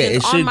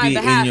decisions on my behalf. It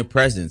should be in your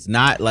presence,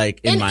 not like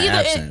in my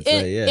absence.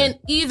 In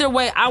either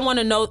way, I want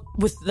to know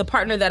with the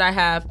partner that I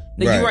have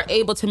that you are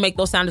able to make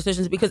those sound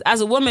decisions. Because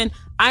as a woman,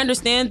 I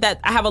understand that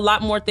I have a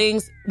lot more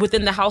things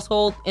within the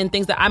household and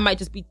things that I might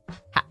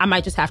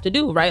just have to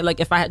do, right?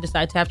 Like if I had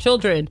decided to have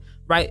children,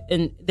 right?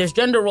 And there's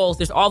gender roles,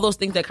 there's all those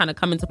things that kind of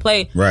come into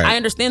play. Right. I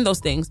understand those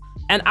things.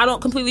 And I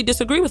don't completely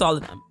disagree with all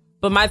of them.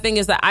 But my thing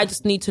is that I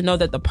just need to know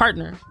that the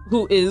partner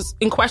who is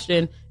in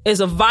question is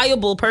a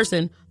viable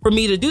person for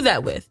me to do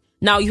that with.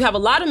 Now, you have a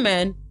lot of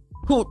men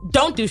who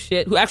don't do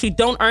shit, who actually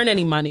don't earn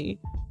any money,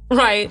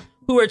 right?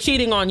 Who are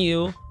cheating on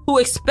you, who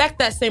expect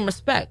that same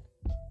respect.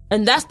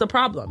 And that's the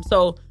problem.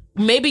 So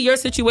maybe your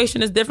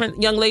situation is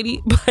different, young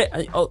lady,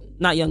 but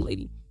not young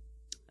lady.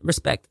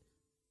 Respect.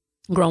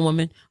 Grown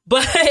woman.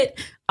 But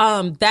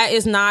that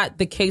is not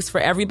the case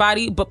for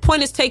everybody. But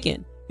point is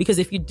taken, because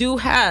if you do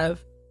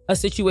have a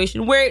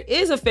situation where it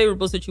is a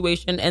favorable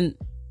situation and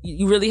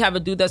you really have a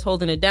dude that's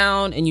holding it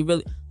down, and you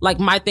really, like,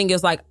 my thing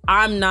is, like,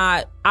 I'm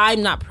not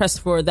pressed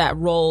for that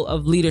role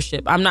of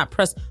leadership. I'm not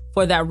pressed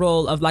for that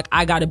role of, like,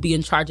 I gotta be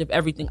in charge of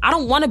everything. I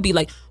don't want to be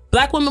like,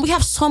 black women, we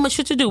have so much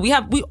shit to do. We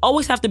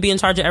always have to be in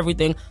charge of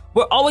everything.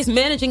 We're always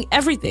managing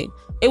everything.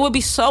 It would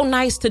be so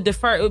nice to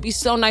defer. It would be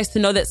so nice to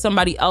know that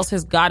somebody else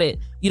has got it.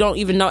 You don't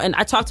even know. And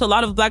I talk to a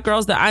lot of black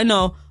girls that I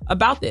know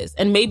about this,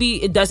 and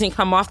maybe it doesn't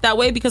come off that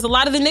way because a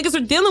lot of the niggas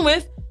are dealing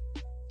with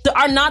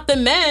are not the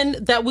men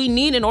that we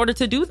need in order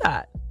to do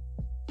that.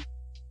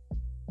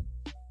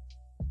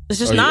 It's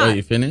just not. Are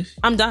you finished?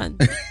 I'm done.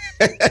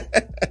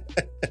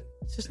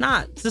 It's just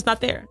not. It's just not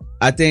there.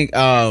 I think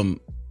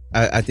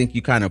I think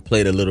you kind of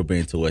played a little bit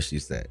into what she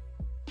said.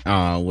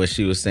 What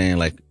she was saying,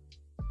 like,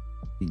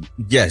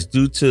 yes,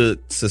 due to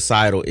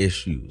societal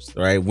issues,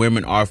 right?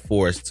 Women are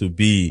forced to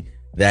be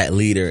that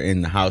leader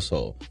in the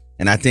household.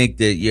 And I think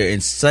that you're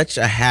in such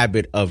a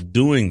habit of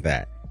doing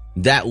that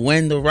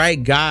when the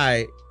right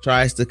guy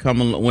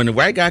when the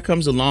right guy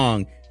comes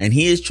along and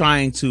he is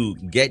trying to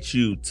get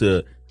you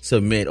to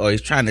submit, or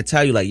he's trying to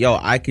tell you, like, yo,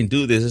 I can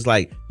do this, it's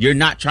like you're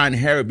not trying to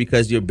hear it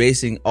because you're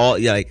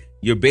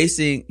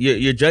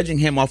judging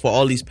him off of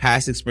all these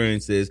past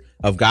experiences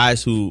of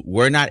guys who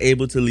were not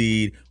able to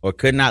lead or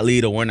could not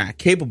lead or were not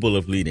capable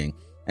of leading.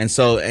 And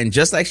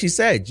just like she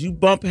said, you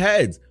bump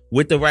heads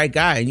with the right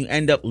guy and you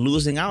end up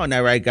losing out on that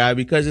right guy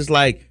because it's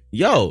like,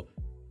 yo,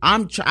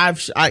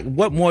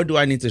 what more do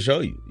I need to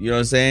show you? You know what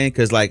I'm saying?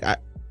 Because, like,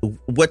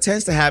 what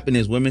tends to happen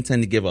is women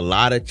tend to give a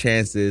lot of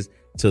chances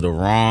to the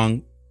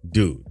wrong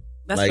dude.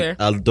 That's like, fair.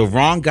 The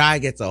wrong guy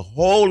gets a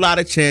whole lot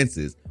of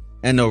chances,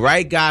 and the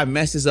right guy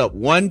messes up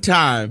one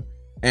time,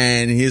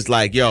 and he's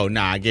like, yo,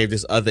 nah, I gave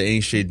this other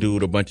ain't shit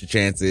dude a bunch of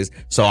chances,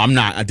 so I'm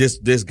not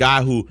this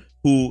guy who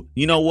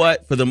you know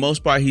what, for the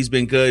most part he's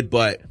been good,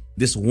 but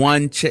this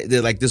one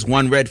this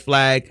one red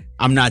flag,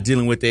 I'm not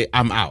dealing with it,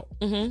 I'm out.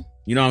 Mm-hmm.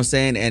 You know what I'm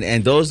saying?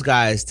 And those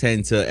guys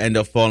tend to end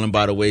up falling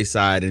by the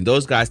wayside, and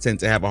those guys tend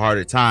to have a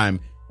harder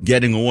time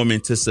getting a woman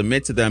to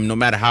submit to them, no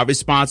matter how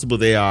responsible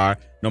they are,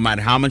 no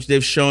matter how much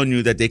they've shown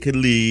you that they could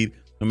lead,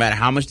 no matter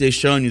how much they've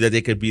shown you that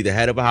they could be the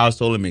head of a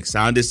household and make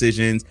sound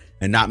decisions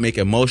and not make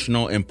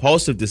emotional,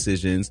 impulsive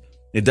decisions.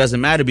 It doesn't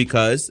matter,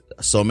 because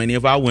so many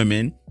of our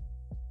women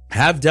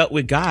have dealt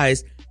with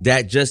guys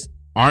that just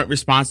aren't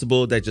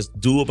responsible, that just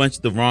do a bunch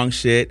of the wrong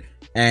shit.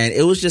 And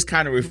it was just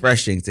kind of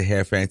refreshing to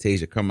hear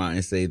Fantasia come out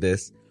and say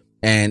this.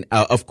 And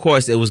of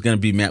course, it was going to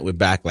be met with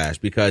backlash,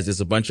 because it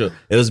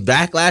was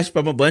backlash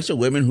from a bunch of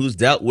women who's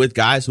dealt with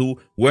guys who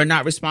were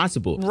not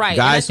responsible. Right.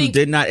 Guys who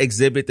did not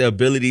exhibit the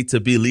ability to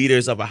be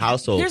leaders of a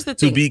household,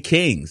 to be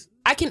kings.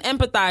 I can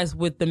empathize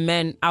with the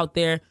men out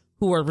there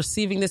who are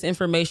receiving this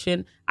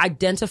information,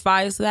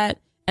 identifies that,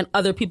 and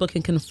other people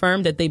can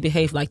confirm that they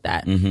behave like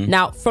that.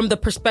 Now, from the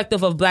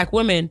perspective of Black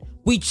women,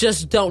 we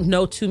just don't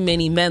know too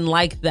many men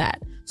like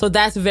that. So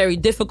that's very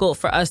difficult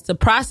for us to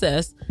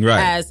process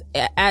as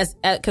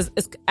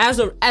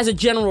a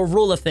general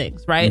rule of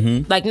things, right?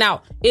 Like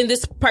now, in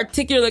this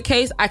particular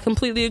case, I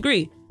completely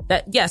agree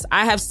that yes,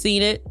 I have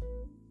seen it,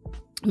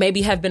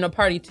 maybe have been a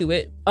party to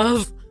it,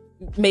 of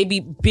maybe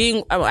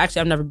being. Oh,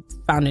 actually, I've never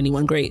found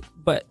anyone great,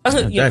 but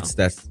that's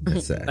sad.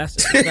 That's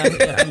just,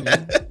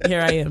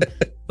 here I am.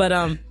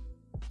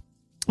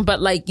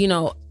 But like, you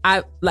know,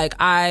 I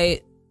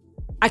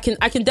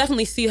can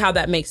definitely see how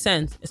that makes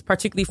sense. It's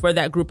particularly for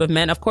that group of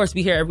men. Of course,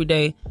 we hear every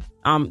day,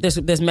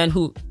 there's men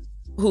who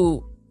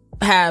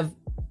have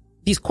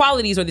these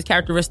qualities or these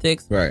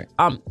characteristics, right?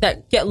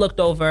 That get looked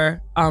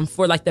over,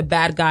 for like the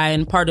bad guy.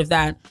 And part of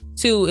that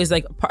too is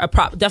like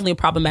definitely a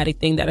problematic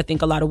thing that I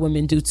think a lot of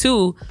women do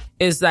too,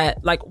 is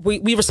that like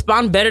we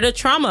respond better to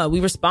trauma. We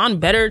respond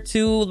better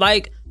to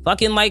like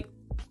fucking like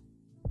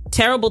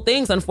terrible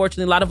things.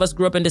 Unfortunately, a lot of us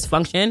grew up in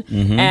dysfunction,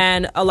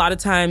 and a lot of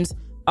times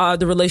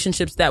the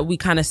relationships that we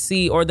kind of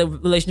see or the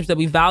relationships that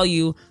we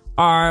value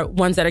are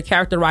ones that are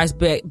characterized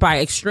by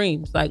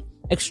extremes, like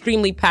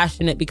extremely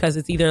passionate because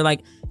it's either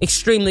like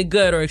extremely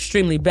good or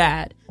extremely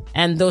bad.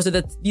 And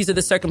these are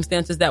the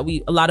circumstances that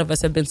a lot of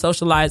us have been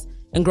socialized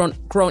and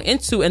grown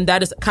into, and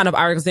that is kind of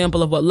our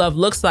example of what love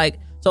looks like.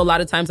 So a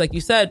lot of times, like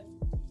you said,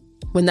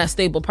 when that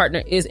stable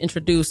partner is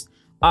introduced,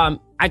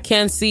 I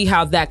can see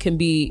how that can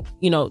be,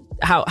 you know,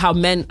 how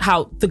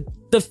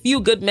the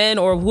few good men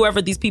or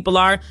whoever these people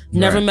are,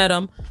 never met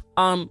them,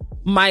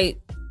 might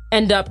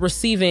end up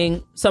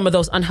receiving some of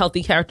those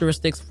unhealthy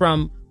characteristics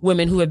from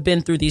women who have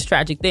been through these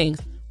tragic things.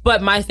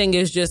 But my thing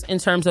is just in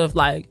terms of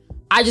like,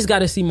 I just got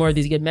to see more of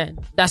these good men.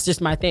 That's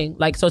just my thing.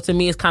 Like, so to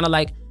me, it's kind of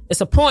like,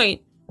 it's a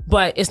point,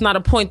 but it's not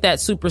a point that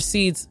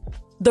supersedes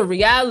the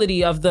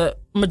reality of the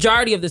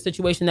majority of the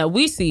situation that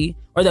we see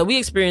or that we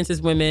experience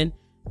as women,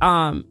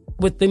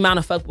 with the amount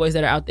of fuckboys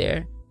that are out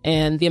there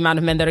and the amount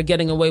of men that are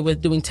getting away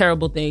with doing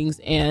terrible things.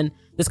 And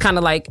this kind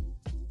of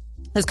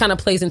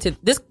plays into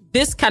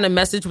this kind of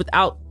message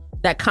without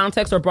that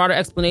context or broader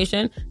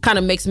explanation kind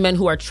of makes men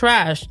who are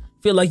trash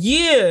feel like,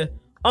 yeah,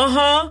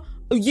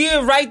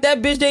 right,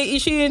 that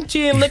bitch, she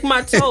didn't lick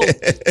my toe.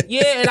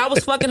 Yeah, and I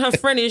was fucking her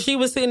friend and she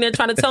was sitting there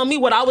trying to tell me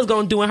what I was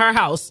going to do in her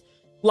house.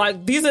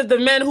 Like, these are the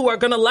men who are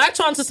going to latch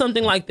onto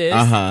something like this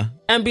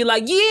and be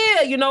like,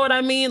 yeah, you know what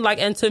I mean? Like,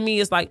 and to me,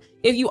 it's like,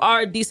 if you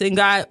are a decent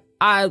guy,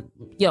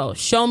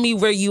 show me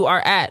where you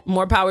are at.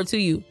 More power to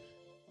you.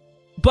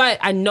 But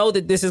I know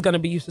that this is going to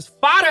be used as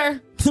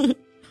fodder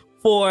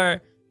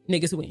for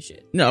niggas who ain't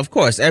shit. No, of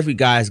course, every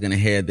guy's going to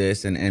hear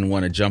this and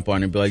want to jump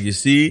on and be like, you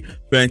see,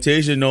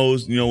 Fantasia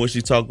knows, you know, what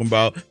she's talking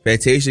about.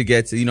 Fantasia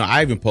gets it. You know,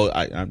 I even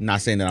I'm not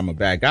saying that I'm a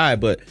bad guy,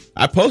 but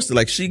I posted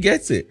like, she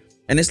gets it.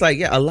 And it's like,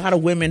 yeah, a lot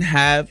of women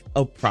have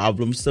a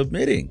problem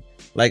submitting.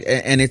 Like,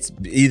 and it's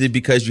either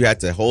because you had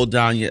to hold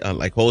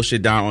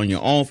shit down on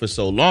your own for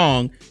so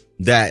long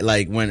that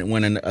like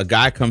when a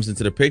guy comes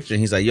into the picture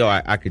and he's like, yo,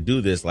 I could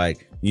do this.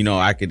 Like, you know,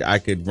 I could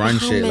run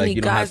shit. Like,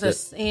 you don't have to. How many guys are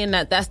saying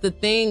that? That's the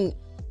thing.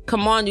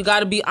 Come on, you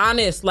got to be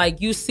honest. Like,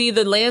 you see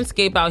the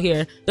landscape out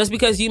here. Just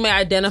because you may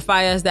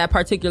identify as that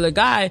particular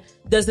guy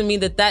doesn't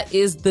mean that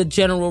is the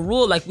general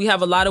rule. Like, we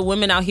have a lot of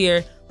women out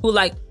here who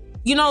like,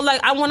 you know,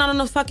 like I went out on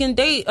a fucking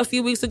date a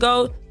few weeks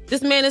ago.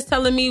 This man is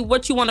telling me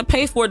what you want to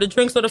pay for, the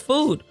drinks or the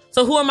food.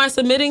 So who am I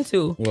submitting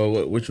to?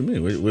 Well, what you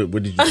mean?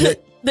 What did you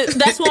get?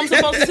 That's who I'm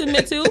supposed to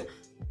submit to?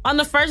 On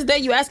the first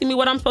date, you asking me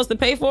what I'm supposed to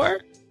pay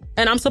for?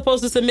 And I'm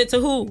supposed to submit to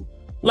who?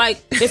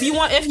 Like, if you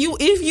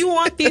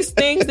want these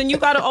things, then you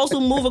got to also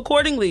move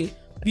accordingly.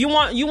 You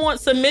want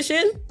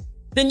submission?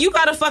 Then you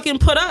got to fucking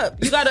put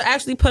up. You got to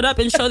actually put up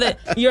and show that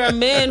you're a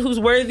man who's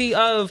worthy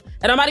of,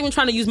 and I'm not even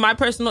trying to use my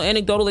personal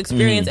anecdotal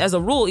experience as a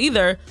rule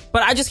either,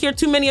 but I just hear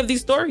too many of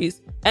these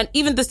stories. And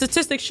even the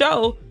statistics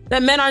show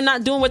that men are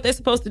not doing what they're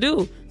supposed to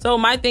do. So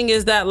my thing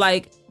is that,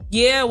 like,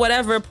 yeah,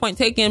 whatever, point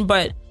taken.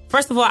 But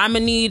first of all, I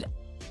need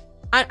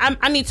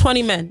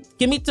 20 men.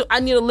 I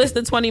need a list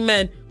of 20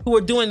 men who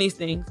are doing these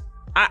things.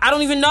 I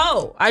don't even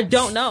know. I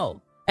don't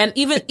know. And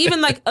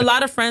even like a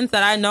lot of friends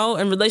that I know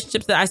and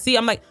relationships that I see,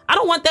 I'm like, I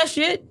don't want that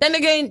shit. That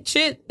nigga ain't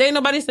shit. There ain't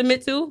nobody to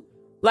submit to.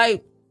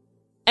 Like,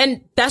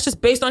 and that's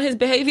just based on his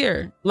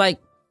behavior. Like,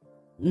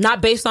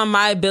 not based on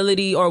my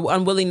ability or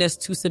unwillingness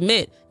to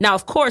submit. Now,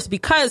 of course,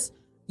 because,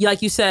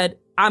 like you said,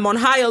 I'm on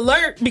high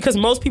alert because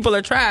most people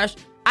are trash.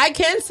 I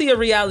can see a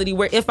reality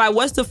where if I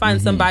was to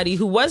find somebody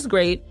who was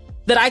great,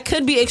 that I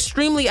could be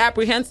extremely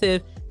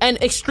apprehensive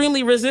and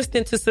extremely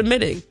resistant to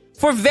submitting.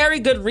 For very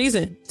good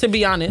reason, to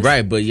be honest.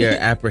 Right, but your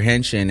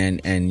apprehension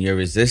and your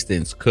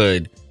resistance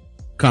could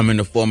come in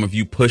the form of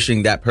you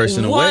pushing that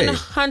person away.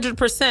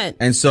 100%.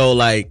 And so,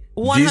 like,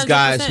 100%. these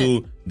guys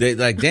who They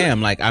like,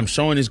 damn, like I'm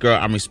showing this girl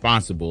I'm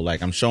responsible.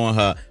 Like I'm showing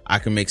her I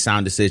can make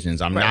sound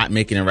decisions. I'm not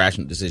making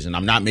irrational decisions.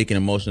 I'm not making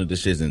emotional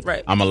decisions.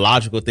 Right. I'm a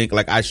logical thinker.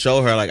 Like I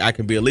show her like I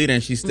can be a leader,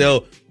 and she's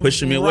still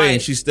pushing me away,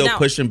 and she's still Now,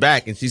 pushing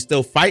back, and she's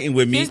still fighting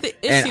with me. here's the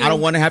And issue. I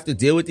don't want to have to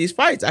deal with these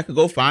fights. I could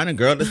go find a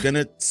girl that's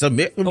gonna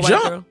submit from A white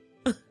jump. girl.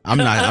 I'm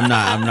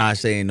not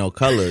saying no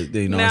color.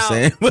 You know what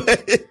I'm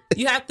saying?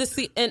 You have to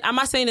see, and I'm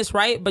not saying it's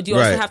right, but you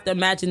also Right. have to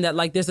imagine that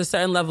like there's a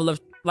certain level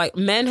of like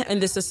men in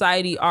this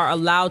society are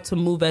allowed to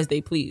move as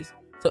they please.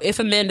 So if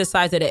a man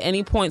decides that at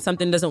any point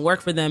something doesn't work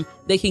for them,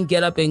 they can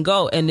get up and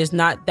go, and there's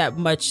not that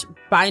much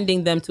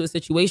binding them to a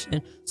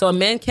situation. So a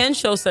man can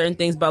show certain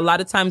things, but a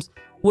lot of times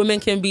women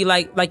can be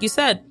like you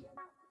said,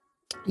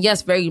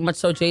 yes, very much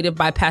so jaded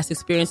by past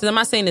experiences. I'm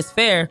not saying it's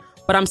fair,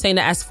 but I'm saying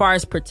that as far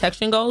as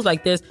protection goes,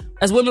 like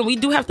as women, we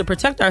do have to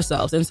protect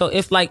ourselves. And so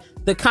if like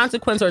the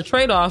consequence or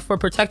trade-off for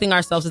protecting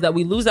ourselves is that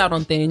we lose out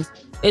on things,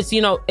 it's,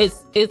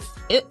 it's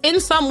in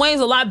some ways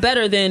a lot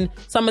better than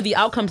some of the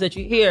outcomes that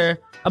you hear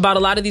about a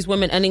lot of these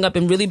women ending up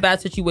in really bad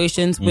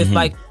situations with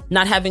like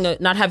not having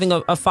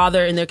a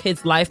father in their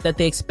kid's life that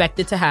they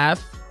expected to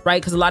have. Right,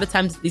 because a lot of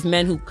times these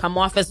men who come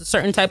off as a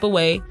certain type of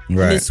way and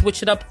then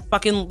switch it up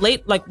fucking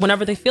late, like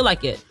whenever they feel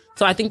like it.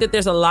 So I think that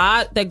there's a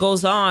lot that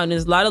goes on.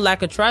 There's a lot of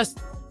lack of trust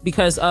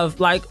because of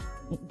like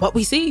what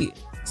we see.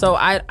 So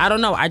I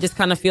don't know. I just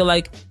kind of feel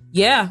like,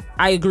 yeah,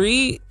 I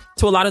agree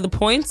to a lot of the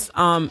points.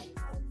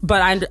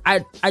 But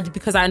I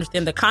because I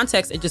understand the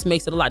context, it just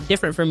makes it a lot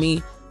different for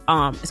me.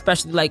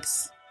 Especially like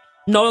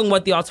knowing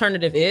what the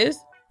alternative is.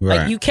 Right.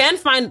 Like you can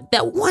find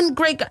that one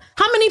great guy.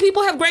 How many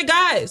people have great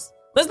guys?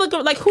 Let's look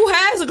at like who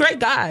has a great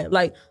guy.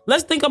 Like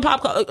let's think of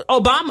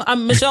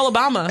Obama. Michelle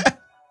Obama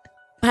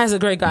has a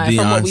great guy Beyonce,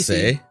 from what we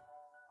see.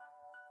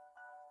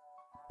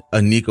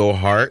 Nico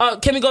Hart.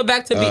 Can we go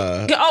back to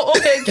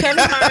okay,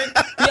 Kevin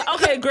Hart. Yeah,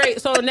 okay,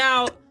 great. So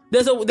now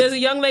there's a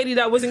young lady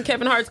that was in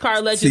Kevin Hart's car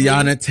allegedly.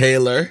 Tiana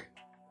Taylor.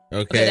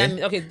 Okay.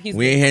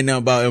 We ain't heard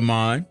nothing about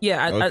Iman.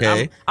 Yeah.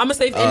 Okay. I'm gonna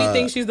say if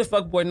anything, she's the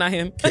fuckboy, not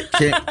him.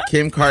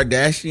 Kim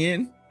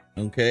Kardashian.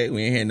 Okay.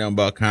 We ain't heard nothing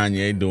about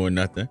Kanye doing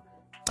nothing.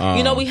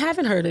 We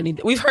haven't heard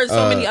anything. We've heard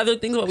so many other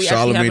things, but we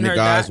actually haven't heard Charlamagne the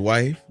God's that.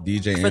 wife,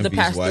 DJ For the Envy's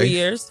past wife. 3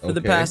 years. For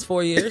the past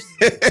 4 years.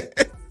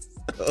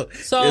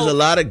 So there's a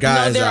lot of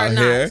guys there out are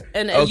not. here.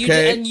 And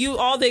okay.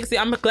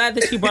 I'm glad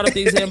that you brought up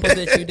the examples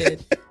that you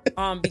did.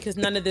 Because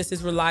none of this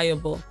is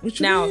reliable. What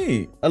you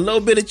mean? A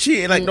little bit of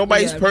cheating. Like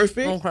nobody's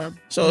perfect. Okay.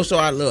 So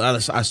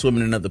I swim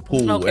in another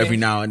pool every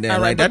now and then. All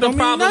right, like but that don't the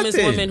problem mean is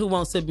nothing. women who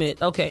won't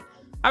submit. Okay.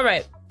 All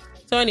right.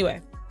 So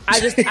anyway, I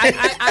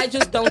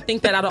just don't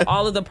think that out of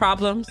all of the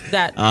problems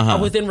that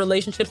are within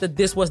relationships that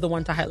this was the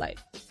one to highlight.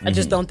 I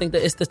just don't think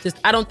that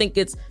I don't think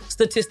it's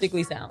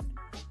statistically sound.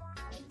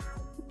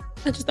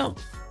 I just don't.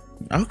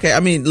 Okay,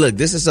 I mean, look,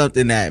 this is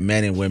something that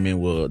men and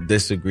women will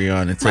disagree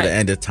on until the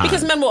end of time.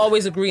 Because men will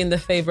always agree in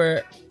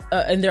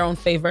their own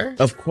favor.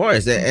 Of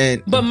course,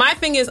 But my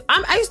thing is,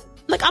 I'm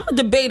a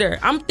debater.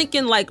 I'm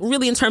thinking like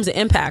really in terms of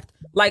impact.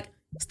 Like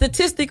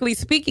statistically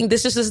speaking,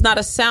 this just is not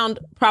a sound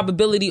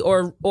probability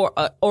or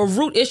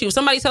root issue. If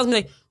somebody tells me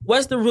like,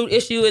 what's the root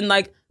issue in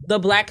like the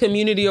black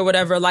community or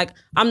whatever, like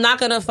I'm not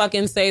gonna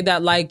fucking say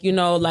that like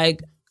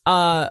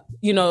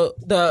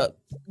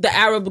the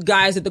Arab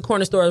guys at the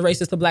corner store are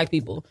racist to black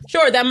people.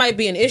 Sure, that might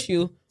be an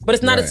issue, but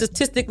it's not a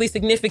statistically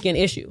significant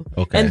issue.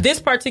 Okay. And this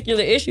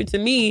particular issue to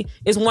me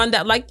is one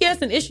that like, yeah,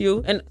 it's an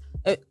issue, and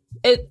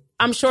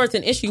I'm sure it's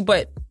an issue,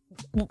 but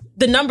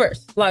the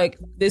numbers, like,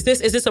 is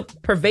this a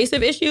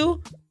pervasive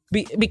issue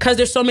because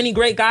there's so many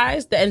great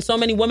guys and so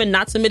many women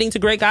not submitting to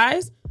great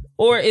guys?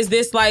 Or is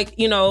this like,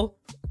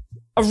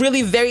 a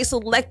really very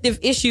selective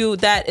issue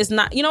that is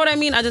not, you know what I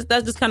mean?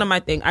 That's just kind of my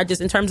thing.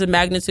 In terms of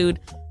magnitude,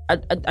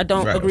 I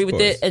don't agree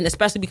with it, and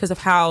especially because of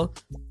how.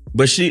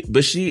 But she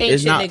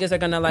is not. Niggas are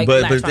gonna like.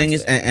 But the thing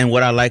is, and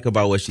what I like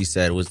about what she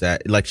said was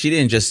that like she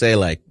didn't just say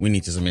like we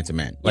need to submit to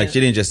men. Like she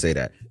didn't just say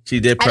that.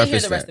 She did preface I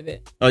didn't hear the rest that. of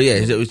it. Oh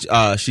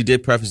yeah, she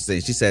did preface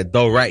it. She said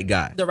the right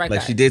guy. The right guy.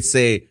 She did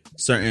say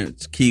certain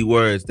key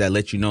words that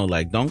let you know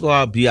like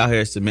don't be out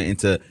here submitting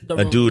to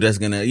a dude that's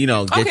gonna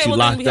get you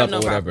locked up or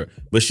whatever.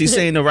 But she's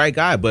saying the right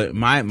guy. But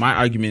my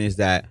argument is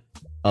that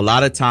a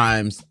lot of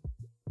times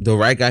the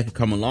right guy could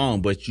come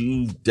along, but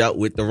you dealt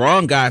with the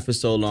wrong guy for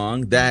so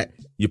long that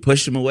you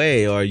push him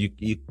away, or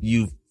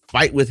you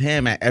fight with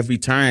him at every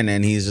turn,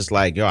 and he's just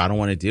like, yo, I don't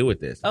want to deal with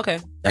this. Okay.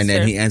 And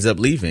then he ends up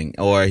leaving,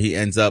 or he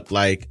ends up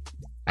like,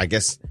 I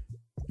guess,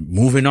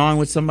 moving on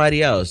with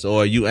somebody else,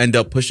 or you end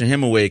up pushing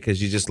him away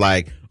because you're just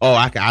like, oh,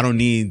 I don't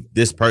need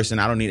this person,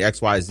 I don't need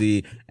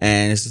XYZ.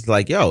 And it's just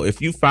like, yo,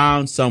 if you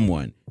found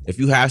someone, if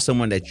you have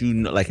someone that you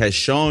know, like has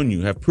shown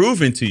you, have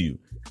proven to you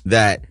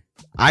that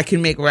I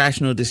can make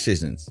rational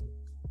decisions,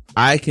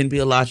 I can be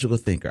a logical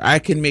thinker, I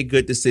can make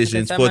good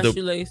decisions for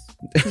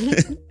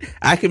the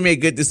I can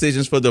make good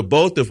decisions for the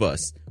both of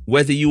us,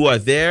 whether you are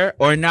there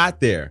or not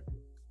there.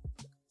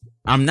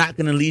 I'm not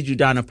going to lead you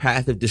down a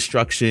path of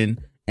destruction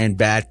and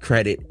bad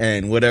credit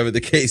and whatever the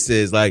case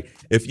is. Like,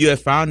 if you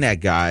have found that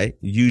guy,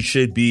 you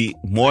should be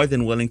more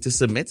than willing to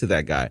submit to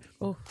that guy.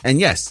 Oof. And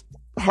yes,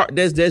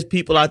 there's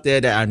people out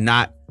there that are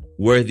not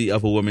worthy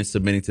of a woman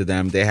submitting to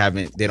them. They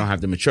don't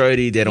have the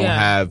maturity. They don't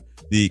have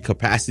the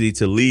capacity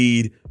to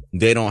lead.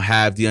 They don't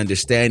have the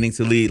understanding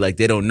to lead. Like,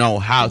 they don't know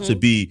how to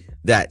be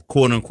that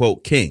quote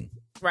unquote king.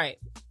 Right.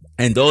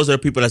 And those are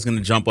people that's going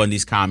to jump on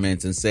these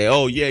comments and say,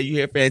 oh, yeah, you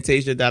hear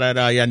Fantasia,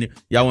 da-da-da,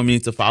 y'all want me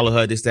to follow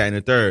her, this, that, and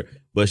the third.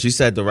 But she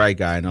said the right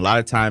guy. And a lot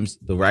of times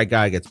the right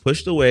guy gets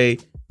pushed away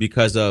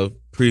because of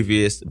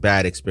previous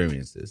bad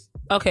experiences.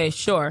 Okay,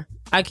 sure.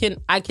 I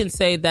can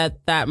say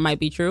that might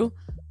be true.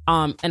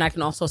 And I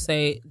can also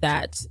say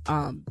that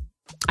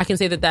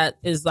that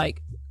is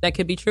like, that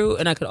could be true.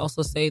 And I could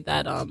also say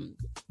that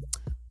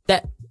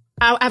that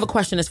I have a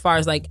question as far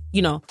as like,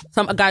 a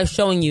guy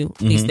showing you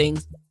these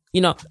things.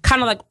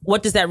 Kind of like,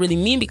 what does that really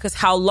mean? Because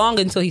how long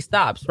until he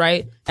stops,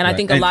 right? And I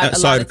think a lot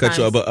sorry of to cut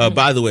you off, but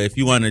by the way, if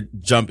you want to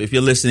jump, if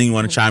you're listening, you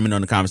want to chime in on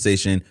the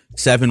conversation,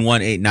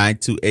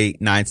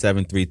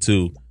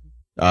 718-928-9732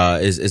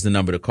 is the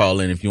number to call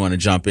in if you want to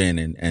jump in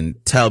and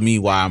tell me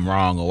why I'm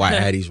wrong or why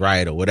Eddie's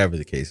right or whatever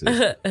the case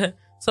is.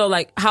 So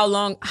like, how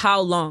long,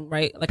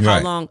 right? Like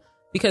how long?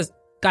 Because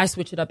guys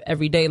switch it up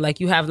every day. Like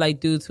you have like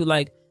dudes who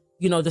like,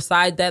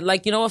 decide that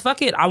like, you know what,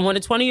 fuck it, I want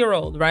a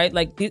 20-year-old, right?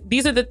 Like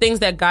these are the things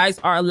that guys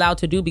are allowed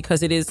to do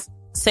because it is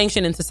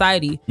sanctioned in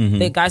society.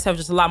 That guys have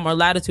just a lot more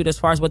latitude as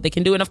far as what they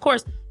can do. And of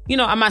course,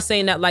 I'm not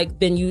saying that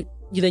like then you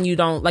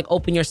don't like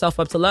open yourself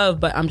up to love,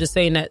 but I'm just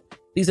saying that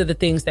these are the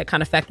things that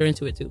kind of factor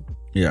into it too.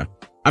 Yeah.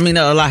 I mean,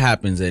 a lot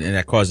happens and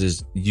that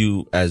causes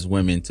you as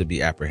women to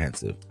be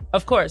apprehensive.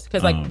 Of course,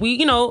 because like we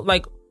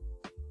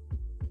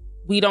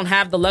don't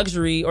have the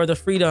luxury or the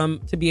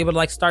freedom to be able to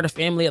like start a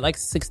family at like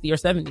 60 or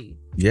 70.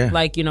 Yeah.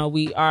 Like,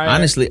 we are.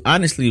 Honestly,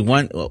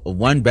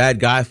 one bad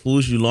guy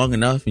fools you long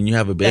enough and you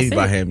have a baby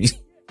by him.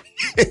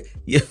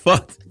 You're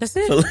fucked. That's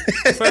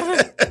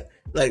it.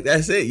 Like,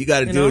 that's it. You got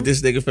to deal with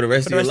this nigga for the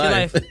rest of your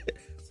life.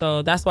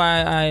 So that's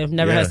why I've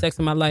never had sex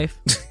in my life.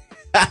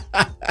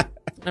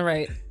 All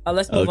right.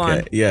 Let's move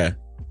on. Yeah.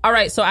 All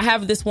right, so I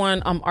have this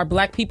one. Are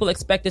Black people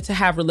expected to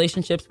have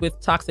relationships with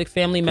toxic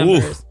family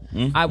members?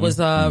 I was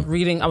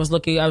reading. I was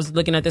looking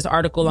at this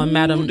article on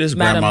Madame. This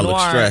Madame grandma Noir.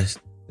 looks stressed.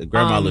 The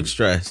grandma looks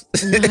stressed.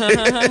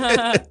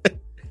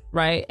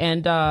 Right,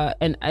 and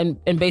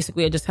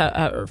basically, I just had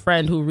a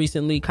friend who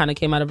recently kind of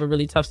came out of a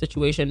really tough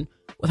situation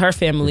with her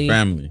family.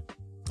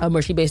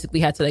 Where she basically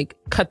had to like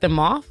cut them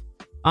off.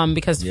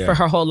 Because for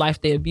her whole life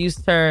they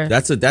abused her.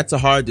 That's a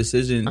hard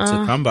decision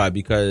to come by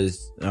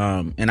because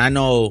and I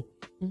know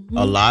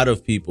a lot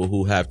of people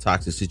who have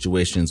toxic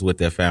situations with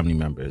their family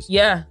members.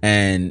 Yeah.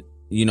 And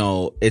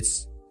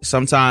it's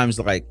sometimes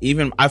like,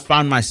 even I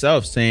found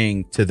myself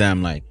saying to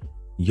them like,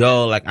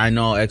 yo, like I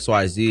know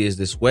XYZ is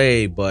this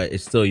way, but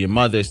it's still your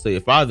mother, it's still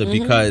your father,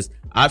 because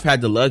I've had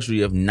the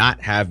luxury of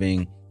not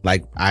having,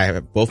 like, I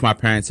have both my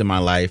parents in my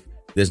life.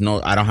 I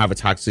don't have a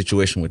toxic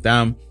situation with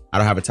them. I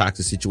don't have a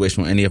toxic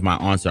situation with any of my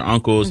aunts or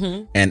uncles,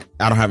 and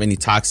I don't have any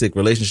toxic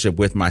relationship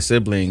with my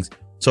siblings.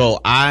 So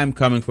I'm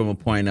coming from a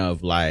point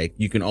of like,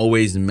 you can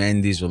always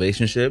mend these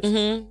relationships,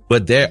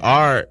 but there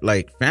are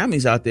like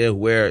families out there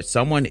where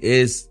someone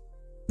is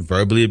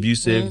verbally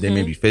abusive. They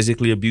may be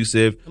physically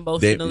abusive,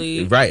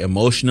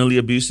 emotionally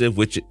abusive,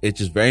 which it's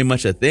just very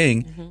much a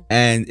thing.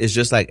 And it's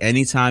just like,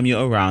 anytime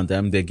you're around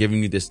them, they're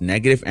giving you this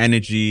negative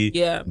energy.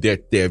 Yeah.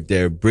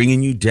 They're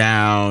bringing you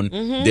down.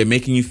 They're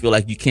making you feel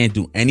like you can't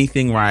do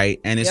anything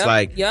right. And it's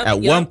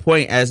one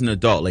point as an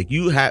adult, like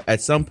at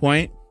some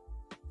point,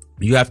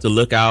 you have to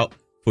look out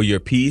for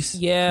your peace.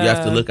 Yeah. You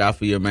have to look out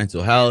for your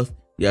mental health.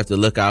 You have to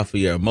look out for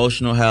your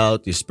emotional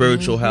health, your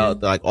spiritual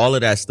health, like all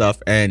of that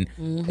stuff. And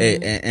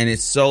and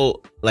it's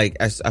so like,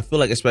 I feel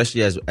like,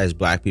 especially as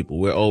Black people,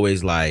 we're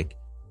always like,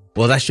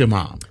 well, that's your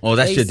mom, or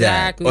that's your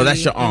dad, or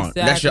that's your aunt,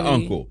 that's your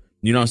uncle.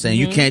 You know what I'm saying?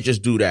 You can't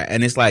just do that.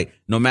 And it's like,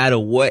 no matter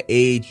what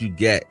age you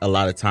get, a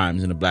lot of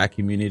times in the Black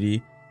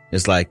community,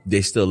 it's like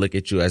they still look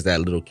at you as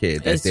that little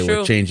kid that they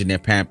were changing their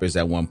Pampers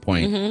at one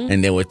point,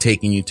 and they were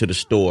taking you to the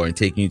store and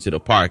taking you to the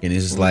park. And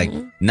it's just like,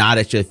 now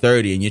that you're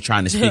 30 and you're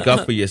trying to speak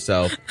up for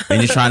yourself and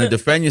you're trying to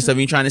defend yourself,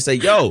 and you're trying to say,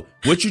 yo,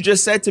 what you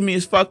just said to me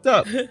is fucked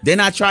up. They're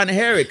not trying to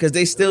hear it because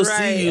they still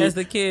see you as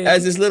the kid,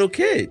 as this little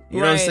kid. You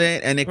know what I'm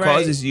saying? And it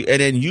causes you,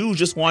 and then you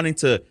just wanting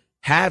to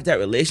have that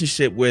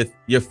relationship with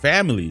your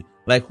family.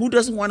 Like, who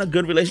doesn't want a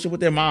good relationship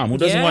with their mom? Who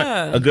doesn't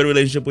want a good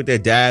relationship with their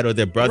dad or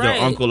their brother or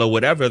uncle or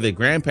whatever, their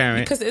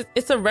grandparent? Because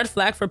it's a red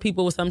flag for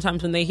people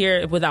sometimes when they hear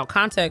it without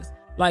context.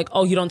 Like,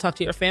 oh, you don't talk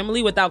to your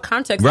family without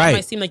context. It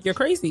might seem like you're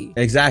crazy.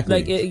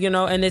 Exactly. Like,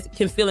 and it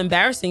can feel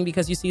embarrassing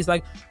because you see it's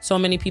like so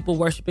many people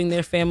worshiping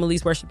their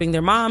families, worshiping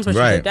their moms,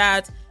 worshiping their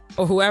dads,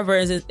 or whoever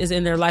is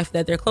in their life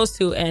that they're close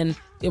to. And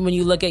when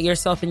you look at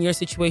yourself and your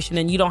situation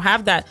and you don't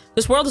have that,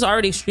 this world is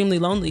already extremely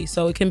lonely.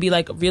 So it can be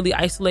like really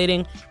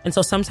isolating. And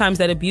so sometimes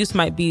that abuse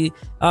might be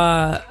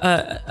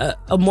a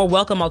more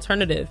welcome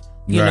alternative,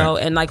 you know?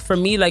 And like for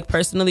me, like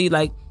personally,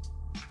 like,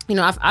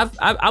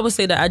 I would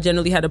say that I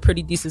generally had a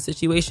pretty decent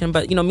situation,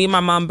 but me and my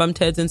mom bumped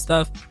heads and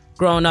stuff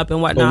growing up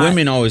and whatnot. But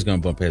women always gonna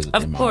bump heads with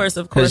their mom.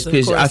 Of course.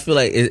 Because I feel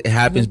like it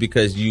happens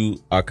because you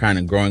are kind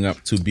of growing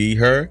up to be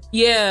her.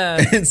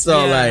 Yeah. And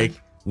so like,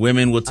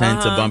 women will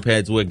tend to bump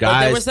heads with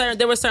guys. But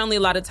there were certainly a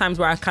lot of times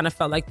where I kind of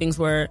felt like things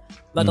were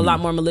like a lot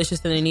more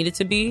malicious than they needed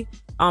to be.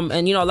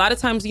 And you know, a lot of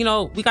times, you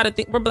know, we got to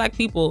think, we're Black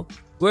people.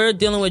 We're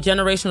dealing with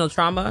generational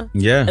trauma.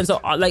 Yeah. And so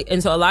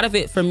a lot of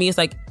it for me is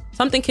like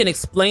something can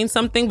explain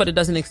something, but it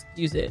doesn't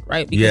excuse it,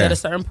 right? Because at a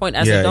certain point,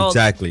 as adults,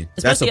 exactly.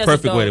 That's a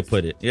perfect way to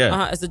put it.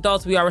 Yeah. As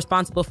adults, we are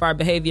responsible for our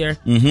behavior,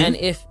 and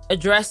if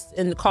addressed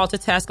and called to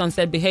task on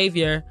said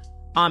behavior,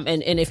 and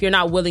if you're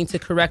not willing to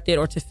correct it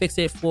or to fix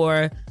it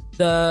for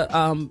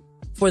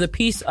the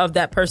peace of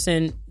that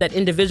person, that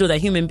individual, that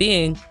human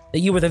being, that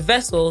you were the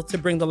vessel to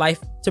bring the life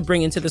to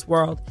bring into this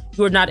world.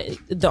 You are not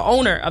the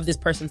owner of this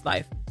person's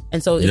life.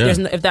 And so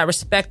if that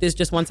respect is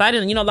just one-sided,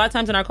 and you know, a lot of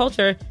times in our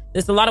culture,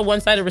 there's a lot of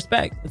one-sided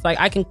respect. It's like,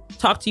 I can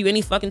talk to you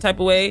any fucking type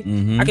of way.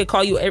 I could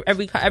call you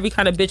every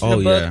kind of bitch in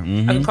the book.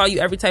 I can call you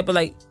every type of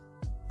like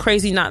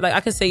crazy, not like, I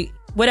could say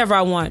whatever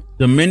I want.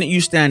 The minute you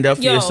stand up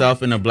for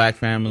yourself in a Black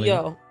family,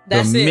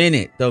 that's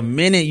the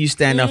minute you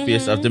stand up for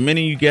yourself, the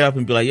minute you get up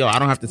and be like, yo, I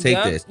don't have to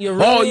take this. You're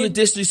rude, oh, you're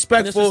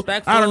disrespectful.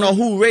 I don't know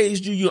who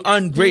raised you. You're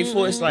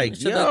ungrateful. It's like,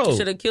 should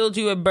have killed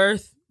you at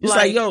birth. It's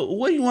like, yo,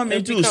 what do you want me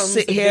to do?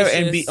 Sit here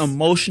and be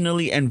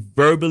emotionally and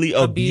verbally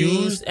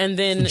abused, and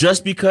then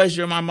just because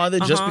you're my mother,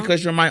 just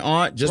because you're my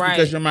aunt, just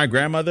because you're my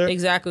grandmother?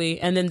 Exactly.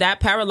 And then that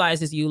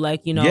paralyzes you,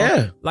 like, you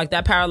know, like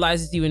that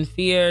paralyzes you in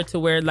fear to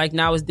where like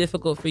now it's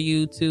difficult for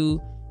you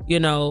to, you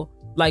know,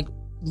 like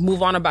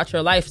move on about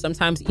your life.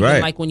 Sometimes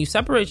even like when you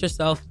separate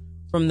yourself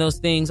from those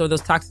things or those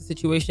toxic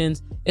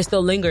situations, it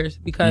still lingers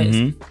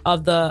because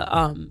of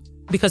the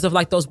because of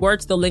like those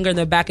words still linger in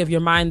the back of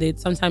your mind. That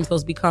sometimes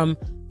those become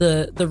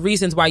the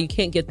reasons why you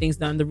can't get things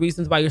done, the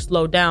reasons why you're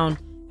slowed down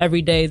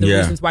every day, the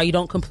reasons why you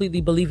don't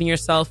completely believe in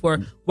yourself, or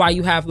why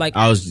you have like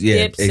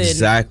dips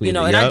exactly. And,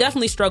 you know, and I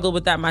definitely struggled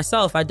with that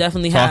myself. I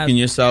definitely talking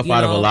yourself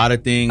out of a lot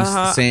of things,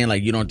 saying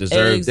like you don't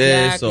deserve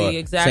this,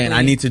 or saying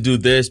I need to do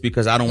this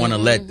because I don't want to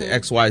let the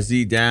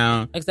XYZ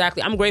down.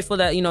 Exactly. I'm grateful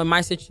that, you know, in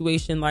my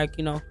situation, like,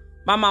 you know,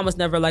 my mom was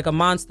never like a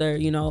monster,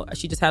 you know,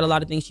 she just had a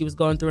lot of things she was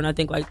going through. And I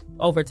think like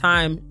over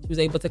time, she was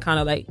able to kind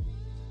of like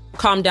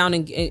calm down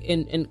and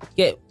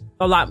get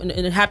a lot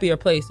in a happier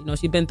place. You know,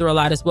 she'd been through a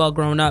lot as well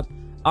growing up.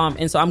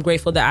 And so I'm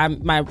grateful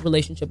that my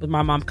relationship with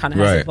my mom kind of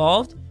has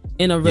evolved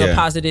in a real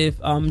positive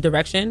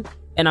direction.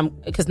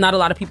 And because not a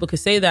lot of people could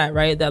say that,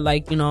 right? That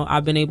like, you know,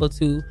 I've been able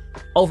to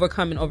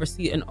overcome and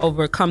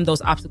overcome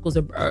those obstacles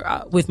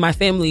with my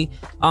family.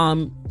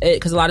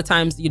 Because a lot of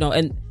times, you know,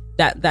 and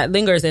that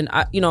lingers, and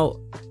you know,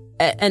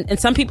 and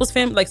some people's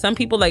family, like some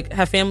people like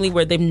have family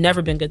where they've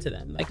never been good to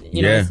them. Like,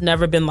 you know, it's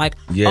never been like,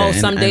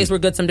 some days were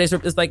good, some days were,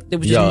 it's like, it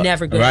was just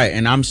never good. Right.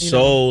 And I'm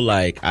so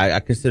like,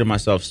 I consider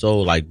myself so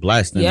like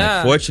blessed and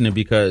like fortunate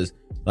because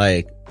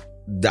like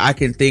I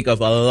can think of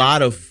a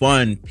lot of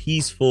fun,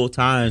 peaceful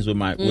times with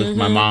my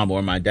mom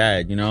or my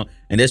dad, you know,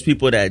 and there's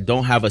people that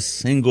don't have a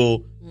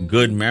single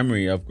good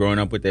memory of growing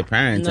up with their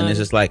parents. And it's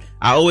just like,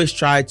 I always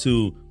try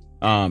to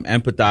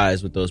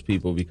empathize with those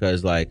people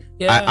because like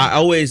I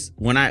always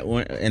when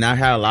I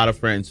had a lot of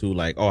friends who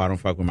like, oh, I don't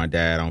fuck with my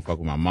dad, I don't fuck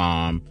with my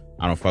mom,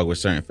 I don't fuck with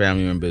certain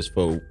family members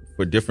for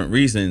different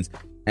reasons.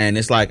 And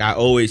it's like I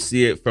always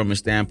see it from a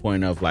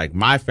standpoint of like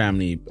my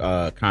family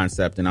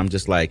concept, and I'm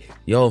just like,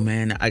 yo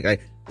man, I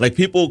like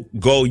people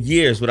go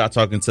years without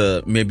talking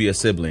to maybe a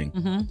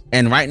sibling,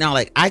 and right now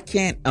like I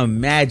can't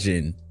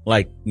imagine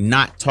like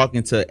not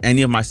talking to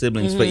any of my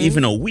siblings for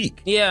even a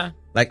week.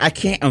 Like I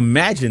can't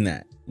imagine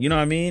that. You know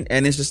what I mean?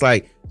 And it's just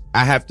like,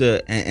 I have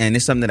to, and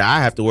it's something that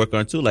I have to work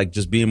on too, like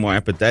just being more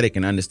empathetic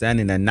and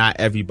understanding that not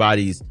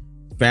everybody's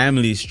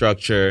family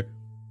structure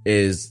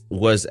was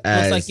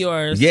like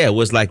yours. Yeah,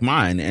 was like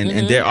mine.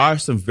 And there are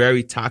some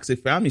very toxic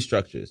family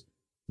structures.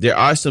 There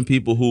are some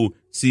people who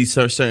see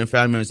certain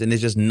family members and there's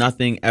just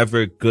nothing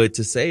ever good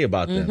to say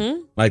about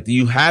them. Like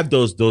you have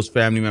those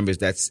family members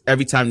that's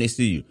every time they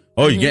see you,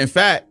 oh, you're getting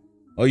fat.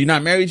 Oh, you're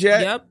not married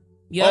yet? Yep.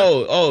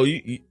 Oh,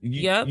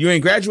 you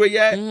ain't graduate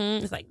yet?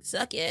 It's like,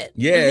 suck it.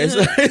 Yeah,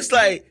 it's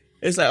like,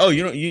 oh,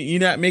 you're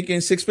not making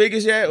six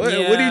figures yet? What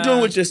are you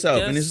doing with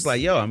yourself? And it's just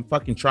like, yo, I'm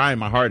fucking trying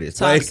my hardest.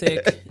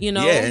 Toxic, like, you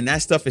know? Yeah, and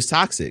that stuff is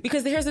toxic.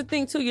 Because here's the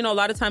thing too, you know, a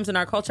lot of times in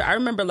our culture, I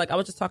remember like, I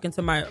was just talking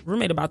to my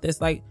roommate about this.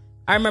 Like,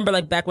 I remember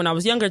like back when I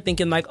was younger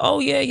thinking like, oh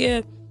yeah.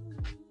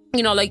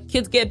 You know, like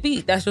kids get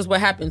beat. That's just what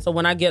happens. So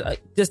when I get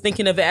like, just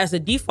thinking of it as a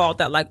default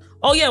that like,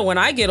 oh yeah, when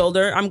I get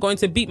older, I'm going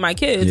to beat my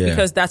kids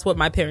because that's what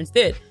my parents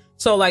did.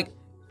 So like,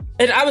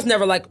 and I was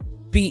never like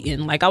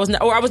beaten, like I was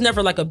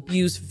never like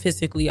abused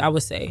physically, I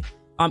would say,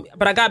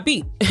 but I got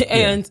beat,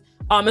 and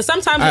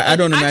sometimes I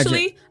don't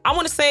actually. I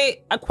want to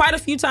say quite a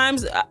few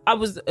times I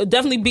was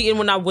definitely beaten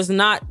when I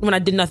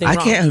did nothing wrong.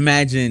 I can't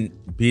imagine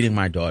beating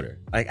my daughter.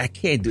 Like I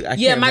can't do.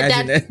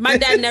 My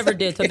dad never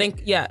did. So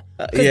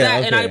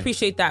and I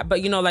appreciate that.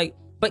 But you know, like,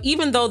 but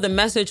even though the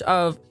message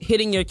of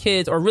hitting your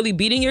kids or really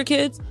beating your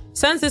kids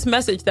sends this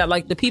message that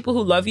like the people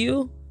who love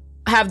you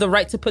have the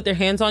right to put their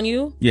hands on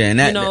you. Yeah, and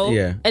that, you know,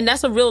 yeah. And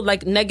that's a real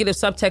like negative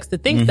subtext to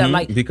think that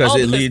like because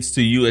it leads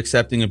to you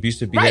accepting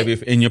abusive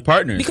behavior in your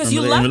partners. Because you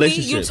love me,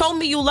 you told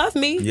me you love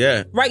me.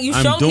 Yeah, right. You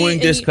I'm showed doing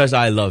me this because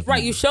I love you.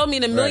 Right, you showed me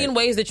in a million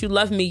ways that you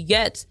love me.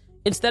 Yet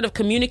instead of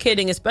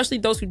communicating, especially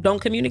those who don't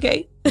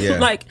communicate,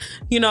 like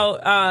and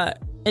I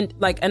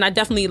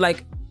definitely definitely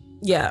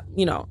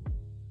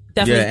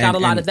got a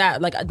lot of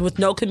that. Like with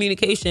no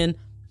communication,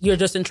 you're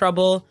just in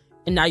trouble,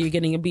 and now you're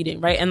getting a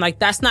beating, right? And like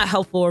that's not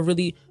helpful or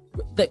really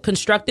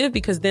constructive,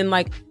 because then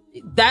like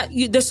that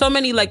there's so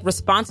many like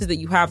responses that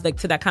you have like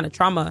to that kind of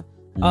trauma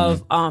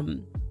of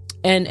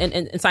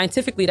and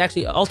scientifically it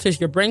actually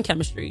alters your brain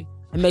chemistry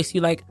and makes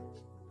you like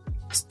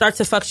start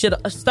to fuck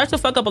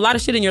up a lot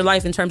of shit in your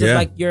life in terms of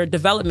like your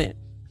development.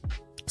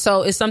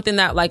 So it's something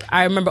that like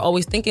I remember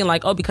always thinking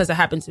like, oh, because it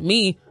happened to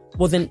me,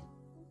 well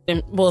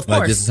of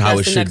course this is how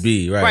it should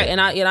be, right?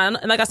 And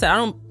and like I said,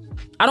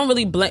 I don't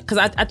really blame, because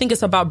I think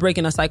it's about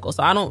breaking a cycle.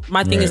 So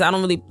my thing is I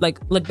don't really like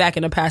look back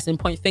in the past and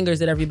point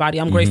fingers at everybody.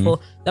 I'm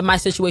grateful that my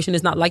situation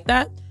is not like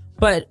that.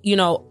 But,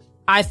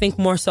 I think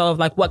more so of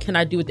like, what can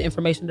I do with the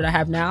information that I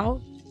have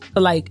now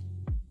to like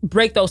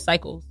break those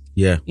cycles?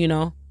 Yeah.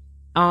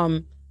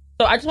 So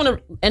I just want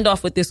to end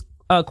off with this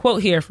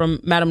quote here from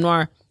Madame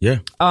Noir. Yeah.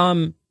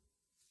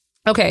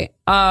 Okay.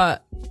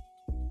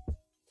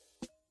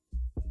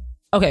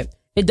 Okay.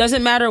 It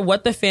doesn't matter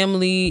what the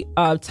family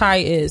tie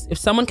is. If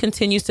someone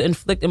continues to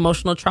inflict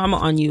emotional trauma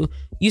on you,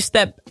 you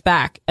step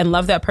back and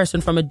love that person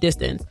from a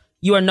distance.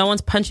 You are no one's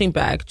punching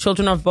bag.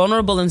 Children are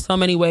vulnerable in so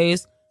many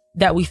ways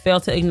that we fail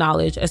to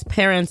acknowledge. As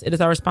parents, it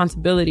is our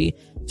responsibility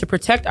to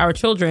protect our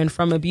children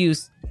from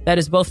abuse that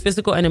is both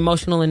physical and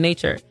emotional in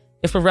nature.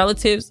 If a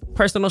relative's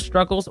personal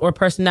struggles or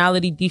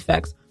personality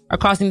defects are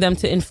causing them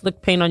to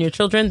inflict pain on your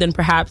children, then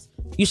perhaps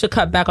you should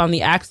cut back on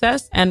the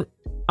access and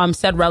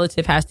said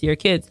relative has to your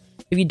kids.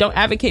 If you don't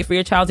advocate for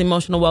your child's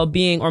emotional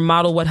well-being or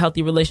model what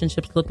healthy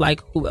relationships look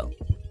like, who will?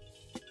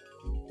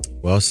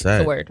 Well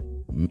said. It's a word.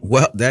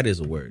 Well, that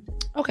is a word.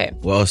 Okay.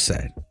 Well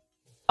said.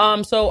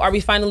 So are we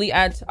finally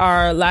at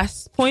our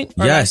last point?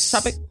 Yes.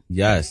 Last topic?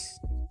 Yes.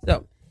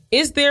 So,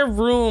 is there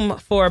room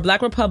for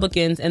Black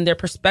Republicans and their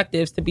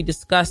perspectives to be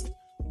discussed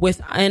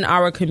within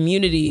our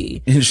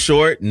community? In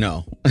short,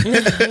 no.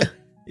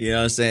 You know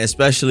what I'm saying?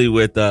 Especially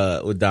with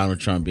Donald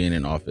Trump being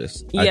in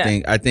office. Yeah.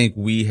 I think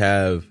we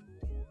have,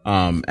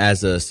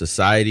 as a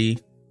society,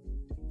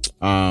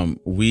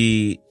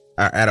 we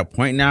are at a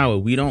point now where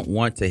we don't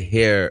want to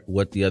hear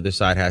what the other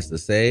side has to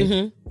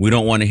say. We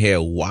don't want to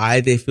hear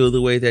why they feel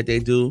the way that they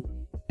do.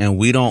 And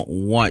we don't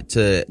want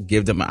to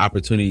give them an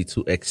opportunity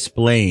to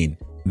explain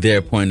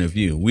their point of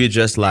view. We're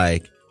just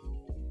like,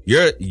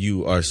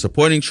 you are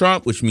supporting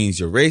Trump, which means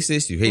you're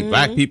racist, you hate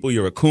black people,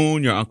 you're a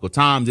coon, you're Uncle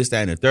Tom, this,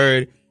 that, and the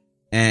third.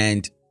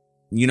 And,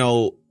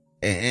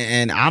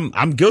 and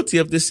I'm guilty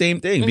of the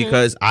same thing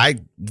because I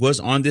was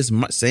on this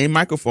same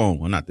microphone.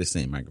 Well, not this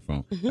same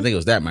microphone. I think it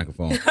was that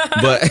microphone.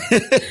 But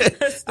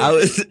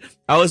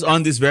I was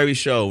on this very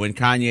show when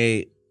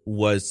Kanye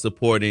was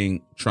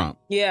supporting Trump.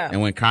 Yeah.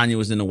 And when Kanye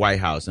was in the White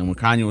House and when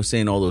Kanye was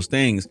saying all those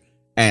things.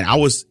 And I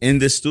was in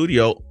this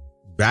studio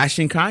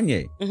bashing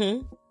Kanye.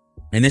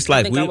 And it's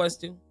like, I was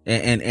too.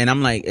 And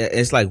I'm like,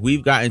 it's like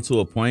we've gotten to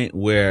a point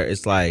where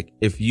it's like,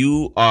 if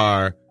you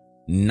are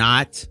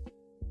not,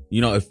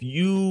 if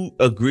you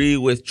agree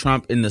with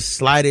Trump in the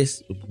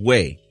slightest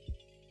way,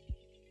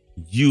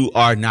 you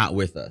are not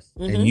with us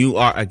and you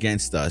are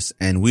against us.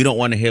 And we don't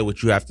want to hear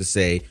what you have to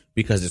say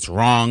because it's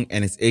wrong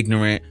and it's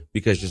ignorant,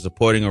 because you're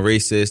supporting a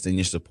racist and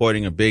you're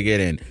supporting a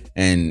bigot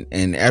and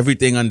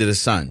everything under the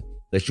sun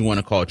that you want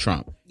to call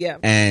Trump. Yeah.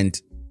 And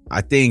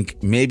I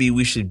think maybe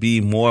we should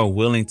be more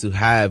willing to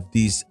have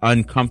these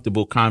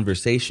uncomfortable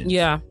conversations.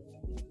 Yeah.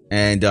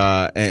 And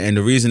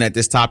the reason that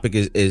this topic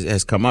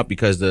has come up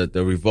because the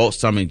Revolt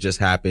Summit just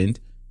happened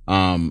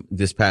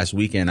this past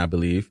weekend, I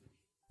believe.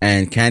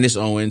 And Candace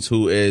Owens,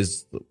 who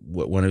is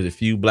one of the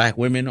few black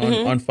women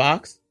on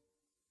Fox,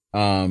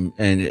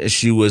 and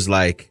she was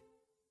like,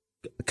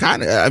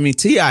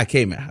 T.I.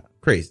 came at her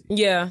crazy.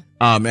 Yeah.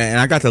 And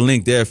I got the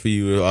link there for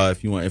you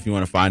if you want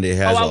to find it. It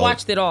has I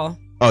watched it all.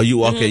 Oh,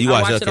 you okay? You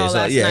watched it. Okay,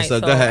 so yeah. Night, so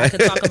go ahead. I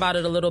could talk about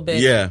it a little bit.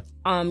 Yeah.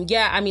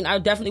 Yeah. I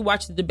definitely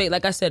watched the debate.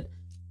 Like I said,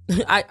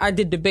 I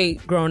did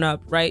debate growing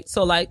up, right?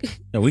 So like,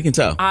 yeah, we can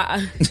tell.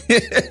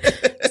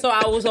 So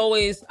I was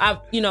always,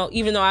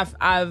 even though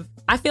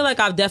I feel like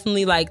I've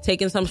definitely like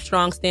taken some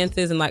strong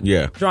stances and like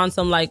drawn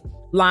some like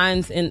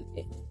lines in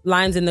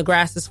the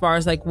grass as far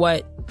as like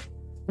what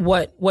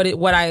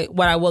I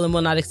will and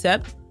will not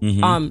accept.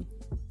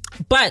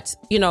 But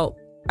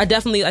I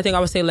think I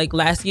would say like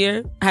last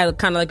year I had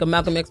kind of like a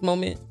Malcolm X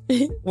moment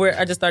where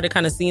I just started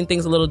kind of seeing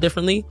things a little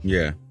differently.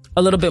 Yeah.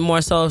 A little bit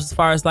more so as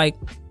far as like,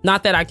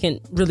 not that I can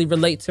really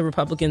relate to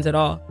Republicans at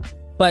all,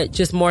 but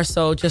just more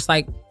so just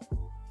like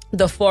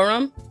the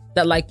forum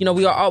that like,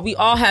 we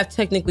all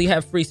technically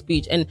have free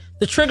speech. And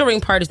the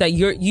triggering part is that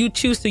you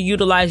choose to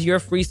utilize your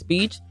free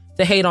speech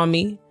to hate on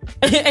me.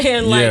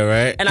 And like, yeah,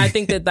 right. And I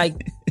think that like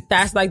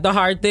that's like the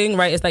hard thing,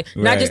 right? It's like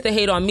not just to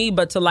hate on me,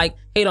 but to like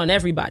hate on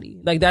everybody.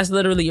 Like that's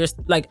literally your,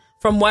 like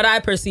from what I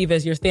perceive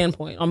as your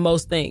standpoint on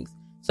most things.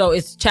 So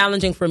it's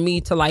challenging for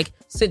me to like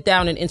sit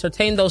down and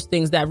entertain those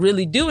things that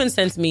really do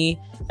incense me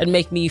and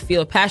make me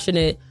feel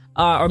passionate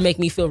or make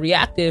me feel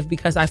reactive,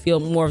 because I feel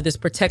more of this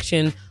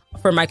protection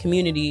for my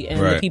community and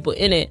the people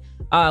in it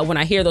when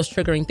I hear those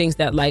triggering things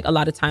that like a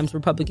lot of times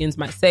Republicans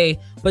might say.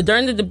 But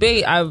during the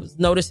debate, I was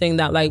noticing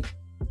that like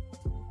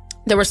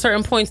there were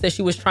certain points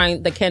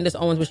that Candace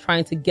Owens was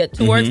trying to get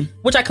towards,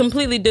 which I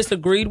completely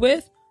disagreed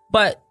with,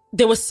 but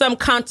there was some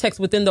context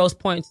within those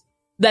points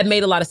that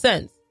made a lot of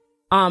sense.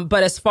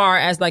 But as far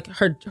as like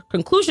her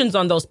conclusions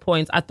on those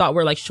points, I thought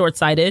were like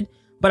short-sighted.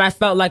 But I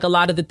felt like a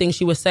lot of the things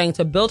she was saying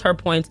to build her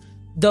points,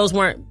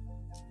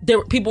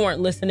 people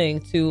weren't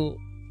listening to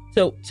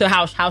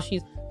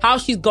how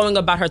she's going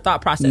about her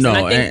thought process. No,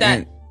 and I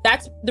think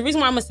that's the reason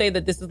why I'm gonna say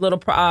that this is a little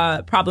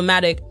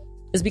problematic,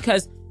 is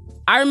because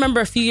I remember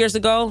a few years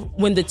ago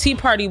when the Tea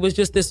Party was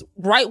just this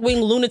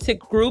right-wing lunatic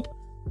group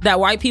that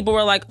white people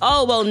were like,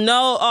 oh, well,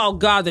 no, oh,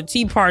 God, the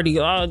Tea Party,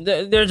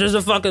 they're just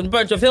a fucking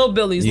bunch of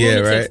hillbillies,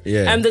 lunatics. Right,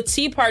 yeah. And the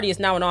Tea Party is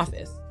now in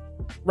office,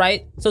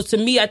 right? So to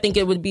me, I think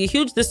it would be a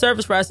huge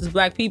disservice for us as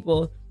Black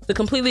people to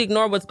completely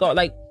ignore what's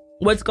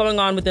going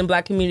on within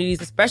Black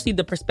communities, especially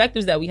the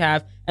perspectives that we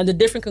have and the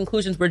different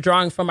conclusions we're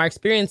drawing from our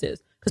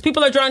experiences. Because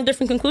people are drawing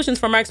different conclusions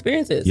from our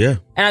experiences. Yeah.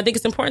 And I think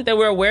it's important that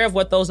we're aware of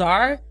what those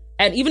are.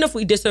 And even if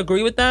we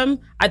disagree with them,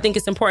 I think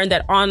it's important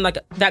that on like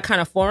that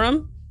kind of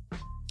forum,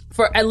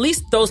 for at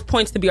least those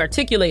points to be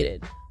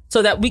articulated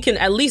so that we can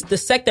at least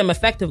dissect them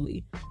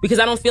effectively. Because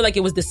I don't feel like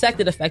it was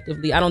dissected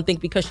effectively. I don't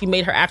think because she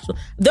made her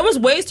there was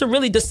ways to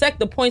really dissect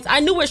the points.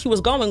 I knew where she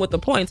was going with the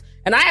points.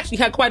 And I actually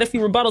had quite a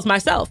few rebuttals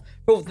myself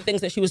for the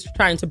things that she was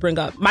trying to bring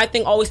up. My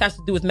thing always has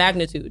to do with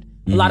magnitude.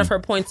 A lot of her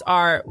points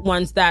are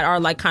ones that are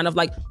like kind of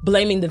like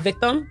blaming the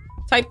victim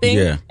type thing.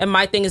 Yeah. And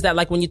my thing is that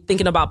like when you're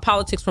thinking about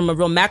politics from a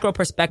real macro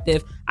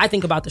perspective, I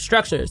think about the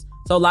structures.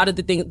 So a lot of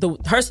the things,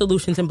 her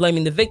solutions in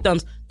blaming the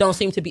victims don't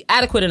seem to be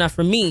adequate enough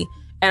for me.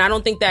 And I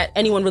don't think that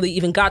anyone really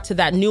even got to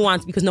that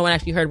nuance because no one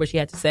actually heard what she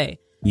had to say.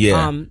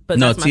 Yeah. But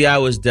no, T.I.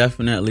 was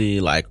definitely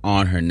like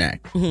on her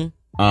neck.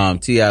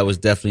 T.I. was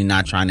definitely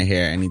not trying to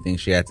hear anything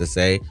she had to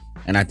say.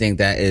 And I think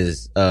that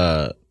is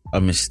a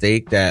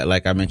mistake that,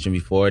 like I mentioned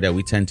before, that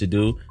we tend to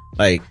do.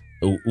 Like,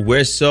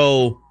 we're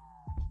so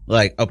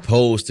like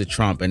opposed to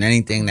Trump and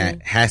anything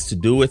that has to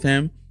do with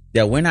him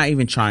that we're not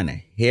even trying to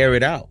hear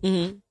it out.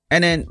 And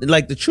then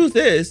like the truth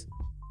is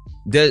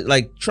that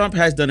like Trump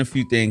has done a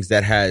few things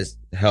that has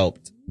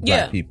helped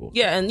Black people.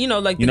 Yeah, and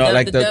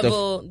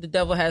the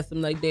devil has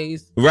some like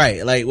days.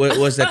 Right. Like what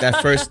was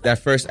that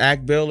first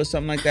act bill or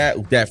something like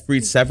that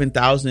freed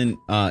 7,000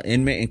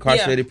 inmate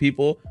incarcerated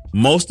people,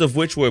 most of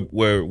which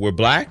were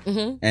Black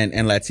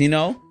and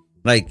Latino.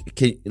 Like,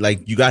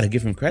 you got to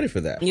give him credit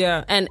for that.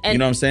 Yeah, and you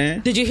know what I'm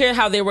saying? Did you hear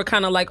how they were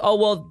kind of like, oh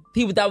well,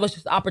 that was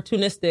just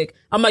opportunistic?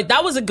 I'm like,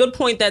 that was a good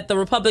point that the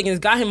Republicans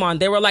got him on.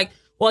 They were like,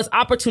 well, it's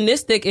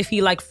opportunistic if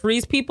he like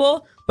frees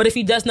people, but if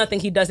he does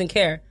nothing, he doesn't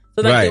care.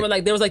 So like they were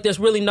like, there's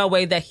really no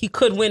way that he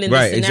could win in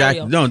this scenario.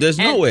 Exactly. No, there's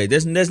no way.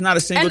 There's not a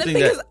single thing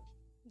that.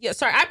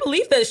 I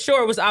believe that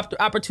sure it was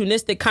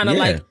opportunistic, kind of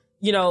like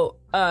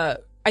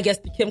I guess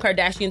the Kim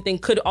Kardashian thing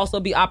could also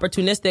be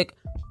opportunistic,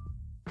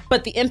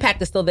 but the impact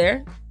is still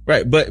there.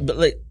 Right, but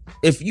like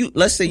if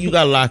let's say you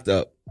got locked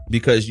up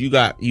because you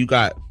got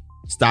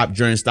stopped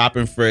during stop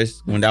and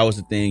frisk when that was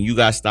the thing, you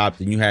got stopped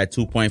and you had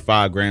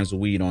 2.5 grams of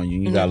weed on you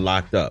and you got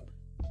locked up.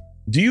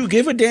 Do you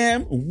give a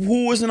damn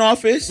who was in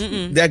office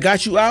that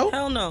got you out?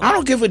 Hell no. I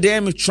don't give a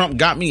damn if Trump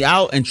got me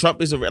out and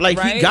Trump is he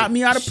got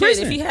me out of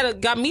prison. If he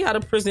had got me out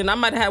of prison, I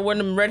might have had one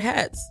of them red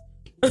hats.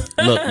 Look,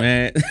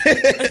 man,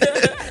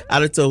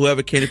 I'd have told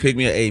whoever came to pick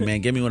me up, hey man,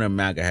 give me one of them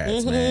MAGA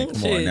hats, man.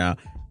 Come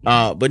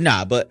on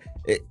now. But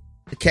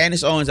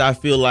Candace Owens, I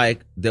feel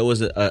like there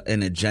was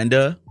an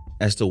agenda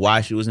as to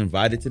why she was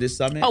invited to this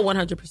summit. Oh,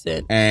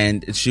 100%.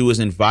 And she was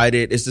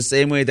invited. It's the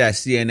same way that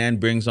CNN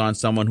brings on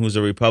someone who's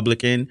a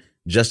Republican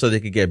just so they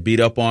could get beat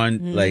up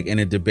on, like in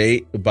a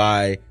debate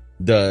by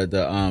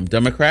the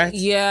Democrats.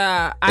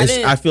 Yeah,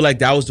 I feel like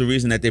that was the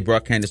reason that they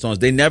brought Candace Owens.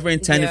 They never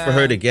intended for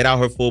her to get out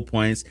her full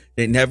points.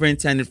 They never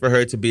intended for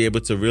her to be able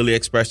to really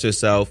express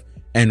herself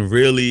and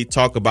really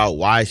talk about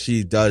why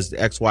she does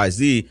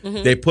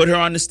XYZ. They put her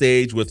on the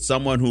stage with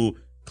someone who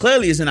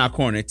clearly is in our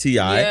corner,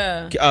 T.I.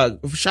 Yeah.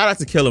 Shout out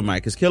to Killer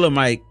Mike, because Killer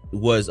Mike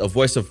was a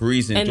voice of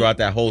reason and throughout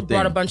that whole thing.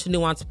 Brought a bunch of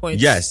nuanced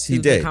points. Yes, he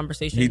did. The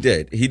conversation. He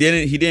did. He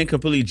didn't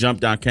completely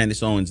jump down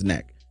Candace Owens'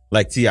 neck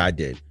like T.I.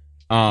 did.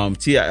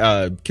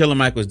 Killer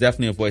Mike was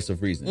definitely a voice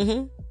of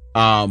reason.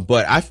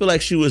 But I feel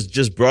like she was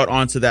just brought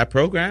onto that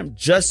program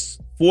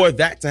just for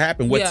that to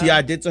happen. What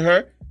T.I. did to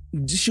her,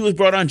 she was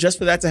brought on just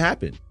for that to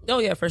happen. Oh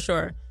yeah, for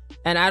sure.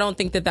 And I don't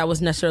think that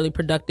was necessarily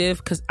productive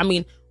because I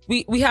mean,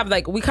 we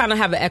kind of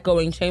have an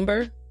echoing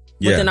chamber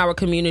within our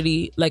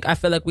community. Like I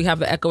feel like we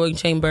have an echoing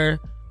chamber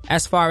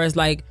as far as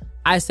like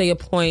I say a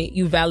point,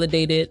 you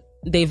validate it,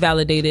 they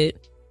validate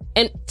it,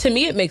 and to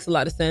me it makes a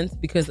lot of sense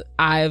because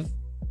I've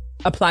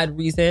applied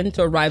reason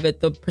to arrive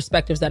at the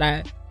perspectives that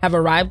I have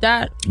arrived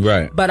at.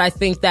 Right. But I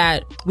think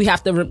that we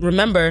have to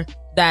remember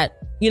that,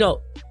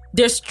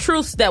 there's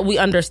truths that we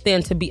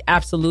understand to be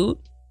absolute,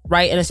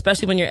 right? And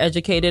especially when you're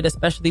educated,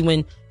 especially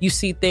when you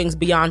see things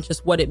beyond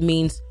just what it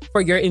means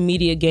for your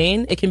immediate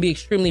gain, it can be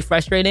extremely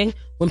frustrating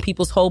when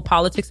people's whole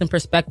politics and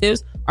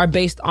perspectives are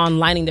based on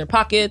lining their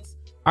pockets,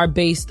 are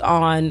based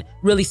on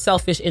really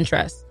selfish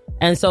interests.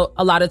 And so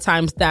a lot of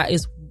times that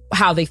is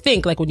how they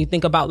think. Like when you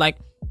think about like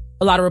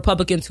a lot of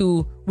Republicans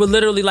who would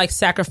literally like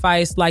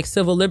sacrifice like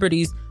civil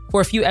liberties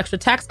for a few extra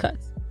tax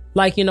cuts.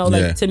 Like,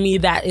 to me,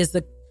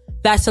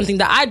 that's something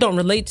that I don't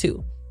relate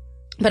to.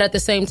 But at the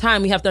same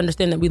time, we have to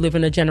understand that we live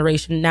in a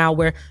generation now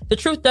where the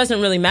truth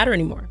doesn't really matter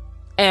anymore.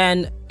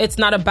 And it's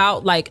not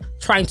about like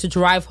trying to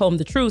drive home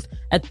the truth.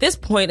 At this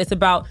point, it's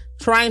about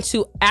trying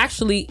to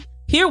actually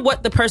hear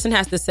what the person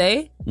has to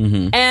say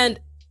and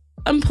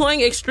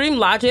employing extreme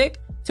logic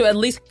to at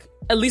least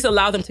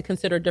allow them to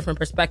consider a different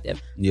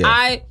perspective.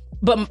 Yeah.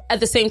 But at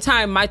the same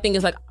time, my thing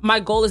is like, my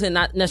goal isn't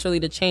not necessarily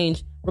to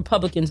change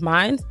Republicans'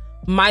 minds.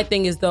 My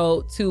thing is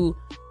though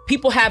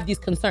people have these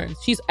concerns.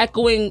 She's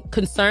echoing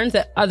concerns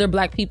that other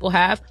Black people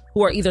have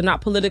who are either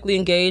not politically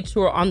engaged,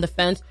 who are on the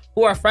fence,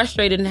 who are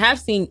frustrated and have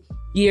seen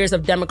years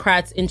of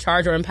Democrats in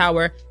charge or in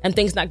power and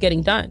things not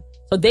getting done.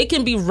 So they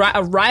can be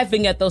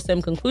arriving at those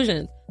same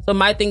conclusions. So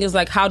my thing is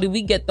like, how do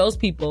we get those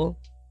people?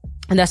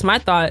 And that's my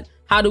thought.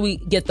 How do we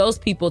get those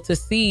people to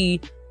see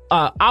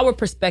our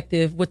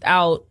perspective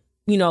without,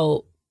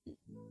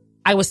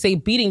 I would say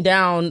beating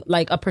down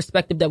like a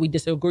perspective that we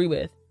disagree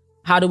with?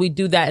 How do we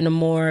do that in a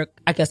more,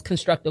 I guess,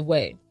 constructive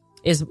way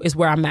is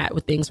where I'm at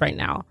with things right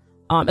now.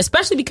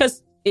 Especially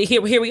because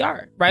here we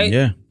are, right?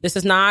 Yeah. This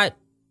is not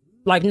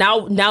like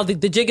now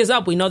the jig is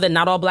up. We know that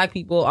not all Black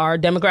people are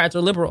Democrats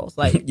or liberals.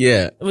 Like,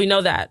 yeah, we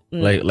know that.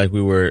 Like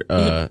we were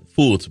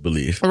fooled to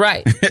believe.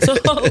 Right. So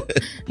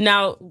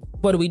now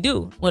what do we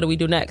do? What do we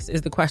do next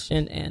is the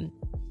question. And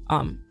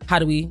how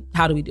do we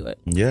do it?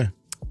 Yeah.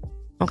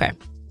 Okay.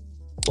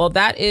 Well,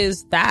 that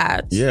is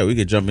that. Yeah, we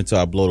could jump into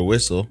our blow the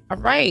whistle. All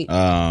right.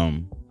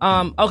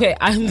 Okay,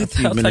 I'll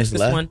touch this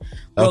left. one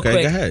real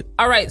quick. Go ahead.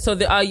 All right, so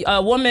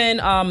the woman.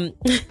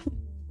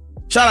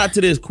 Shout out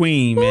to this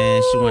queen,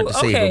 man. She wanted to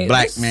save a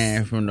Black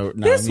man from the.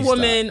 This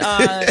woman,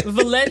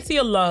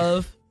 Valencia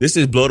Love. This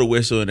is blow the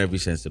whistle in every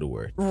sense of the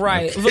word.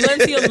 Right,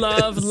 Valencia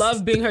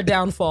Love being her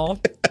downfall.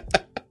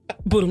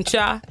 Boom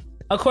cha.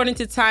 According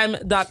to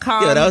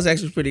Time.com. Yeah, that was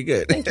actually pretty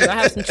good. Thank you. I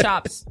have some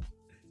chops.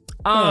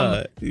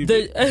 You've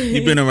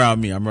been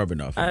around me. I'm rubbing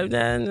off.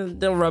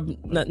 Don't rub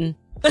nothing.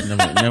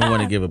 Never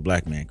want to give a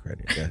Black man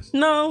credit. Yes.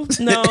 No.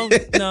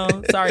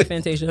 Sorry,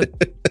 Fantasia.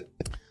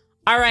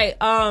 All right.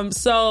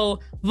 So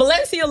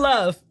Valencia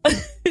Love.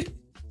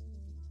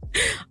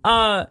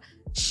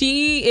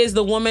 She is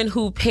the woman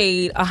who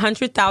paid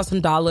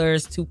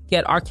 $100,000 to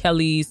get R.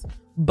 Kelly's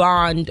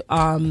bond,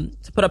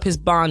 to put up his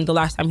bond the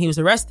last time he was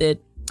arrested.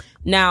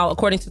 Now,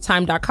 according to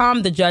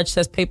Time.com, the judge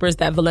says papers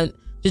that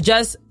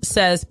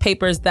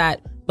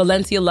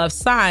Valencia Love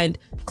signed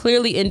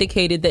clearly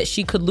indicated that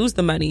she could lose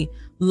the money.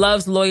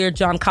 Love's lawyer,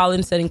 John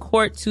Collins, said in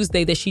court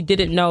Tuesday that she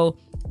didn't know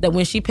that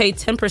when she paid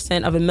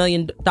 10% of $1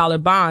 million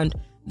bond,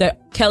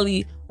 that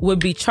Kelly would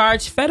be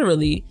charged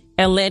federally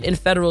and land in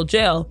federal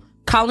jail.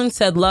 Collins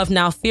said Love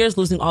now fears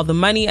losing all the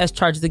money as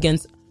charges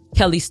against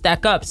Kelly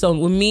stack up. So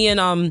when me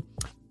and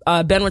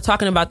Ben were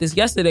talking about this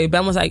yesterday,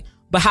 Ben was like,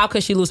 but how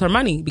could she lose her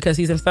money? Because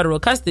he's in federal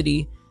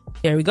custody.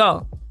 Here we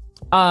go.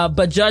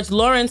 But Judge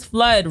Lawrence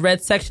Flood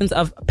read sections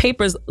of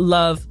papers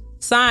Love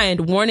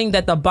signed, warning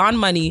that the bond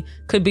money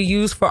could be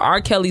used for R.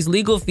 Kelly's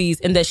legal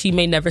fees and that she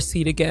may never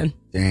see it again.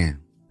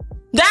 Damn.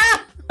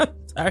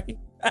 Sorry.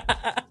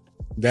 I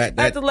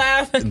had to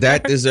laugh.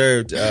 That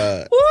deserved.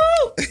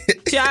 Woo!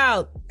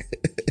 Child.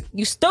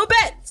 You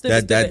stupid.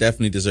 That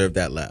definitely deserved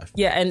that laugh.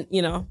 Yeah, and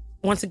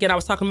once again, I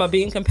was talking about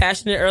being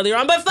compassionate earlier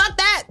on, but fuck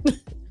that.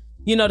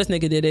 This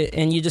nigga did it,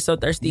 and you're just so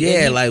thirsty.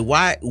 Yeah, like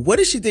why? What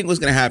did she think was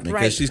gonna happen?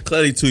 Because she's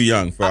clearly too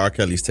young for R.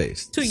 Kelly's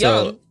taste. Too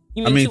young.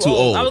 You mean too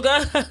old.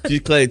 She's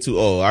clearly too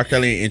old. R.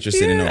 Kelly ain't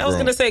interested in no girl. I was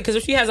gonna say, because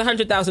if she has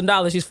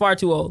 $100,000, she's far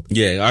too old.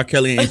 Yeah, R.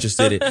 Kelly ain't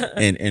interested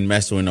in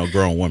messing with no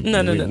grown woman.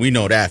 No. We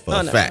know that for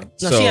a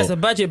fact. No, so, she has a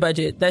budget.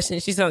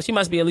 She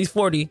must be at least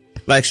 40.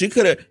 Like she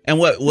could have, and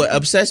what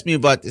obsessed me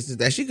about this is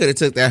that she could have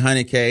took that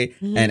 $100K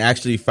and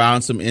actually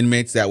found some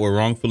inmates that were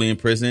wrongfully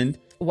imprisoned.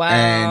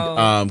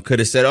 Wow. And could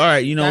have said, all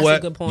right, you know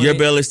That's what? Your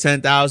bill is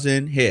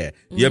 $10,000 here.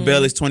 Your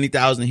bill is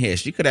 $20,000 here.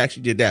 She could have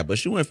actually did that, but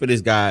she went for this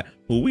guy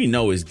who we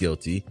know is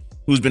guilty,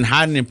 who's been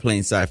hiding in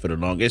plain sight for the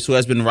longest, who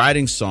has been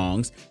writing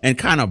songs and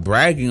kind of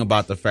bragging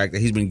about the fact that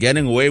he's been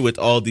getting away with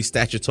all these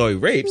statutory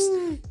rapes.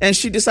 And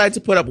she decided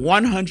to put up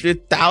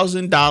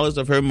 $100,000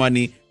 of her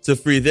money to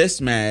free this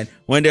man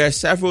when there are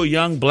several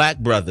young Black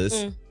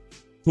brothers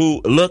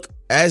who look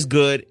as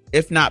good,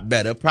 if not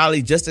better,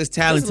 probably just as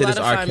talented as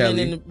R. Kelly.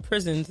 Men in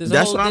prisons.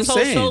 That's what I'm saying.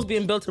 This whole show's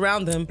being built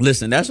around them.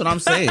 Listen, that's what I'm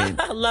saying.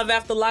 Love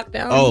After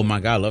Lockdown. Oh my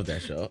God, I love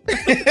that show.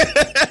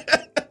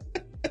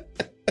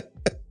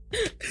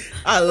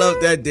 I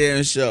love that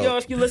damn show. Yo,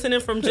 if you're listening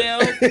from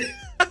jail,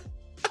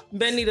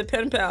 Ben need a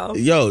pen pal.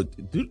 Yo,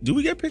 do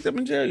we get picked up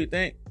in jail, you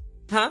think?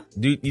 Huh?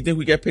 Do you think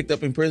we get picked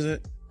up in prison?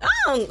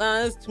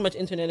 There's too much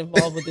internet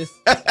involved with this.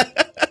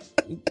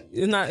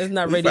 It's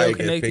not radio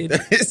connected.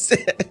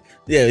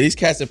 Yeah, these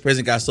cats in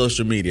prison got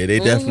social media. They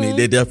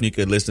definitely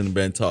could listen to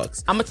Ben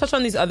Talks. I'm gonna touch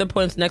on these other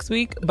points next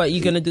week, but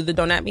you're gonna do the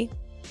Don't At Me?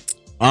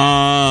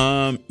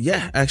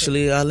 Yeah,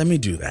 actually, let me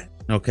do that.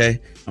 Okay,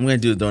 I'm gonna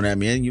do the Don't At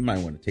Me, and you might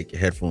want to take your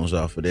headphones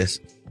off for this.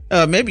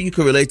 Maybe you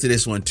could relate to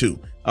this one too.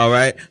 All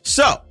right.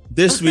 So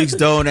this week's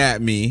Don't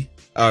At Me,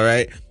 all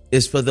right,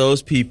 is for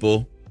those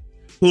people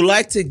who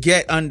like to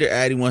get under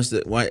Addie wants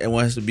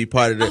to be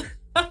part of the.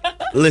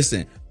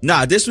 Listen,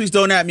 this week's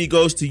Don't At Me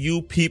goes to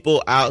you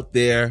people out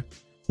there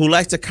who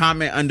like to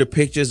comment under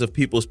pictures of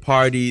people's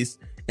parties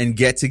and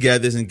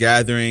get-togethers and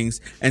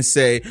gatherings and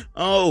say,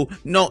 "Oh,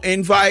 no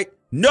invite."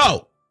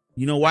 No.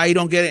 You know why you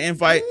don't get an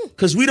invite?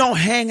 Because we don't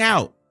hang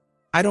out.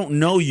 I don't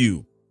know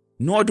you,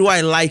 nor do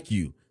I like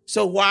you.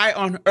 So why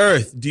on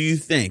earth do you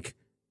think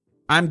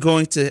I'm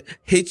going to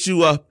hit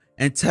you up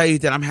and tell you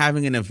that I'm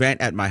having an event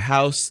at my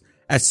house,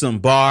 at some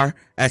bar,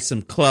 at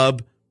some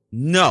club?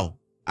 No,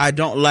 I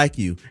don't like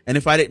you. And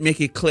if I didn't make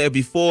it clear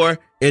before,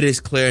 it is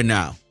clear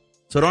now.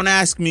 So don't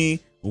ask me,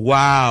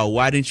 wow,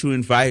 why didn't you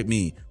invite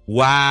me?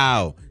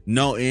 Wow,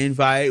 no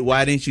invite.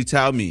 Why didn't you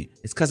tell me?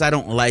 It's because I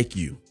don't like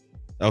you.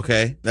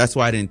 Okay, that's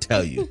why I didn't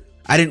tell you.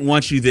 I didn't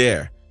want you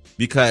there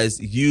because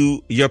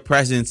your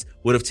presence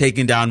would have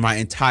taken down my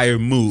entire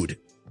mood.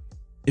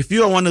 If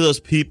you are one of those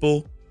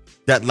people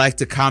that like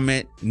to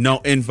comment no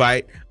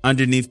invite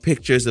underneath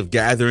pictures of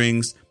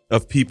gatherings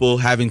of people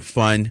having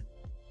fun,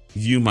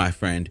 you, my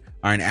friend,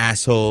 are an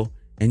asshole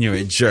and you're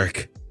a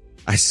jerk.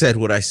 I said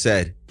what I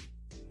said.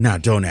 Now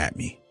don't at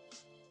me.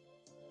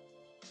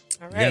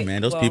 All right. Yeah,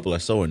 man, those people are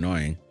so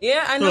annoying.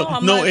 Yeah, I know.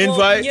 No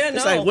invite.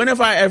 It's like, when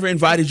have I ever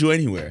invited you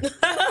anywhere?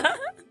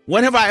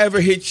 When have I ever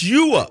hit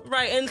you up?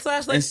 Right, and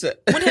slash, like,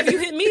 when have you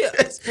hit me up?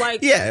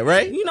 Like, yeah,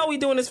 right? You know we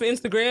doing this for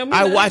Instagram.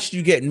 I watched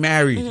you get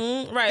married.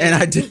 Right. And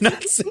I did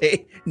not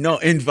say no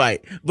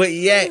invite. But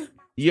yet,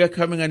 you're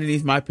coming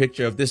underneath my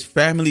picture of this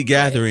family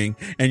gathering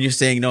and you're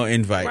saying no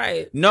invite.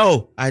 Right.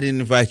 No, I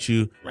didn't invite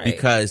you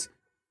because,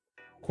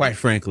 quite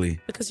frankly.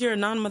 Because you're a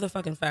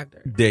non-motherfucking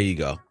factor. There you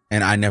go.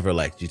 And I never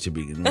liked you to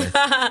begin with.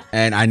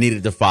 And I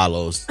needed the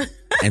follows.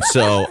 And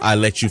so I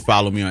let you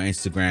follow me on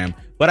Instagram.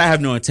 But I have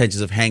no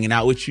intentions of hanging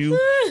out with you.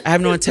 I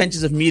have no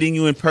intentions of meeting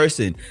you in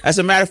person. As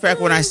a matter of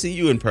fact, when I see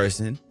you in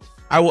person,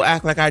 I will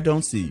act like I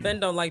don't see you. Ben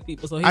don't like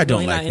people, so he's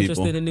really not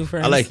interested in new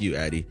friends. I like you,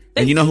 Addie.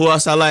 And you know who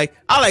else I like?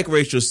 I like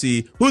Rachel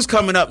C. Who's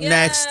coming up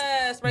next?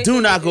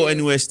 Do not go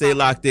anywhere. Stay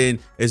locked in.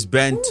 It's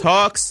Ben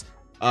Talks.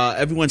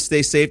 Everyone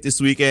stay safe this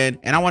weekend.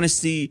 And I want to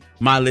see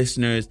my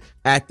listeners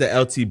at the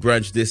LT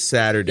Brunch this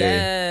Saturday.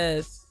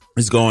 Yes.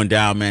 It's going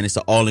down, man. It's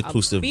an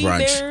all-inclusive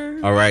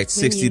brunch. All right.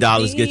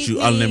 $60 gets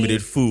you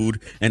unlimited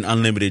food and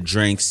unlimited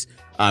drinks.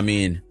 I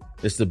mean,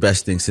 it's the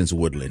best thing since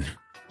Woodland.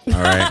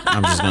 All right.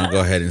 I'm just going to go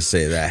ahead and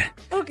say that.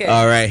 Okay.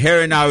 All right.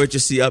 Here and now,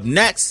 Richard C. Up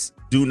next.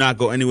 Do not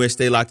go anywhere.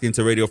 Stay locked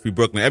into Radio Free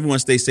Brooklyn. Everyone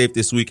stay safe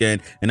this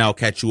weekend. And I'll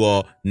catch you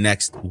all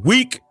next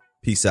week.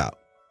 Peace out.